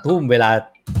2 ทุ่มเวลา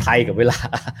ไทยกับเวลา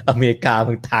อเมริกา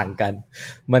มันต่างกัน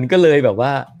มันก็เลยแบบว่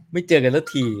าไม่เจอกันสัก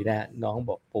ทีนะน้องบ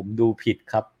อกผมดูผิด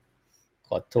ครับข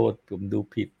อโทษผมดู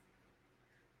ผิด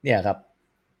เนี่ยครับ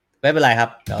ไม่เป็นไรครับ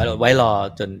เดี๋ยวไว้รอ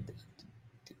จน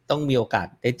ต้องมีโอกาส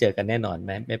ได้เจอกันแน่นอน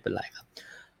ไม่เป็นไรครับ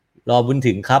รอบุญ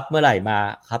ถึงครับเมื่อไหร่มา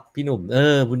ครับพี่หนุ่ม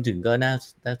บุญถึงก็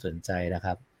น่าสนใจนะค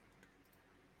รับ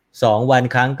2 วัน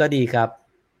ครั้งก็ดีครับ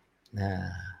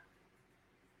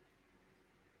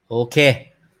โอเค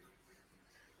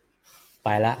ไป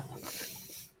ละ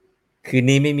คืน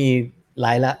นี้ไม่มีไล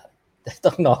ฟ์ละ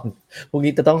ต้องนอนพรุ่ง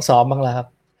นี้จะต้องซ้อมบ้างแล้วครับ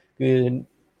คือ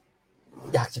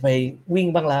อยากจะไปวิ่ง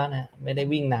บ้างแล้วนะไม่ได้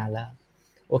วิ่งนานแล้ว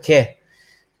โอเค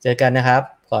เจอกันนะครับ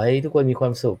ขอให้ทุกคนมีควา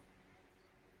มสุข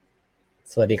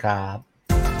สวัสดีครับ